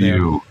up in there.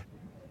 Good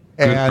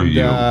for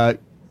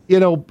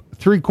you.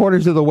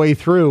 3/4 of the way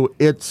through,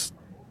 it's,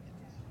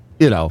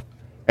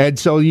 and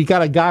so you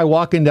got a guy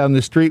walking down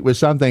the street with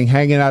something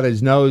hanging out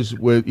his nose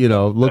with,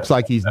 looks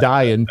like he's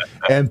dying.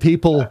 And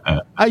people,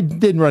 I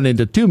didn't run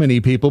into too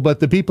many people, but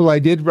the people I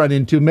did run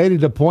into made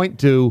it a point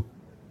to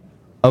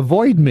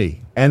avoid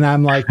me. And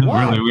I'm like,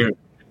 what? Really weird.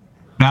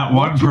 Not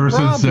one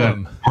person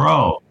said,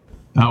 bro.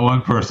 Not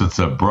one person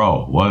said,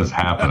 bro, what is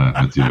happening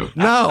with you?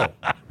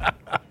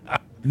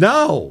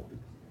 No.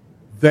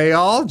 They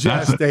all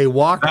they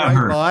walked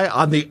right by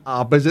on the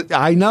opposite.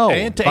 I know.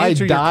 And to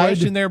answer your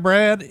question there,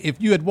 Brad, if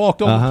you had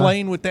walked on the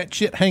plane with that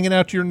shit hanging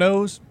out your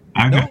nose,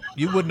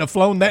 you wouldn't have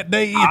flown that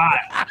day either.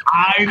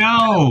 I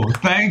know.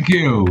 Thank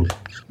you.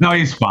 No,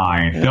 he's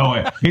fine.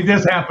 He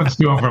just happens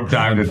to him from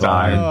time to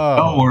time.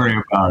 Don't worry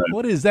about it.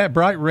 What is that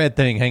bright red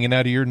thing hanging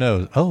out of your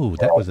nose? Oh,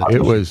 that was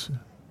it was.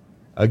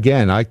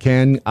 Again, I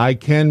can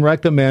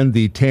recommend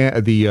the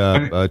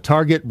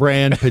Target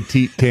brand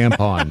petite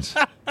tampons.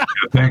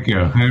 Thank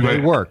you. They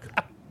work.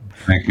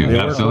 Thank you.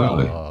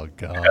 Absolutely. Oh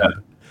God. Yeah.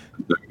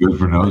 Good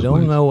for nosebleed. I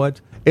don't know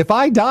what. If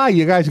I die,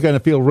 you guys are going to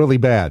feel really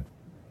bad.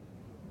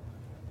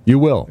 You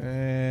will.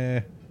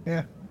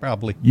 Yeah,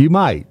 probably. You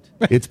might.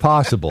 It's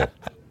possible.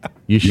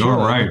 You're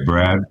right,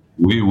 Brad.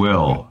 We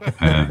will.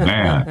 And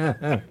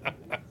man,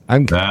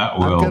 I'm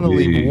going to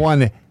leave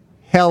one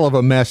hell of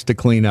a mess to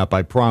clean up.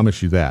 I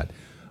promise you that.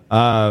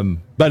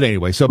 But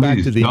anyway, so back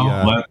to the.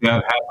 Don't let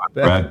that happen,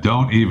 Brad.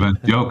 Don't even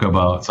joke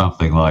about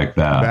something like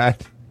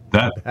that.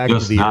 That's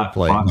just not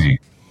funny.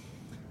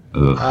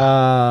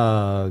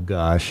 Oh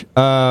gosh.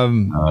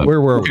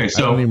 Where were we?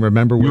 So I don't even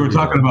remember. We were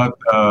talking about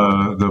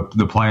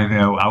the plane.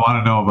 I want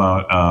to know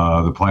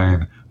about the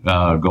plane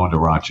going to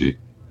Ranchi.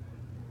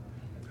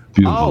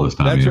 Beautiful this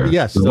time of year.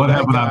 Yes. So what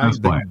happened on this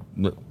plane?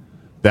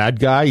 That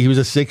guy, he was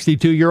a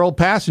 62-year-old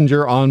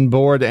passenger on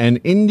board an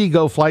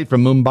Indigo flight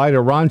from Mumbai to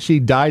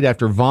Ranchi, died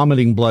after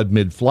vomiting blood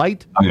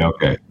mid-flight. Oh, yeah,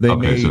 okay.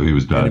 So he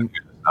was dead.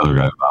 Another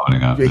guy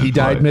vomiting out. He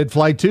died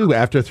mid-flight, too,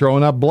 after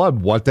throwing up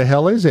blood. What the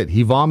hell is it?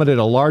 He vomited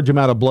a large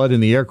amount of blood in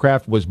the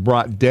aircraft, was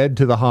brought dead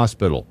to the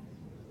hospital.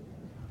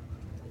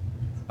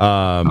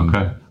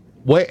 Okay.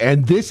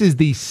 And this is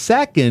the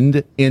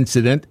second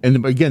incident,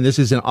 and again, this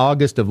is in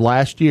August of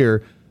last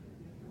year.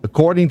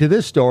 According to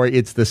this story,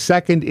 it's the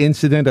second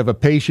incident of a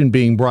patient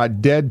being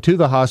brought dead to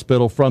the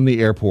hospital from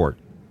the airport.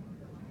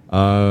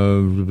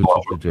 What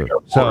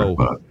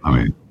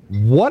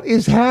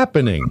is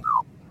happening?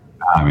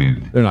 I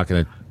mean, they're not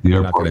going to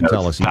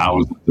tell us.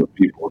 Thousands of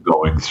people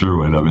going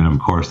through it. I mean, of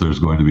course, there's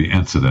going to be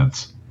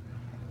incidents.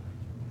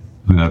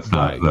 I mean, that's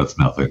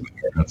nothing.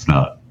 That's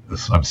not.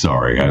 I'm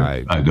sorry.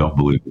 I don't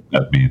believe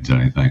that means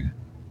anything.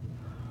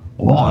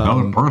 Well,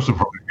 another person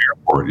from the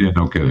airport. Yeah,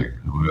 no kidding.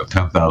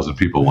 10,000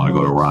 people want to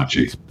go to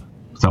Ranchi.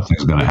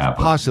 Something's going to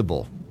happen.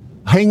 Possible.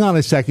 Hang on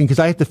a second, because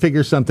I have to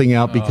figure something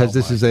out, because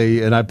this is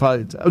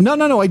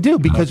No, I do,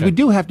 because we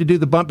do have to do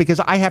the bump, because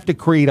I have to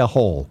create a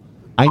hole.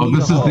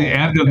 This is the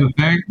end of the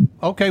thing?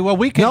 Okay, well,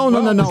 we can...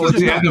 No. This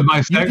is the end of my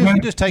segment?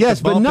 You just take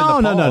the bump and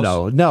the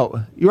pause.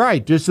 No. You're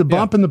right, just the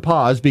bump and the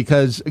pause,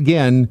 because,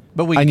 again,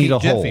 I need a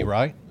hole. Jeffy,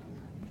 right?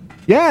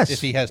 Yes. If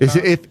he has time?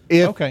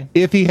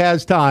 If he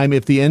has time,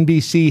 if the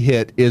NBC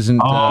hit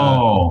isn't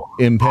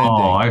impending.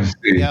 Oh, I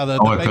see. Yeah, the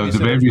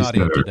babysitter's not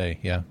in today.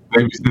 Yeah.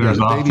 Babysitter's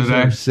off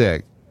today?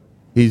 Sick.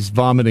 He's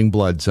vomiting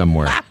blood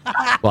somewhere.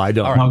 Well, I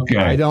don't. Right. Okay.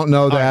 I don't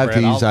know that. Right,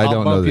 I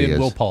don't know that he is.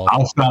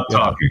 I'll stop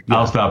talking. Yeah.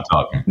 I'll stop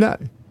talking. No,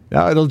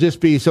 it'll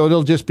just be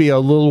a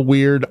little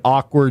weird,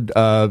 awkward,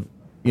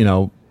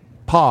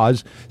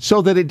 pause,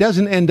 so that it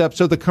doesn't end up.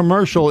 So the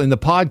commercial in the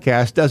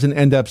podcast doesn't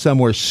end up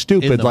somewhere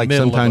stupid like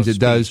sometimes it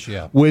does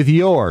with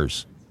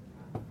yours.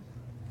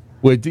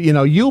 With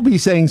you'll be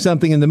saying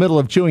something in the middle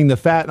of chewing the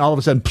fat, and all of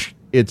a sudden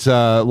it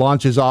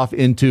launches off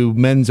into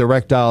men's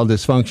erectile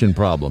dysfunction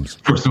problems.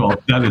 First of all,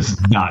 that is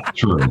not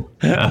true.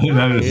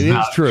 It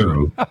is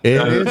true.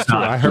 It is true.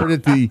 I heard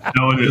it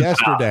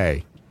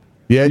yesterday.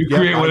 Yeah, you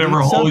create whatever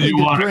hole you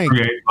want to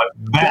create, but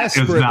that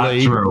is not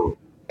true.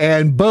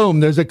 And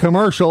boom, there's a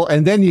commercial,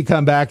 and then you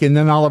come back, and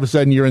then all of a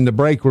sudden you're in the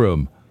break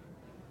room.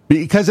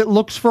 Because it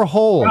looks for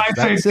holes.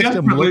 When I say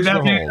desperately,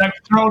 that means I've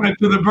thrown it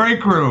to the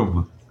break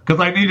room. Because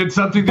I needed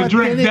something to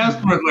drink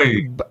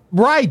desperately.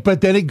 Right,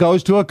 but then it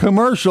goes to a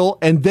commercial,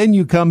 and then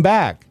you come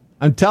back.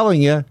 I'm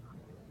telling you,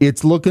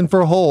 it's looking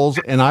for holes,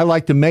 and I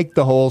like to make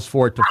the holes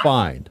for it to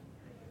find.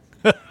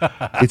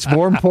 It's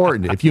more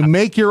important. If you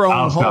make your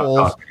own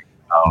holes,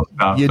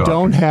 you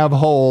don't have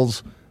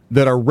holes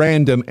that are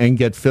random and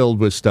get filled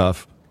with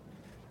stuff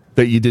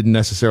that you didn't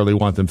necessarily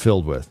want them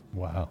filled with.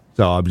 Wow.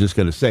 So I'm just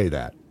going to say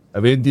that. I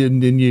mean,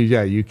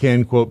 you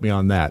can quote me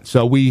on that.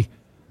 So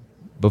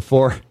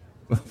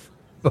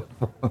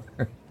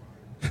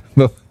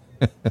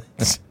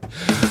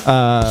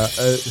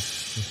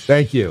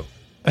thank you.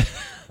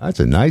 That's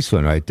a nice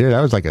one right there.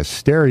 That was like a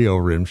stereo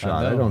rim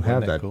shot. I don't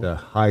have that cool?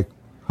 high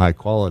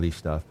quality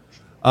stuff.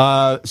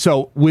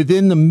 So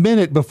within the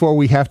minute before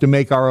we have to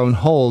make our own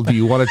hole, do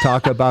you want to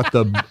talk about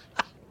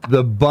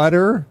the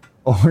butter,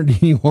 or do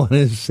you want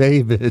to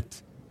save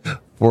it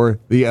for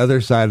the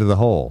other side of the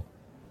hole?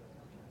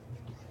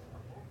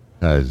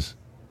 Because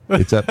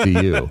it's up to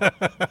you.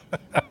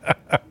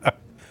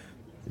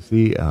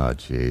 See, oh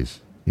jeez,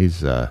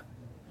 he's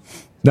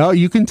No,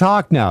 you can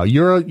talk now.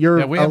 You're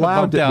we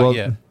allowed to. Out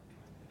yet.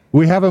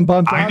 We haven't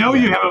bumped out. I know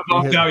you haven't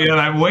bumped out yet.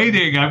 I'm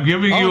waiting. I'm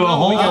giving you a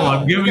hole.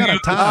 I'm giving you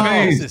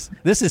time.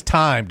 This is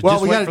timed.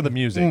 Just wait for the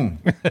music.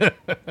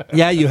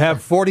 Yeah, you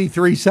have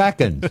 43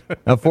 seconds.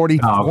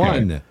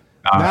 41.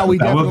 Now we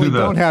definitely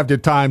don't have the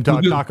time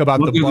to talk about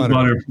the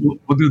butter.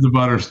 We'll do the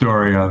butter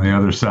story on the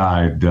other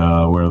side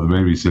where the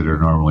babysitter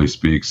normally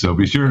speaks. So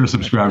be sure to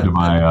subscribe to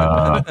my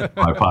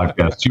my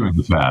podcast, Chewing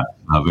the Fat,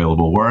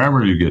 available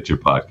wherever you get your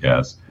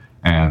podcasts.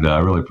 And I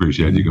really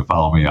appreciate it. You can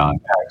follow me on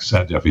X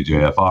at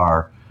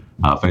JeffyJFR.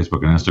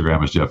 Facebook and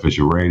Instagram is Jeff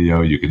Fisher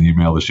Radio. You can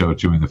email the show,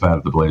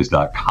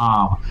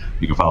 chewingthefat@theblaze.com.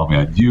 You can follow me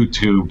on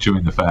YouTube,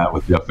 Chewing the Fat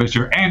with Jeff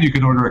Fisher. And you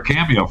can order a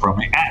Cameo from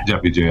me at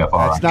JeffyJFR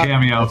on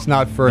Cameo. It's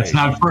not free. It's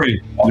not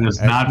free. It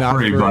is not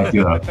free. But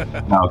no,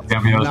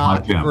 Cameo is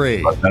my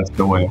channel. But that's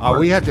the way it works.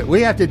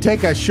 We have to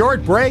take a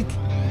short break,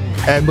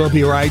 and we'll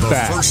be right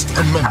back. The First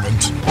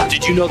Amendment.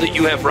 Did you know that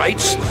you have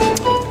rights?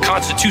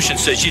 Constitution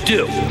says you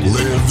do.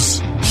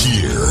 Lives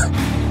here.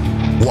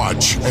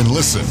 Watch and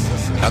listen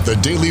at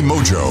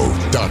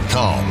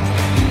thedailymojo.com.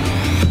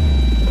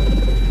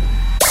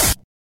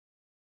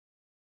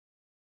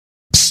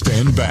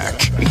 Stand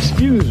back.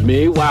 Excuse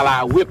me while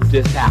I whip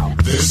this out.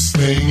 This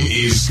thing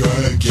is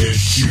gonna get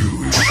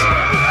huge.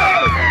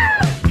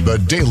 The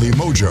Daily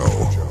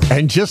Mojo.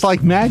 And just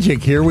like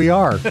magic, here we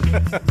are.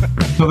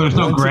 So there's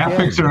no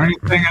graphics or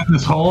anything in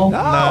this hole?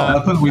 No.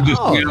 Nothing? We just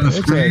see on the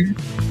screen?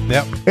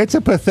 Yep. It's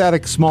a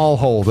pathetic small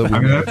hole. That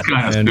that's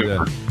kind of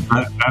stupid.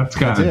 That's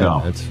kind of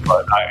dumb.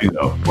 But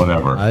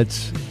whatever.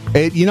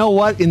 You know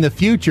what? In the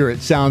future,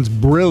 it sounds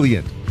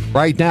brilliant.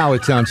 Right now,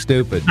 it sounds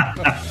stupid.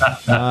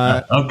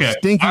 Okay.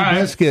 Stinky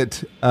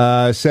Biscuit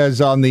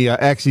says on the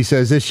X, he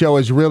says, this show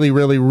has really,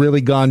 really,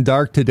 really gone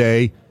dark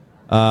today.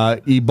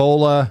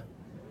 Ebola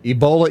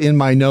in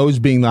my nose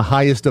being the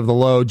highest of the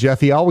low.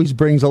 Jeffy always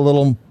brings a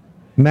little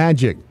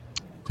magic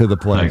to the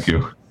place. Thank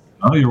you.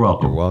 Oh, you're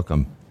welcome. You're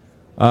welcome.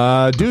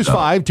 Deuce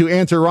 5, to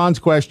answer Ron's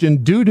question,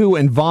 doo-doo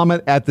and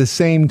vomit at the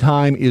same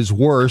time is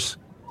worse.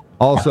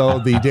 Also,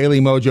 the Daily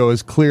Mojo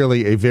is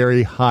clearly a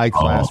very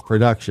high-class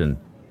production.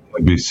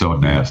 It'd be so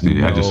nasty.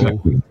 No I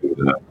couldn't do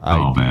that.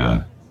 Oh,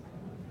 man.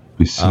 It'd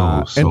be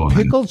so and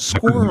pickled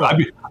squirrel.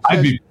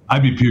 I'd be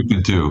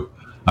puking, too.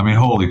 I mean,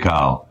 holy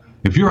cow.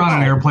 If you're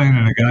on an airplane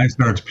and a guy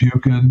starts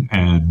puking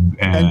and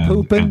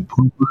pooping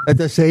at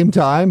the same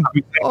time,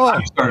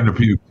 I'm starting to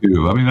puke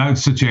too. I mean,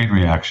 it's a chain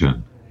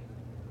reaction.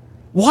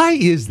 Why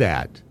is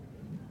that?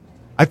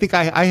 I think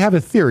I have a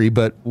theory,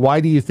 but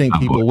why do you think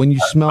people when you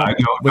smell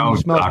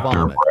vomit?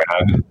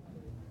 Brad.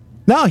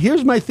 No,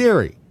 here's my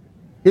theory.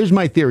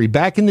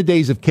 Back in the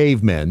days of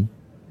cavemen,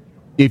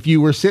 if you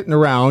were sitting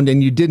around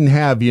and you didn't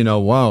have, they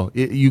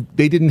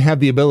didn't have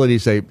the ability to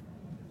say,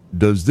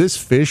 "Does this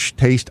fish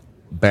taste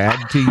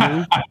bad to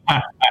you?"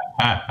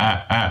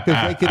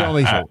 Because they could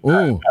only say,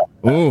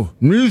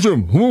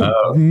 Nizam,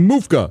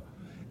 Mufka.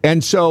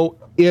 And so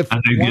if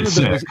one of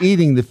them was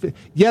eating the fish,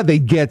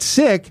 they'd get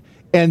sick.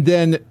 And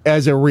then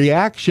as a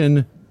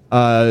reaction,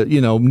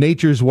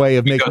 nature's way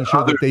of making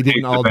sure that they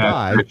didn't all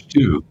die.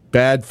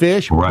 Bad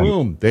fish, right.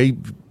 Boom.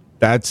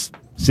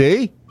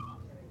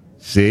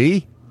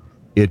 See?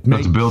 It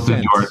makes That's built sense.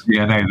 into our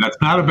DNA. That's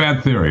not a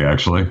bad theory,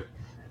 actually.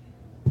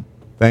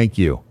 Thank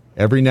you.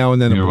 Every now and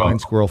then a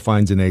blind squirrel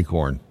finds an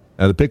acorn.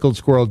 Now, the pickled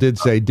squirrel did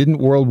say, didn't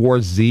World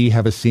War Z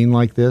have a scene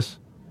like this?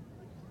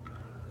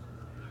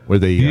 Where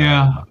they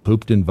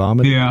pooped and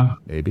vomited? Yeah.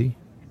 Maybe?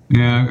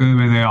 Yeah, I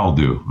mean, they all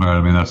do. Right?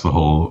 I mean, that's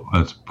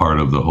part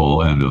of the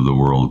whole end of the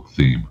world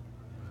theme.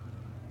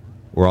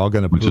 We're all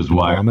going to poop and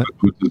vomit?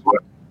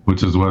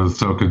 Which is what is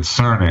so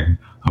concerning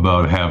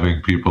about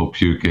having people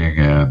puking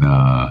and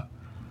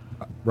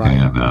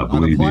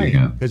bleeding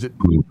and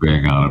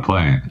pooping on a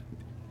plane.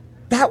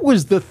 That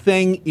was the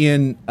thing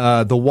in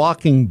The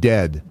Walking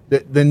Dead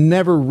that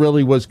never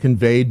really was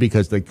conveyed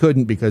because they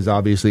couldn't, because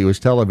obviously it was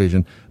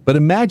television. But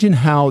imagine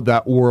how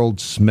that world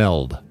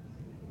smelled.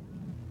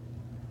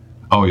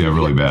 Oh, yeah,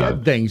 really bad.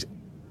 Dead things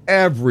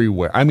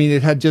everywhere. I mean,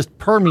 it had just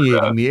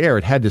permeating the air.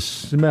 It had to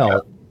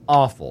smell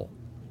awful.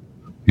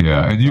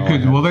 Yeah, and you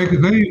could. Well, they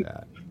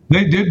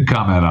did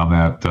comment on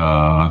that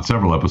on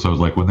several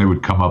episodes, like when they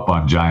would come up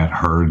on giant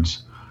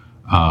herds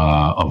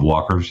of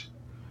walkers.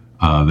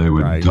 They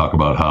would talk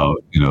about how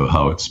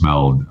it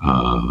smelled.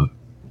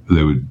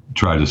 They would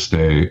try to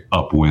stay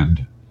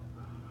upwind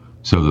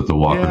so that the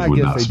walkers would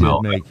not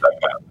smell like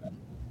that.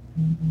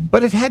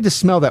 But it had to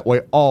smell that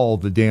way all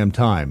the damn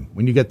time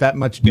when you get that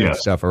much dead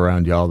stuff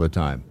around you all the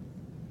time.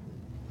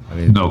 I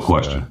mean, no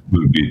question. It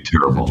would be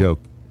terrible.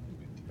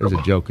 There's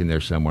a joke in there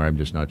somewhere. I'm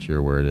just not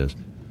sure where it is.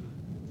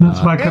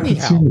 That's my cup of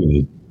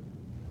tea.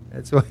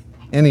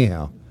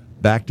 Anyhow,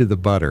 back to the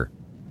butter.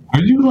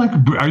 Are you like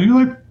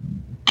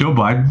Joe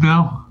Biden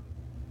now?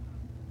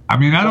 I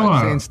mean, I don't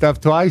want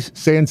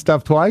saying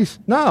stuff twice.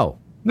 No.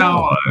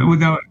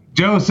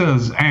 Joe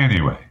says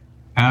anyway,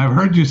 and I've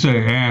heard you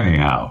say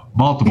anyhow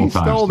multiple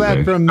times. He stole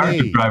that from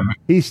me.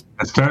 It's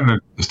starting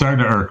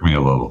to irk me a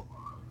little.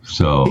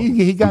 So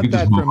he got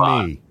that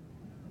from me.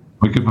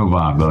 We can move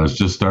on, but it's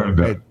just starting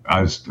to.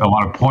 I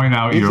want to point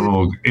out your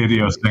little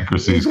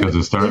idiosyncrasies because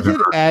it's starting to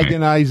irk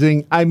agonizing.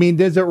 Me. I mean,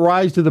 does it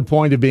rise to the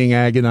point of being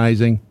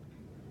agonizing?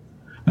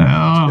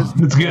 No,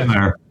 it's getting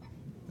there.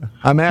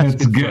 I'm asking.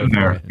 It's getting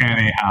there.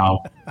 Anyhow.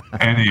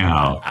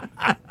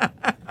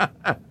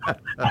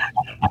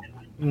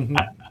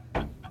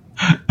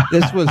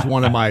 This was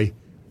one of my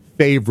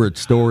favorite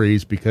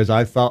stories because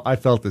I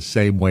felt the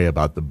same way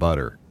about the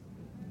butter.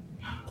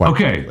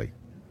 Okay,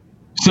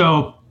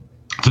 so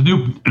it's a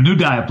new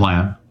diet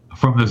plan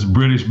from this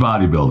British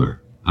bodybuilder.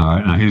 All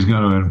right, now he's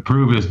going to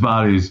improve his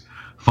body's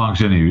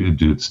function.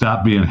 To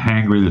stop being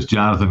hangry. This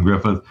Jonathan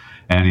Griffith,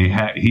 and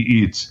he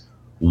eats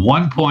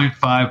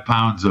 1.5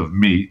 pounds of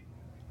meat,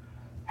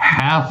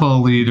 half a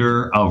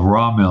liter of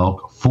raw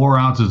milk, 4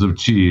 ounces of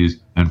cheese,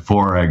 and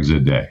 4 eggs a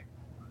day.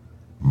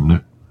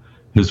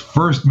 His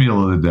first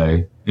meal of the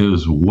day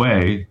is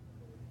whey,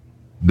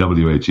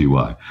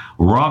 W-H-E-Y,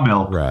 raw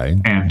milk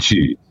and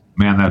cheese.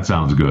 Man, that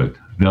sounds good,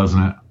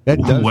 doesn't it? That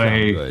does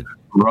whey, sound good.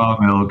 Raw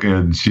milk,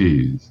 and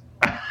cheese.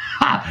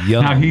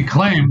 Now, he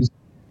claims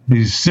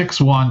he's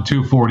 6'1",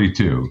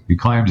 242. He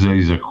claims that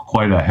he's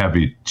quite a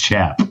heavy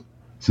chap.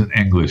 It's an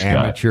English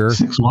Amateur. guy.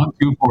 6'1",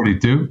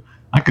 242.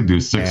 I could do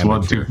 6'1",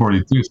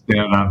 242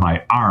 standing on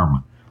my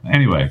arm.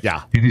 Anyway,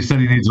 and he said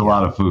he needs a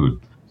lot of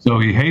food. So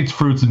he hates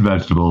fruits and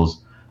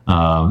vegetables.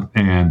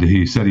 And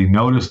he said he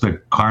noticed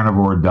the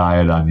carnivore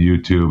diet on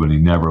YouTube and he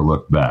never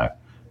looked back.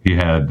 He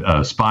had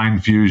spine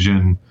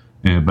fusion,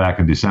 back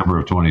in December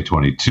of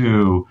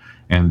 2022.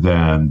 And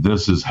then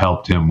this has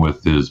helped him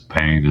with his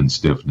pain and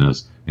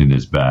stiffness in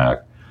his back.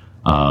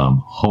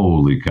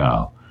 Holy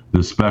cow.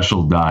 The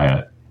special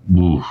diet,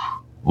 oof,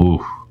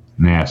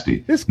 nasty.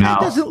 This guy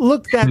doesn't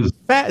look that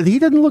fat. He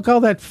doesn't look all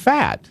that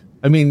fat.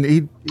 I mean,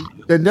 he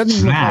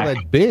doesn't look all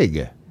that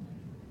big.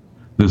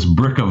 This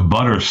brick of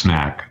butter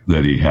snack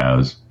that he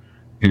has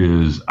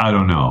is, I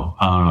don't know,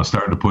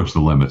 starting to push the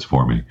limits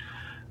for me.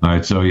 All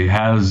right, so he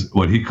has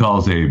what he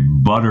calls a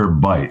butter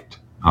bite.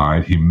 All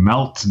right, he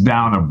melts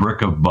down a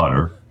brick of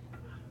butter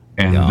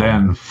and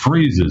then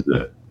freezes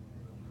it.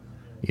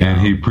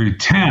 And he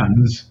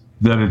pretends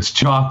that it's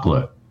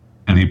chocolate.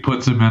 And he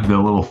puts them into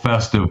little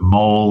festive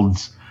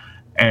molds,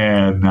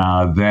 and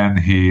then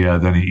he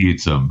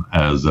eats them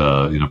as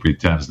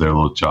pretends they're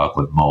little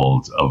chocolate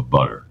molds of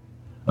butter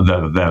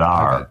that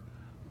are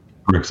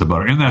bricks of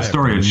butter. In that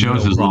story, it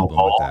shows his little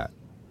mold.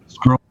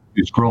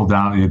 You scroll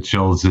down, it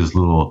shows his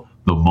the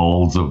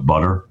molds of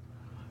butter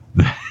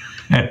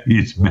that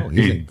he's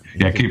made.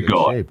 Keep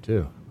going. Shape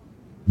too.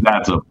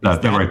 That's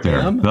right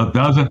there.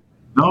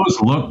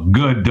 Those look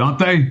good, don't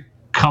they?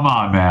 Come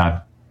on,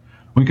 man.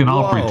 We can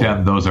all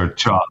pretend those are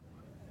chocolate.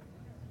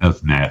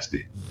 That's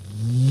nasty.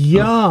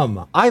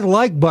 Yum. I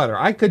like butter.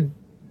 I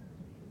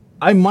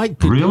might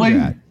do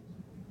that.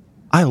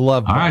 I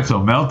love butter. All right, so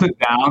melt it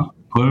down,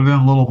 put it in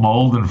a little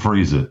mold and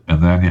freeze it.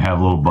 And then you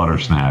have little butter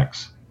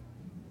snacks.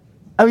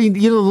 I mean,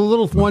 the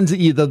little ones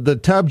that the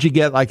tubs you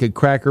get like a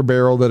Cracker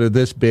Barrel that are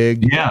this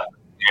big. Yeah.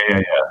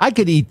 I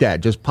could eat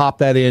that. Just pop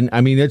that in.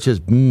 I mean, it's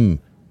just,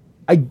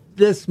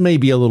 this may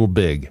be a little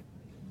big.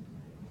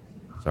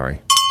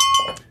 Sorry.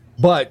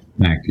 But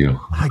thank you.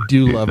 I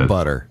do love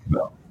butter.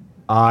 No.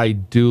 I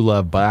do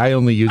love butter. I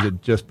only use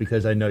it just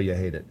because I know you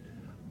hate it.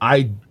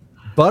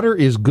 Butter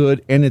is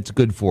good, and it's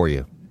good for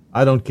you.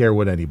 I don't care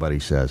what anybody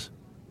says.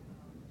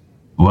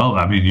 Well,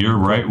 I mean, you're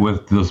right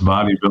with this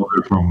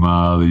bodybuilder from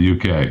the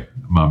UK.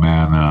 My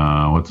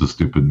man, what's his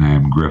stupid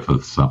name?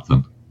 Griffiths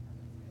something.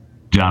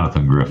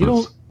 Jonathan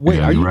Griffiths.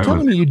 Are you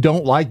telling me you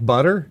don't like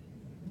butter?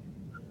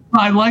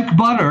 I like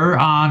butter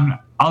on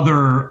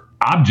other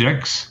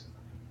objects.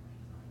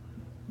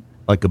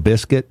 Like a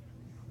biscuit?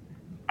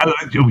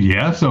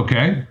 Yes,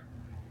 okay.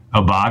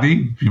 A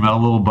body. If you melt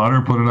a little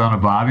butter, put it on a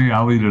body,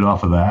 I'll eat it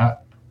off of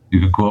that.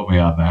 You can quote me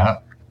on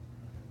that.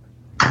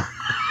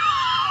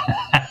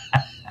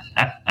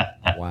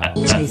 Wow.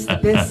 Taste the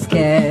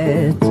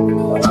biscuit. Taste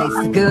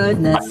the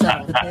goodness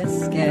of the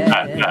biscuit.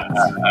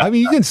 I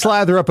mean, you can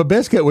slather up a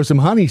biscuit with some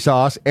honey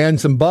sauce and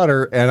some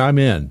butter, and I'm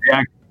in.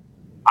 Yeah,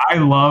 I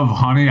love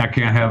honey. I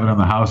can't have it in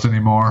the house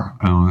anymore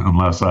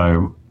unless I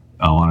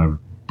want to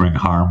bring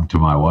harm to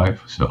my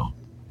wife. So,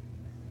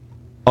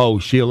 oh,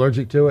 is she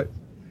allergic to it?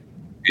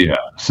 Yeah.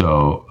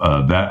 So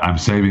that I'm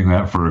saving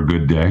that for a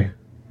good day.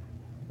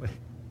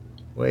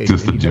 Wait,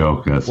 just a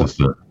joke. That's just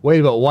a.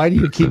 Wait, but why do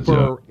you keep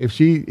her? If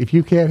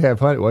you can't have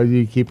honey, why do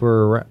you keep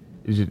her around?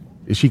 Is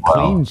she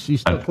clean? Well, she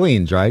still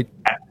cleans, right?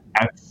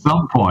 At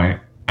some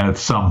point, and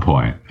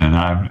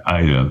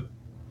I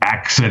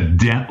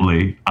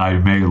accidentally I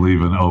may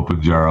leave an open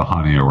jar of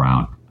honey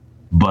around,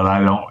 but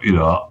I don't.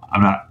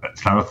 I'm not.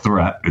 It's not a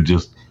threat. It's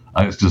just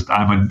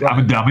I'm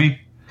a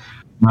dummy.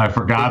 And I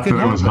forgot that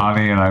it was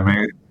honey, and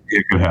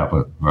it could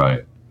happen.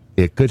 Right.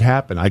 It could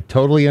happen. I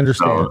totally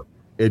understand. So,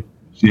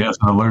 she has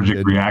an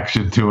allergic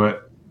reaction to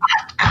it.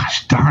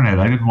 Gosh darn it!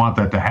 I didn't want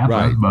that to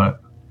happen, but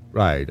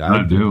I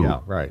do. Yeah,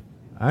 right.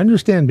 I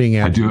understand being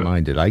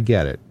absent-minded. I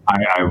get it.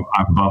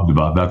 I'm bummed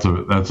about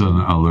it. That's an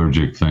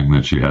allergic thing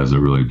that she has that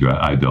really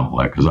I don't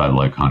like because I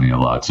like honey a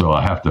lot. So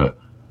I have to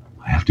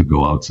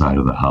go outside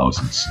of the house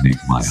and sneak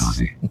my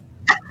honey.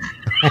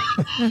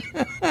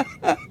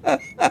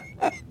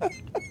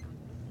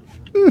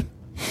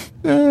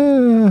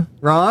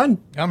 Ron?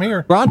 I'm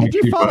here. Ron, did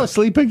you fall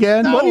asleep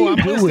again? No, what are you I'm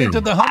doing? listening to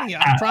the honey.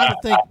 I'm trying to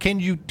think, can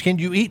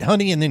you eat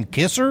honey and then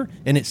kiss her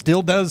and it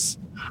still does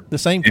the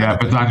same thing? Yeah,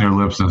 if it's on your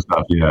lips and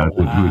stuff,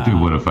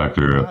 it would affect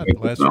her.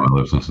 If it's on my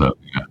lips and stuff,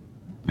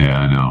 yeah,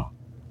 I know.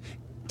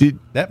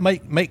 That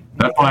make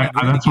that's why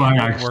I can't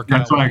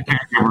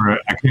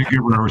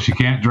give her she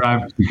can't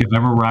drive, she can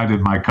never ride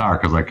in my car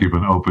because I keep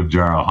an open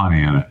jar of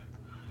honey in it.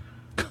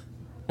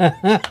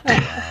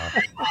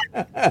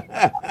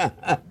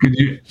 Could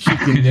you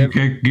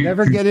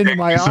never get into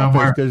my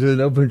office because there's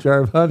an open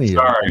jar of honey.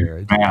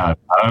 Sorry, man. I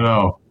don't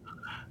know.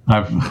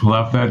 I've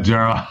left that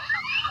jar of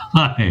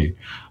honey.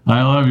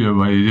 I love you,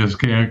 but you just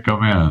can't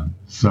come in.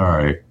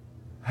 Sorry.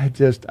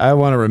 I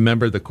want to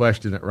remember the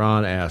question that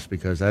Ron asked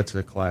because that's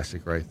a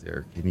classic right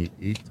there. Can you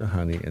eat the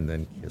honey and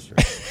then kiss her?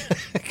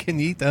 Can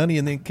you eat the honey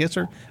and then kiss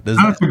her?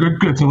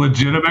 It's a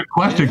legitimate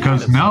question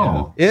because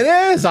no. It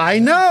is. I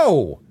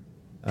know.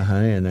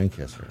 Honey and then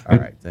kiss her. All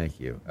right. Thank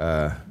you.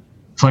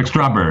 It's like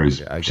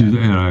strawberries. I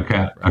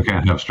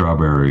can't have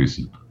strawberries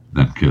and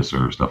then kiss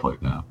her or stuff like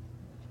that.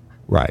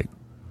 Right.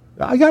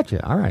 I got you.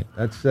 All right.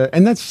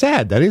 And that's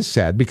sad. That is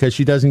sad because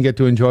she doesn't get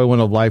to enjoy one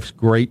of life's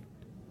great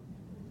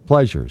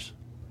pleasures.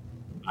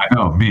 I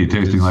know, me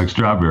tasting like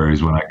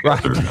strawberries when I kiss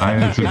her.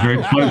 It's a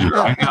great pleasure.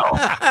 I know.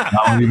 Now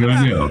what are you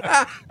going to do?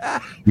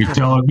 You're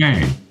telling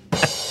me.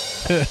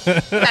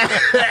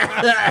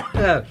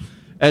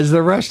 As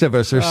the rest of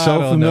us are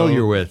so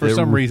familiar with. For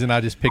some reason,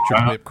 I just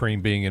pictured whipped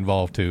cream being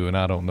involved too, and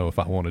I don't know if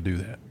I want to do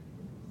that.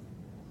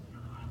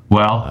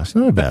 Well, that's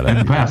not a bad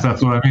idea. In the past,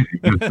 that's what I mean.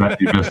 You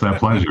missed that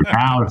pleasure.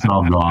 Now it's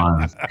all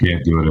gone.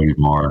 Can't do it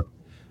anymore.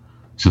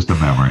 It's just a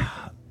memory.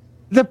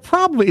 The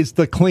problem is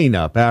the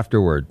cleanup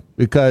afterward,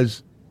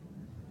 because,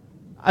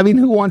 I mean,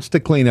 who wants to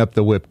clean up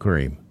the whipped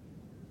cream,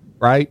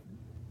 right?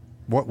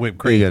 What whipped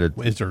cream?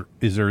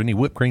 Is there any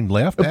whipped cream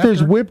left? If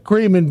there's whipped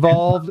cream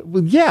involved,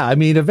 yeah, I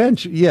mean,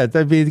 eventually, yeah,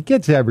 I mean, it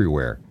gets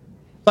everywhere.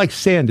 Like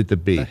sand at the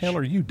beach. What the hell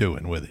are you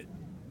doing with it?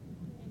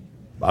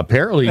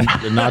 Apparently,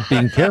 not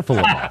being careful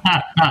enough.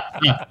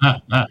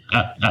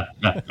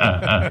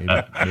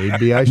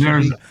 Maybe I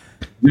should.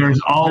 There's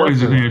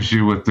always an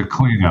issue with the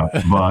cleanup,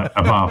 but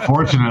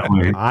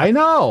fortunately, I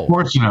know.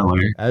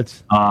 Fortunately,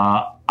 that's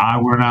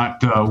we're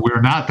not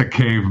the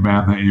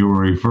caveman that you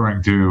were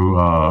referring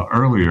to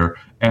earlier,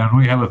 and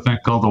we have a thing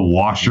called a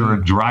washer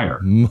and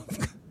dryer.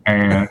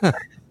 And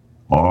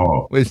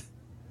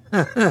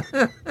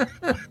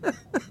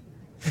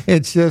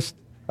it's just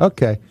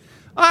okay.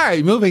 All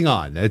right, moving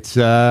on. It's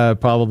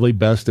probably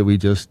best that we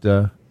just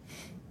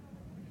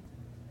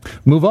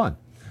move on.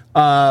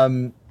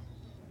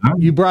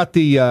 You brought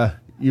the.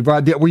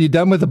 Were you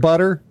done with the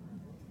butter?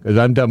 Because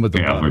I'm done with the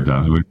butter. Yeah, we're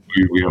done. We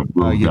have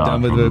moved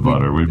on from the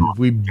butter.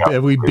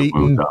 Have we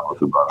beaten?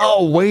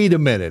 Oh, wait a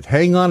minute.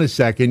 Hang on a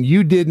second.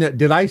 You didn't.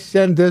 Did I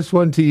send this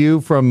one to you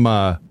from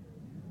the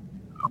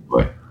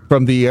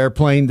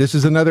airplane? This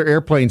is another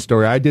airplane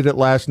story. I did it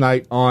last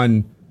night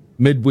on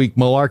Midweek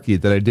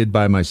Malarkey that I did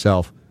by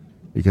myself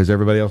because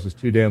everybody else was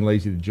too damn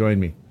lazy to join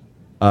me.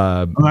 Did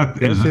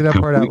I say that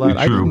part out loud?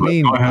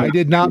 I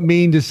did not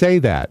mean to say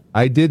that.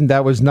 I didn't.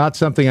 That was not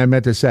something I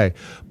meant to say.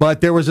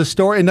 But there was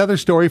another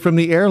story from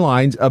the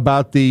airlines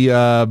about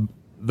the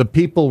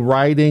people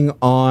riding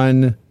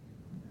on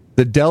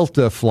the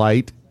Delta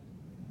flight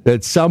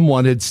that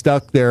someone had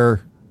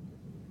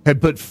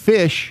had put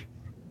fish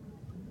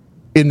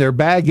in their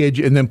baggage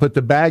and then put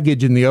the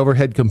baggage in the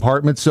overhead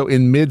compartment. So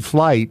in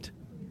mid-flight,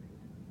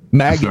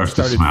 maggots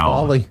started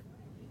falling.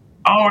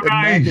 Oh,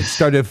 nice! Maggots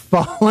started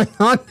falling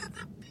on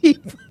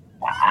people.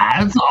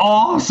 That's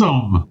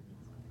awesome.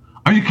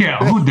 Oh, you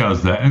can't. Who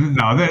does that?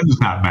 No,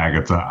 that's not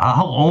maggots.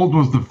 How old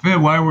was the fish?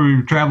 Why were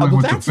we traveling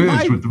with the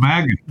fish with the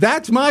maggots?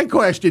 That's my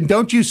question.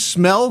 Don't you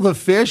smell the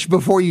fish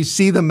before you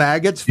see the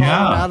maggots falling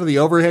out of the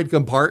overhead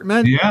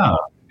compartment? Yeah,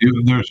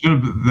 there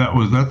should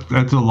have.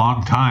 That's a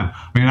long time.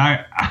 I mean,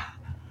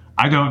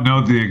 I don't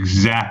know the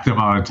exact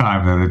amount of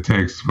time that it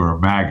takes for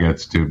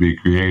maggots to be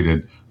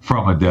created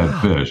from a dead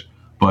fish,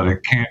 but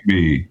it can't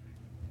be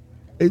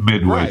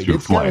midway through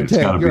flight. It's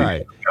got to be.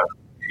 Right.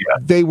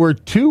 They were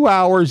 2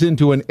 hours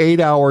into an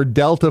 8-hour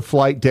Delta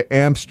flight to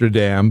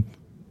Amsterdam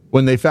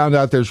when they found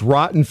out there's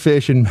rotten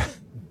fish and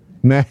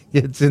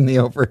maggots in the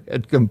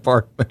overhead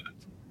compartment.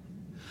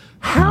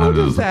 How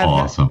does that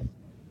awesome?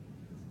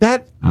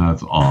 That's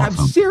awesome. I'm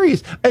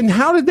serious. And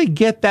how did they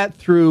get that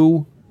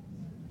through?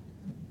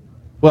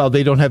 Well,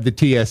 they don't have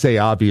the TSA,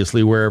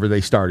 obviously, wherever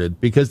they started,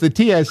 because the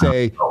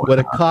TSA would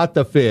have caught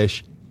the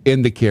fish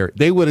in the carrier.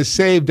 They would have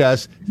saved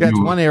us. That's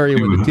one area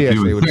where the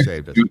TSA would have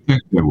saved us. You would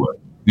think they would.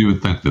 You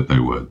would think that they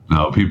would.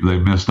 No, they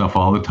miss stuff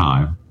all the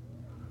time.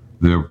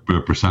 Their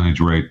percentage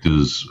rate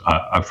is,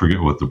 I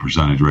forget what the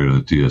percentage rate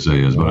of the TSA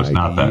is, but it's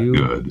not that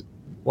good.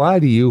 Why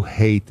do you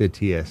hate the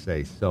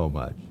TSA so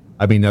much?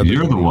 I mean,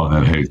 you're the one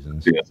that hates the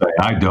TSA.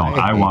 I don't.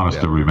 I want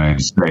us to remain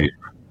safe.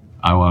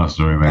 I want us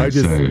to remain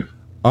safe.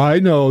 I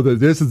know that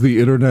this is the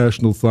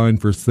international sign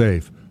for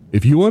safe.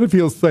 If you want to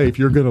feel safe,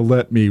 you're going to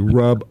let me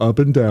rub up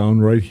and down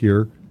right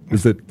here.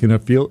 Can I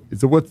feel?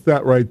 What's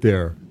that right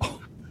there?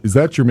 Is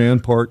that your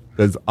man part?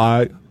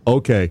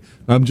 Okay,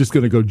 I'm just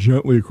going to go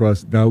gently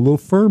across. Now a little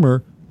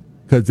firmer,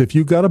 because if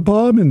you got a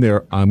bomb in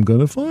there, I'm going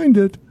to find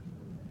it.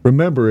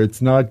 Remember,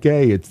 it's not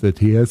gay, it's the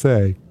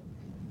TSA.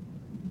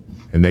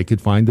 And they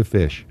could find the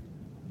fish.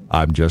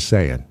 I'm just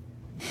saying.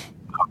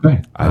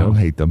 Okay. I don't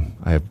hate them.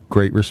 I have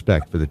great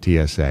respect for the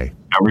TSA.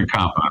 Every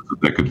confidence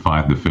that they could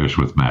find the fish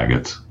with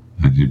maggots,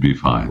 and you'd be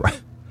fine.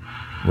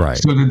 Right.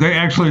 So did they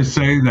actually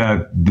say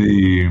that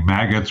the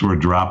maggots were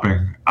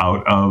dropping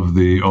out of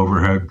the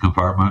overhead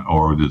compartment,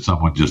 or did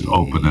someone just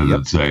open it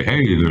and say,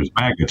 hey, there's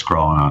maggots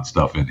crawling on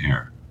stuff in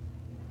here?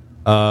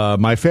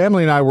 My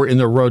family and I were in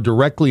the row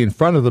directly in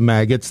front of the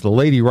maggots. The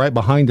lady right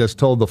behind us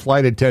told the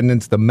flight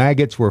attendants the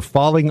maggots were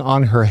falling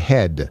on her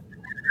head.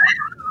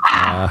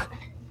 I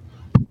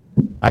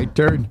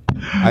turned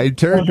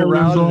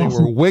around and they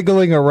were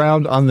wiggling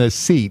around on the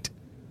seat.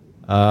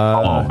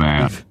 Oh,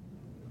 man.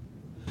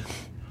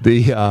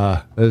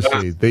 Let's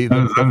see.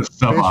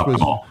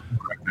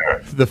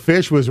 The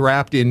fish was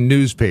wrapped in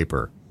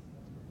newspaper.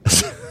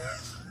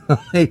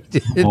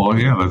 Well,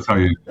 yeah, that's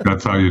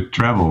how you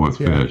travel with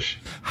fish.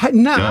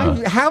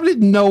 How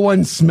did no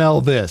one smell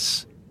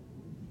this?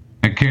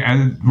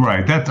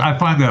 Right. I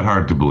find that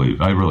hard to believe.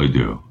 I really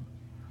do.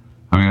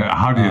 I mean,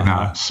 how do you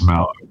not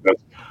smell?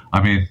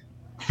 I mean,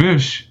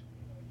 fish.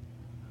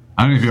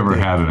 I don't know if you ever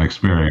had an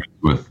experience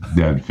with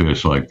dead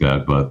fish like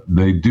that, but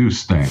they do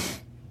stink.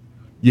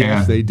 Yes,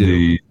 and they do.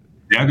 The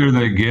deader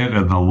they get,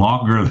 and the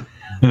longer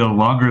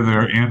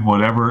they're in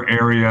whatever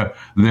area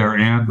they're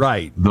in,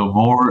 right, the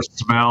more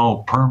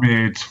smell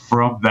permeates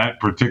from that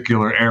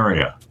particular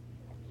area.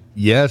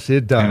 Yes,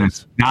 it does. And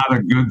it's not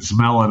a good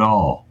smell at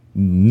all.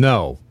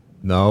 No.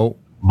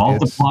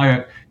 Multiply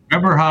it.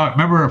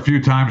 Remember a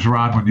few times,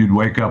 Ron, when you'd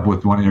wake up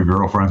with one of your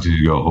girlfriends and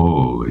you'd go,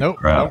 "Holy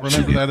crap!"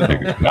 Don't remember that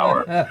take a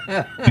shower.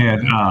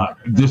 And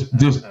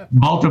just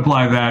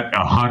multiply that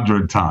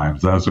 100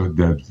 times. That's what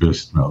dead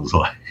fish smells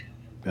like.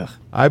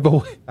 I've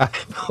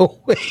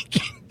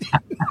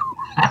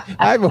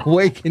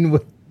awakened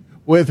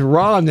with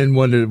Ron and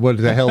wondered what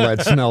the hell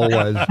that smell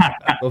was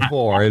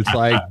before. It's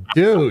like,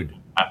 dude,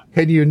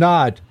 can you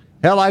not?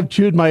 Hell, I've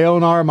chewed my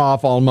own arm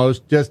off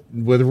almost just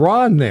with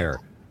Ron there.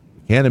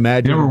 Can't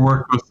imagine. You ever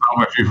worked with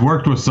someone? If you've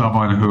worked with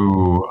someone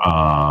who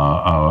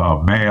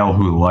a male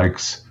who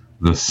likes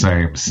the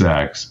same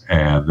sex,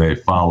 and they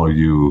follow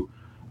you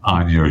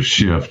on your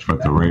shift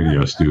at the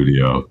radio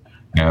studio,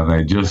 and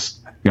they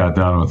just got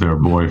done with their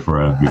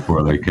boyfriend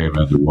before they came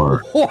into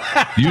work.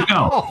 You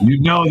know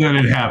that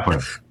it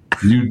happened.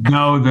 You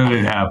know that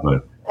it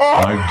happened.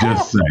 I'm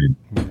just saying.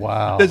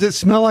 Wow. Does it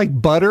smell like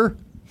butter?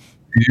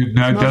 It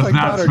does like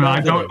not smell.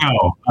 I don't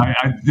know.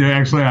 I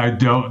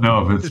don't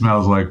know if it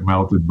smells like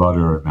melted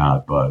butter or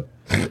not, but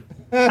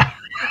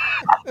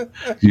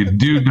you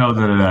do know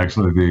that it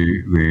actually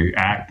the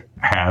act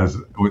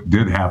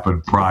did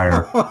happen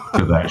prior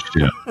to that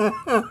shift.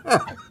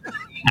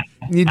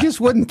 You just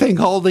wouldn't think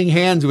holding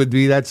hands would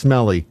be that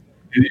smelly.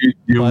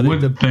 You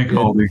wouldn't think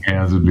holding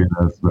hands would be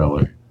that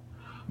smelly.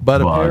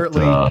 But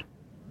apparently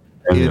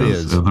it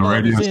is. In the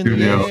radio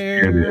studio,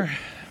 it is.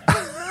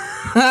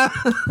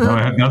 No,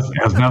 it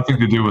has nothing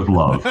to do with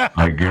love.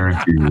 I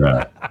guarantee you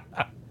that.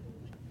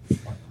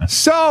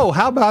 So,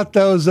 how about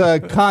those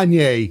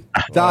Kanye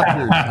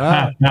doctors?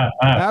 Huh?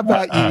 How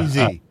about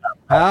Yeezy?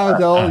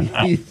 How's old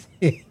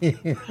Yeezy?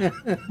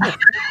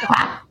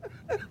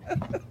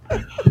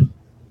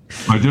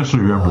 I just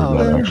remembered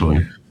that,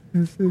 actually.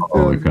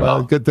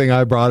 Well, good thing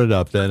I brought it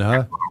up then,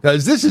 huh?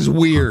 Because this is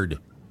weird.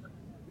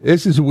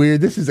 This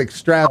is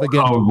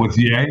extravagant. Oh, with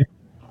Ye?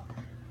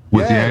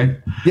 With Ye?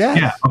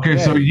 Yeah. Okay,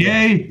 so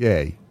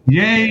Ye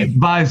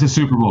buys a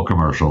Super Bowl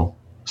commercial,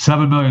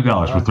 $7 million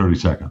for 30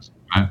 seconds.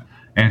 Right?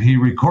 And he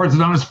records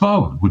it on his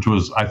phone, which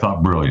was, I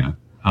thought, brilliant.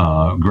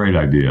 Great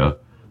idea.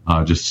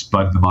 Just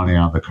spend the money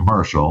on the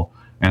commercial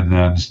and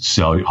then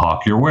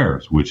hawk your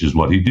wares, which is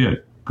what he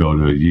did. Go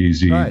to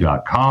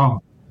Yeezy.com.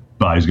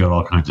 He's got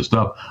all kinds of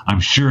stuff. I'm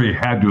sure he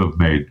had to have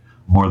made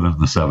more than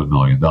the $7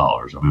 million.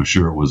 I mean, I'm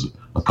sure it was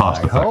a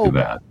cost-effective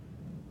ad.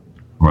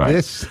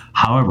 Right.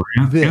 However,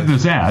 in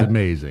this ad,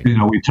 amazing.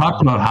 We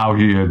talked about how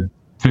he had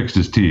fixed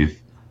his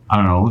teeth. I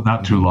don't know,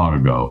 not too long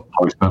ago.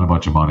 How he spent a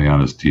bunch of money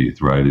on his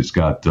teeth. Right. He's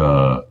got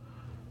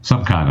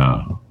some kind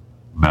of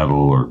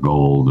metal or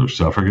gold or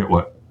stuff. I forget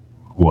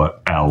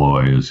what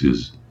alloy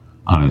is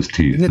on his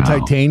teeth. Isn't it now.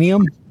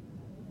 titanium?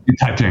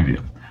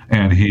 Titanium.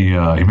 And he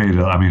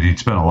he'd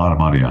spent a lot of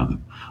money on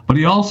them. But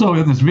he also,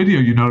 in this video,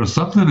 you notice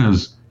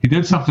he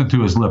did something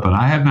to his lip, and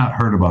I had not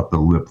heard about the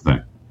lip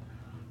thing.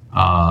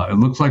 It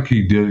looks like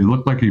he did. It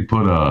looked like he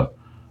put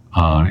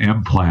an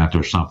implant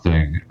or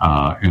something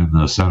in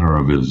the center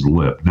of his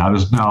lip, not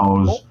his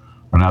nose,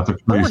 or not the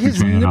crease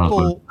between his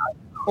nose.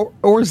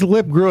 Or his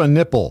lip grew a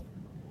nipple.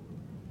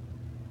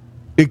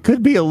 It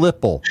could be a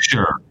lipple.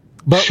 Sure,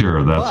 that's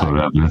what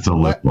happened. It's a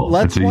lipple.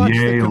 Let's it's a watch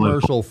Ye the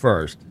commercial lipple.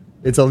 first.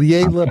 It's a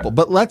Ye lipple,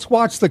 but let's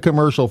watch the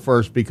commercial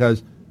first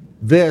because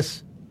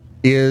this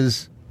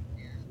is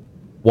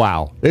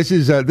wow. This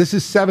is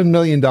 $7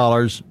 million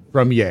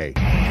from Ye.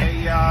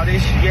 Hey y'all,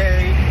 this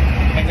Ye,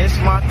 and this is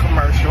my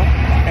commercial.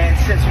 And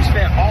since we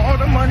spent all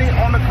the money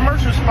on the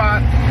commercial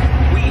spot,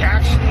 we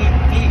actually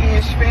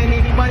didn't spend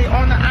any money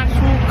on the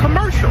actual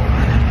commercial.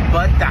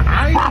 But the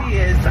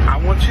idea is, I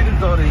want you to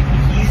go to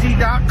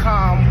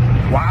Yeezy.com,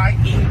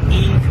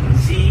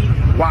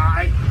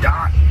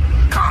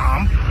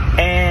 YEEZY.com,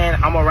 and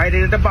I'm gonna write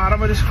it at the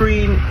bottom of the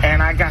screen.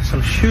 And I got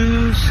some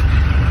shoes,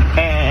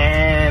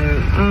 and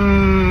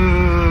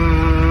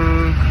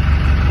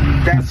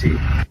that's it.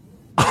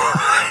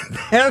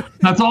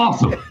 That's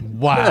awesome.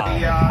 Wow.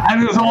 That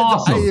is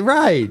awesome.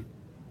 Right.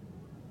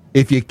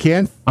 If you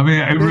can't. I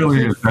mean, it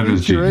really is. That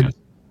is genius.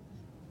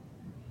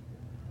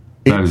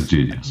 That is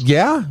genius.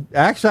 Yeah.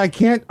 Actually, I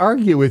can't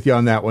argue with you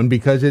on that one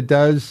because it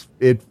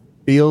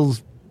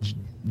feels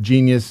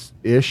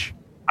genius-ish.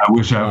 I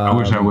wish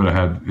I would have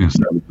had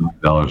 $7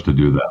 million to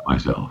do that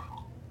myself.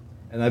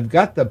 And I've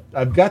got the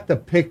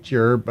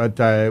picture, but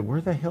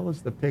where the hell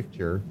is the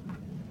picture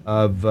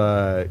of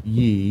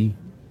Ye?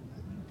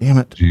 Damn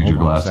it! Use your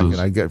glasses.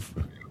 I got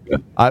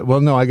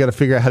to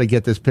figure out how to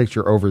get this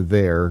picture over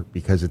there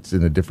because it's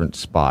in a different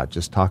spot.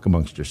 Just talk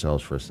amongst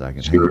yourselves for a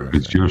second.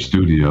 It's your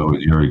studio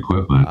and your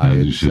equipment.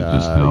 You should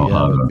just know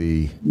how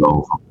to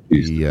go from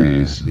piece to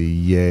piece. The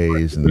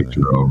Ye's and the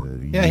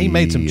Yeah, he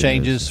made some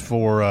changes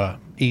for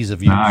ease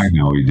of use. I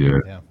know he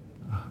did. Yeah.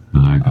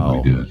 I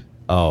know he did.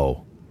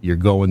 Oh, you're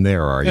going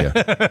there, are you?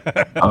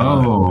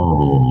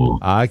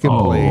 I can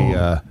play.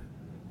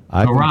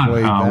 I can Ron,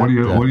 play what do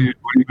you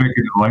make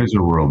in the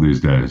laser world these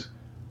days?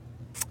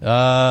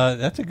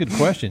 That's a good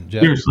question,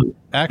 Jeff. Seriously,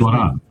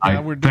 actually,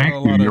 we're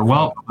doing You're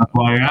welcome. That's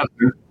why I asked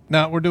it.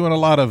 Now we're doing a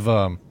lot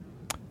of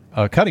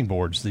cutting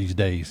boards these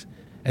days,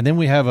 and then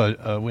we have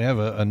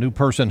a new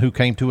person who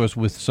came to us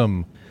with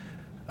some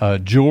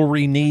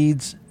jewelry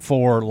needs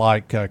for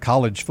like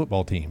college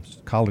football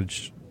teams,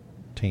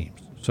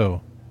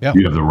 So yeah,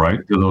 you have the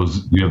right to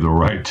those. You have the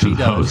right to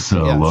those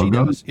logos. She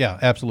does. Yeah,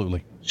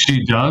 absolutely.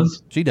 She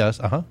does. She does.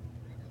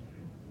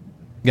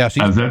 Yeah,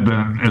 has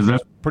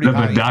that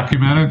been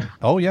documented?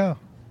 Oh yeah. Okay.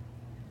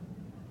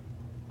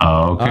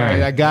 All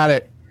right, I got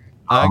it.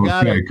 I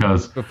got it.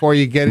 Because before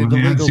you get into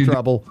legal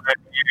trouble.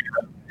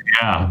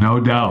 Yeah,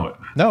 no doubt.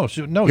 No.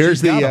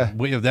 Here's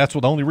the. That's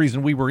the only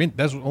reason we were in.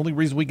 That's the only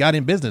reason we got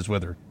in business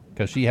with her,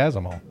 because she has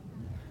them all.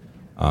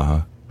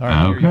 All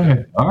right,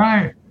 okay. All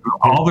right.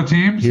 All the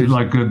teams,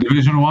 like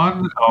Division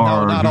One, or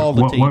no, not all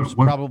the teams.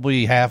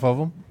 Probably half of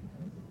them.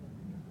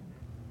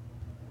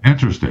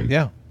 Interesting.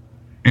 Yeah.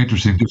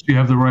 Interesting. Does she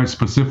have the right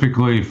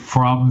specifically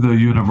from the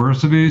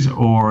universities,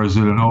 or is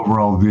it an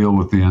overall deal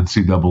with the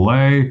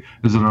NCAA?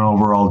 Is it an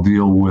overall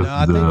deal with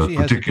the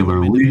particular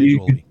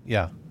league?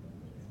 Yeah.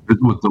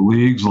 With the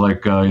leagues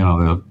like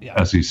the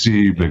SEC,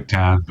 Big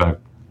Ten,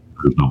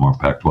 there's no more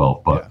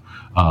Pac-12, but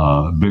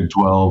Big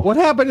 12. What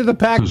happened to the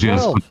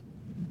Pac-12?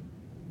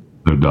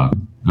 They're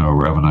done. No,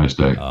 have a nice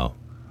day. Oh.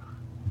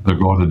 They're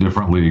going to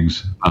different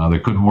leagues. They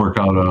couldn't work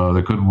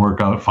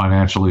out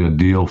financially a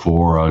deal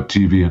for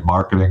TV and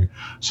marketing.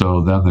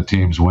 So then the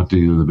teams went to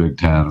either the Big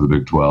 10 or the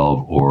Big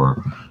 12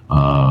 or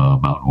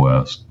Mountain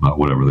West,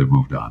 whatever they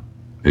moved on.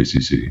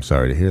 ACC. I'm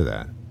sorry to hear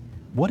that.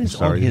 What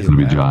is on his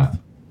map?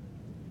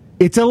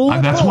 It's a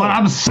lipple. That's what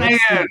I'm saying.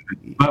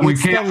 But we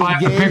can't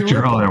find the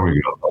picture. Lipple. Oh, there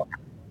we go.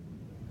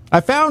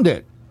 I found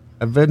it.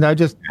 I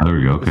just there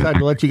we go. Okay. decided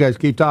to let you guys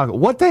keep talking.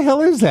 What the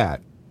hell is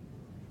that?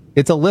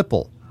 It's a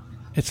lipple.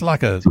 It's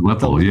like a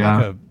nipple,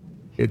 yeah.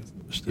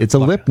 It's a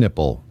lip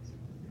nipple.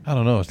 I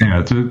don't know. It's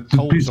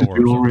a piece of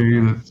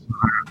jewelry.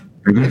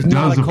 It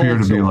does appear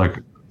to be like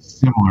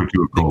similar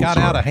to a cold sore. It got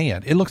sore. out of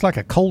hand. It looks like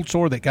a cold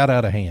sore that got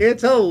out of hand.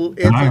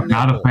 I'm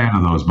not a fan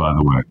of those, by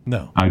the way.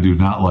 No, I do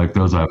not like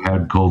those. I've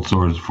had cold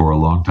sores for a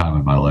long time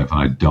in my life, and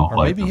I don't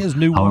like them. Maybe his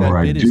new However,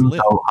 one I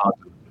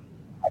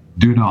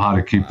do know how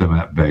to keep them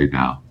at bay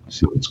now,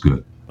 so it's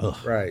good. Ugh.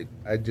 Right.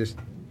 I just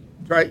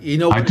try. You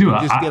know, I do. You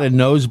just get a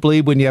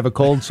nosebleed when you have a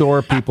cold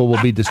sore. People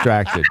will be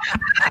distracted.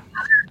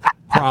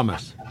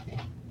 Promise.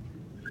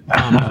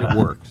 It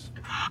works.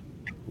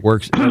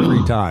 Works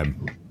every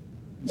time.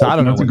 So I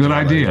don't know. That's a good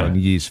idea. On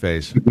Yee's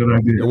face. A good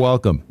idea. You're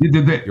welcome.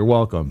 You're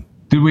welcome.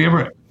 Did we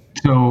ever?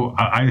 So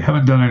I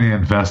haven't done any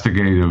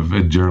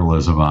investigative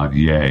journalism on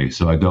Ye,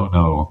 so I don't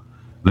know.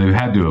 They've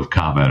had to have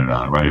commented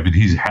on it, right? I mean,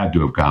 he's had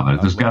to have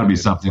commented. There's got to be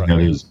something that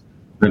his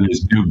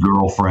new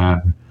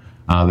girlfriend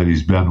that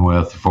he's been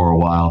with for a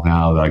while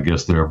now, that I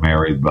guess they're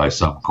married by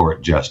some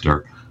court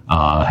jester,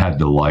 had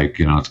to like.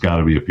 You know, it's got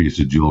to be a piece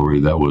of jewelry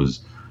that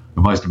was. It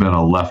must have been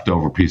a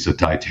leftover piece of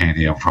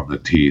titanium from the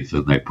teeth,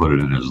 and they put it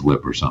in his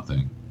lip or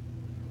something.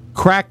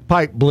 Crack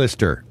pipe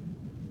blister.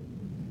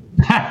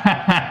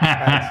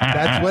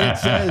 That's what it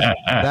says.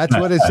 That's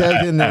what it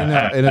says in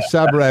a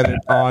subreddit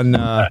on.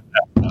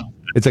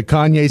 It's a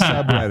Kanye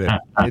subreddit.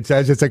 It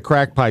says it's a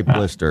crack pipe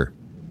blister.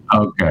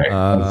 Okay,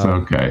 that's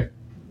okay.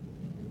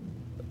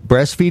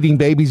 Breastfeeding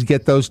babies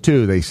get those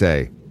too, they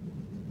say.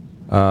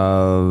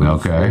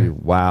 Okay.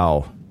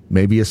 Wow.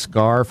 Maybe a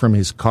scar from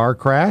his car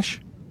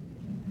crash?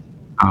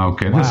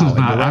 Okay, wow. This is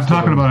not. I'm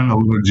talking about a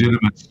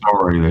legitimate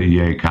story that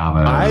Ye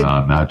commented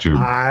on, not your.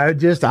 I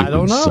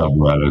don't know.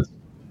 Subreddit.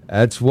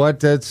 That's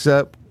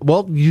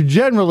well, you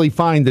generally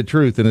find the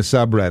truth in a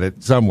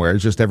subreddit somewhere.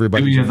 It's just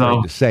everybody's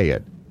afraid to say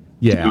it.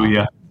 Yeah. Do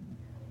you?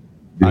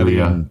 I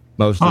mean,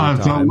 most of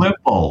the time. It's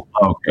a lipple.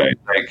 Okay,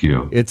 thank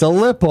you. It's a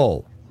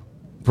lipple.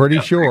 Pretty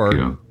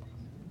sure.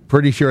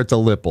 Pretty sure it's a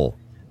lipple.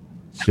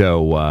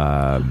 So,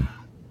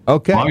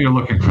 okay. While you're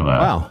looking for that.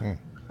 Wow.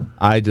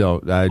 I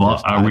don't.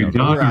 Are we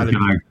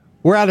done?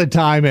 We're out of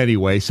time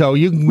anyway, so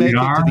you can make it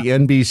to the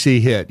NBC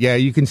hit. Yeah,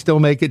 you can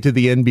still make it to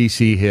the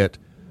NBC hit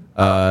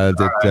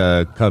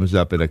that comes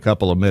up in a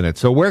couple of minutes.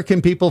 So where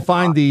can people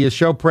find the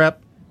show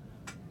prep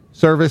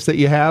service that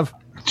you have?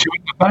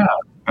 Chewing the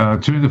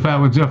Fat. Chewing the Fat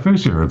with Jeff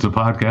Fisher. It's a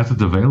podcast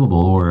that's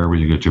available wherever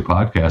you get your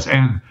podcasts.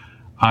 And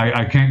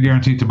I can't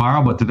guarantee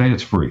tomorrow, but today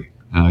it's free.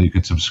 You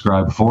can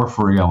subscribe for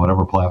free on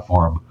whatever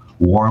platform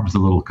warms the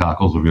little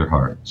cockles of your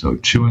heart. So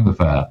Chewing the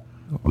Fat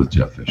with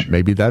Jeff Fisher.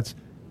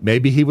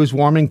 Maybe he was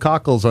warming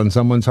cockles on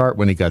someone's heart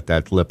when he got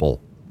that lipple.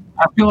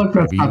 I feel like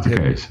that's not the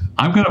case.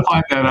 I'm going to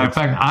find that out. In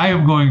fact, I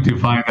am going to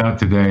find out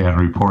today and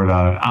report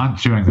on it on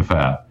Chewing the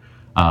Fat.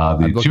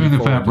 The Chewing the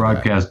Fat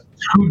broadcast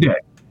today,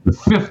 the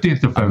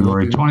 15th of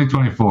February,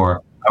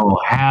 2024. I will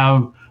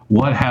have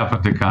what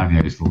happened to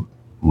Kanye's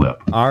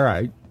lip. All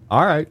right.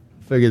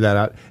 figure that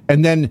out.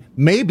 And then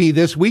maybe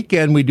this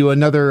weekend we do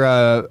another,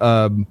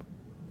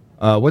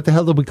 what the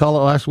hell did we call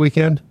it last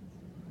weekend?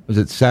 Was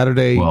it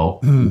Saturday? Well,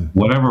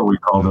 whatever we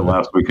called it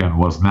last weekend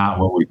was not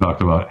what we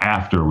talked about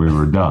after we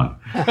were done.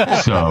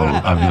 So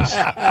I'm just...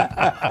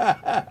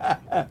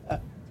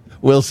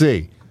 We'll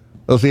see.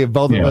 We'll see if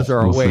both of us are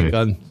awake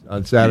on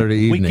Saturday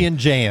evening. Weekend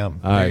jam.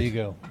 All right. There you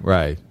go.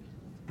 Right.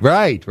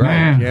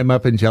 Jam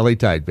up and jelly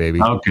tight, baby.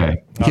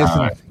 Okay.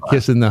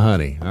 Kissing the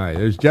honey. All right.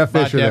 There's Jeff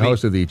Fisher, the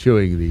host of the he's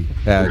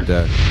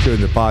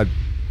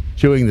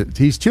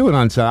chewing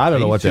on something. I don't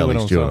know what the hell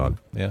he's chewing on.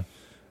 Yeah.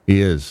 He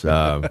is.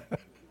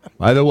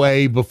 By the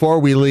way, before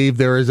we leave,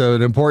 there is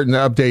an important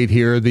update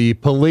here. The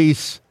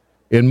police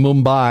in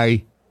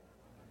Mumbai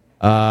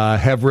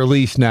have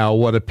released now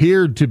what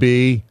appeared to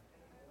be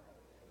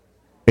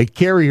a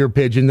carrier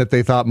pigeon that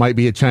they thought might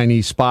be a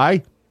Chinese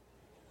spy.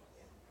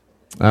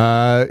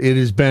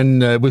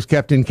 It was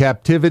kept in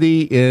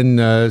captivity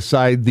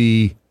inside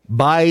the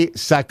Bhai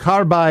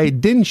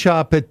Sakarbai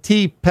Dinsha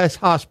Petit Pet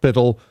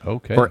Hospital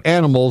for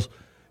animals.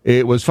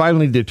 It was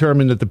finally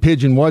determined that the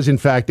pigeon was, in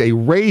fact, a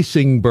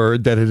racing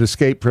bird that had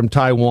escaped from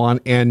Taiwan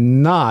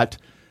and not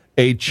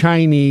a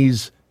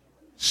Chinese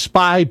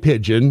spy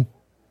pigeon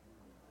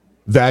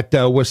that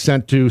was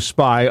sent to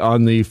spy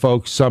on the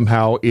folks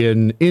somehow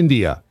in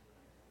India.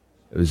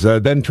 It was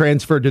then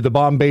transferred to the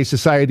Bombay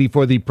Society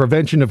for the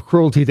Prevention of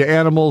Cruelty to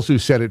Animals, who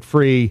set it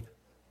free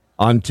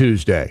on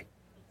Tuesday.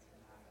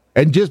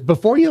 And just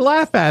before you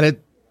laugh at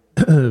it,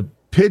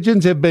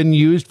 pigeons have been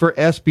used for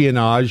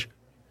espionage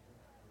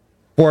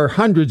for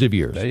hundreds of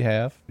years. They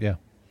have, yeah.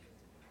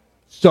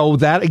 So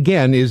that,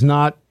 again, is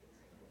not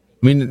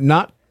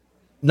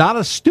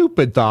a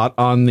stupid thought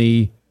on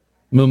the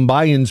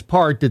Mumbaians'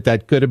 part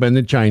that could have been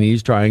the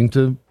Chinese trying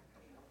to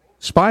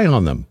spy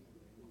on them.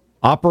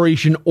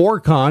 Operation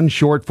Orkan,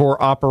 short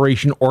for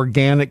Operation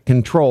Organic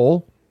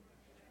Control,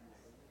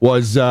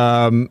 was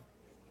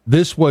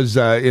this was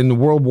in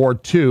World War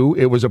II.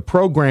 It was a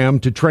program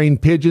to train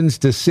pigeons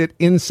to sit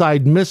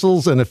inside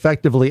missiles and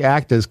effectively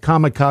act as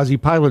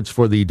kamikaze pilots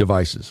for the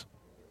devices.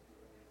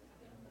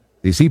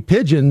 You see,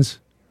 pigeons,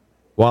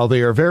 while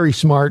they are very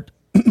smart,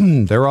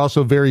 they're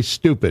also very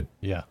stupid.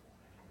 Yeah.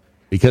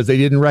 Because they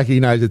didn't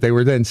recognize that they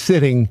were then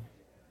sitting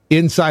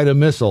inside a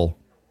missile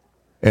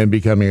and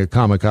becoming a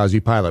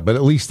kamikaze pilot. But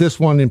at least this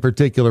one in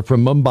particular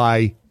from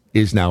Mumbai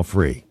is now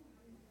free.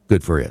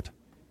 Good for it.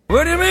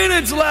 What do you mean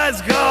it's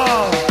last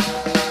call?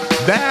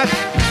 That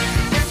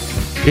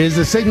is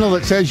the signal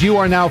that says you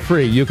are now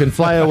free. You can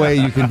fly away.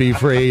 You can be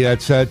free.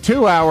 It's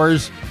 2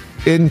 hours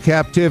in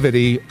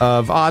captivity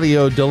of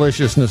audio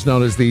deliciousness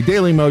known as the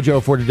Daily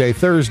Mojo for today,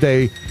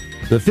 Thursday,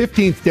 the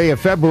 15th day of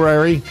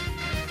February.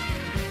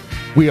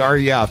 We are,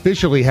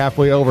 officially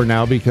halfway over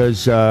now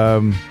because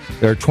there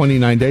are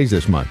 29 days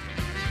this month.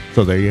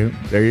 So there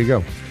you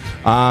go.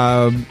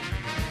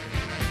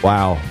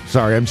 Wow.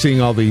 Sorry, I'm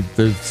seeing all the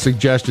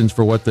suggestions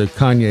for what the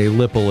Kanye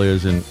Lipple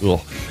is. And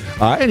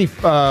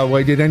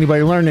did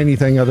anybody learn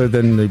anything other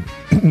than the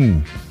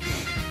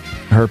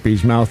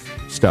herpes mouth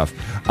stuff?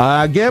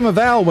 Gamma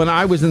Val, when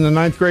I was in the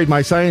 9th grade,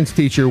 my science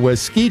teacher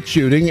was skeet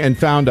shooting and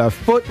found a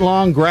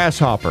foot-long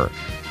grasshopper.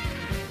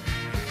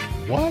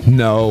 What?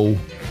 No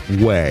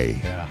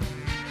way. Yeah.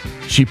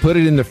 She put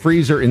it in the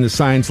freezer in the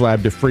science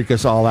lab to freak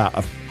us all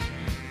out.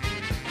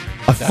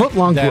 A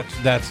foot-long... That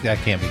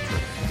can't be true.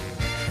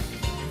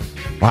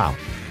 Wow.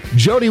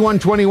 Jody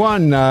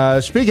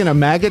 121, speaking of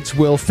maggots,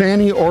 will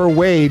Fannie or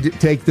Wade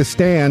take the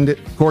stand?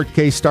 Court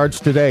case starts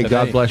today.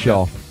 God bless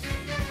y'all.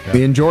 Yeah.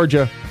 In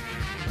Georgia.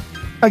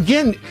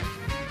 Again,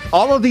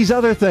 all of these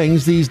other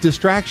things, these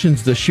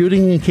distractions, the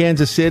shooting in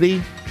Kansas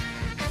City,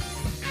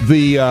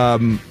 the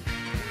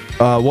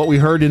what we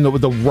heard in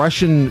the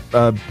Russian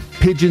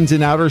pigeons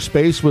in outer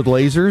space with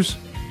lasers,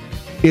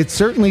 it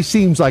certainly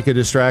seems like a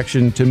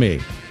distraction to me.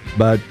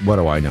 But what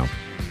do I know?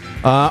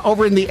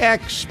 Over in the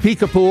X,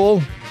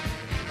 Peekapool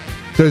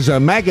says,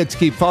 maggots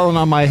keep falling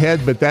on my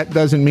head, but that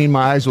doesn't mean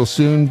my eyes will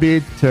soon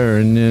be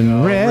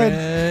turning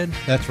red.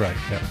 That's right.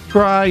 Yeah.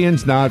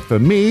 Crying's not for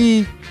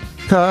me,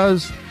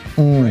 because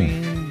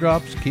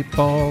raindrops keep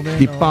falling.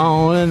 Keep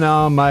falling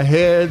on my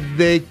head,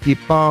 they keep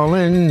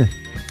falling.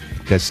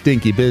 Because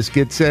Stinky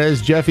Biscuit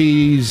says,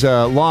 Jeffy's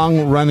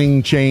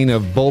long-running chain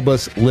of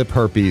bulbous lip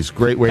herpes.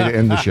 Great way to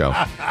end the show.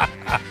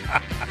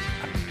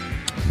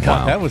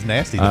 God, that was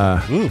nasty.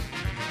 Ooh.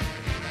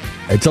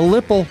 It's a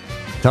lipple.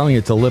 I'm telling you,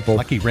 it's a lipple.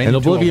 Like he ran and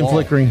into oblivion a wall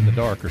flickering in the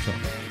dark or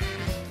something.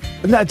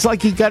 That's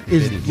like he got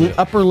his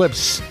upper lip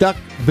stuck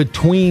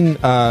between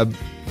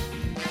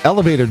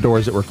elevator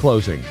doors that were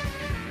closing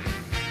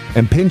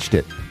and pinched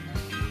it.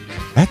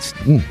 That's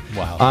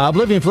wow.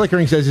 Oblivion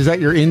Flickering says, "Is that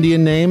your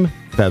Indian name?"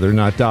 Feather,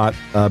 not Dot.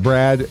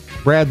 Brad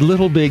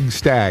Little Big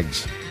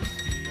Stags.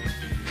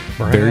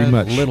 Brad Very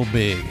much. Little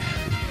Big.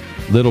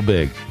 Little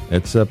Big.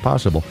 It's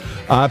possible.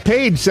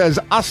 Paige says,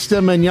 Hasta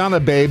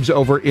mañana, babes,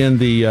 over in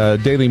the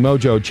Daily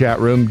Mojo chat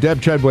room. Deb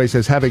Treadway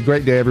says, have a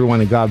great day,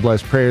 everyone, and God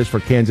bless. Prayers for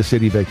Kansas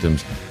City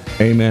victims.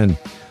 Amen.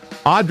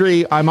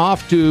 Audrey, I'm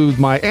off to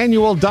my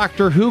annual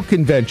Doctor Who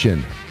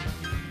convention.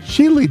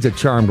 She leads a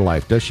charmed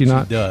life, does she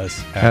not? She does.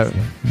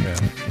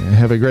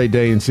 Have a great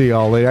day and see you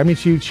all later. I mean,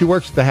 she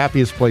works at the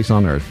happiest place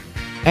on earth.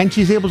 And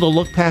she's able to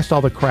look past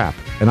all the crap.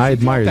 And I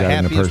admire that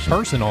in a person. The happiest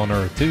person on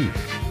earth, too.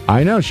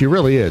 I know, she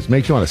really is.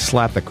 Makes you want to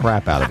slap the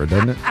crap out of her,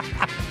 doesn't it?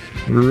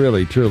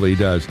 Really, truly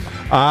does.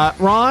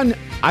 Ron,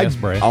 yes,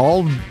 Brad.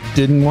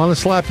 Didn't want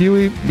to slap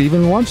you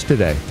even once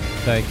today.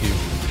 Thank you.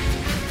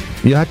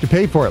 You'll have to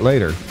pay for it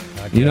later.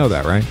 You know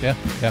that, right? Yeah.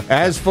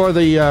 As for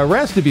the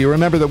rest of you,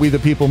 remember that we the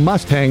people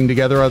must hang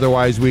together,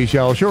 otherwise we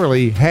shall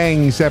surely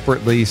hang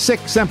separately. Sic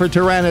semper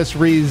tyrannis,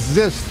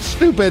 resist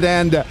stupid,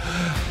 and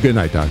good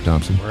night, Doc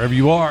Thompson. Wherever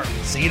you are,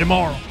 see you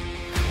tomorrow.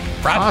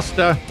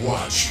 Rasta.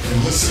 Watch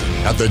and listen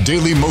at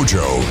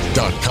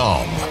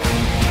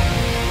thedailymojo.com.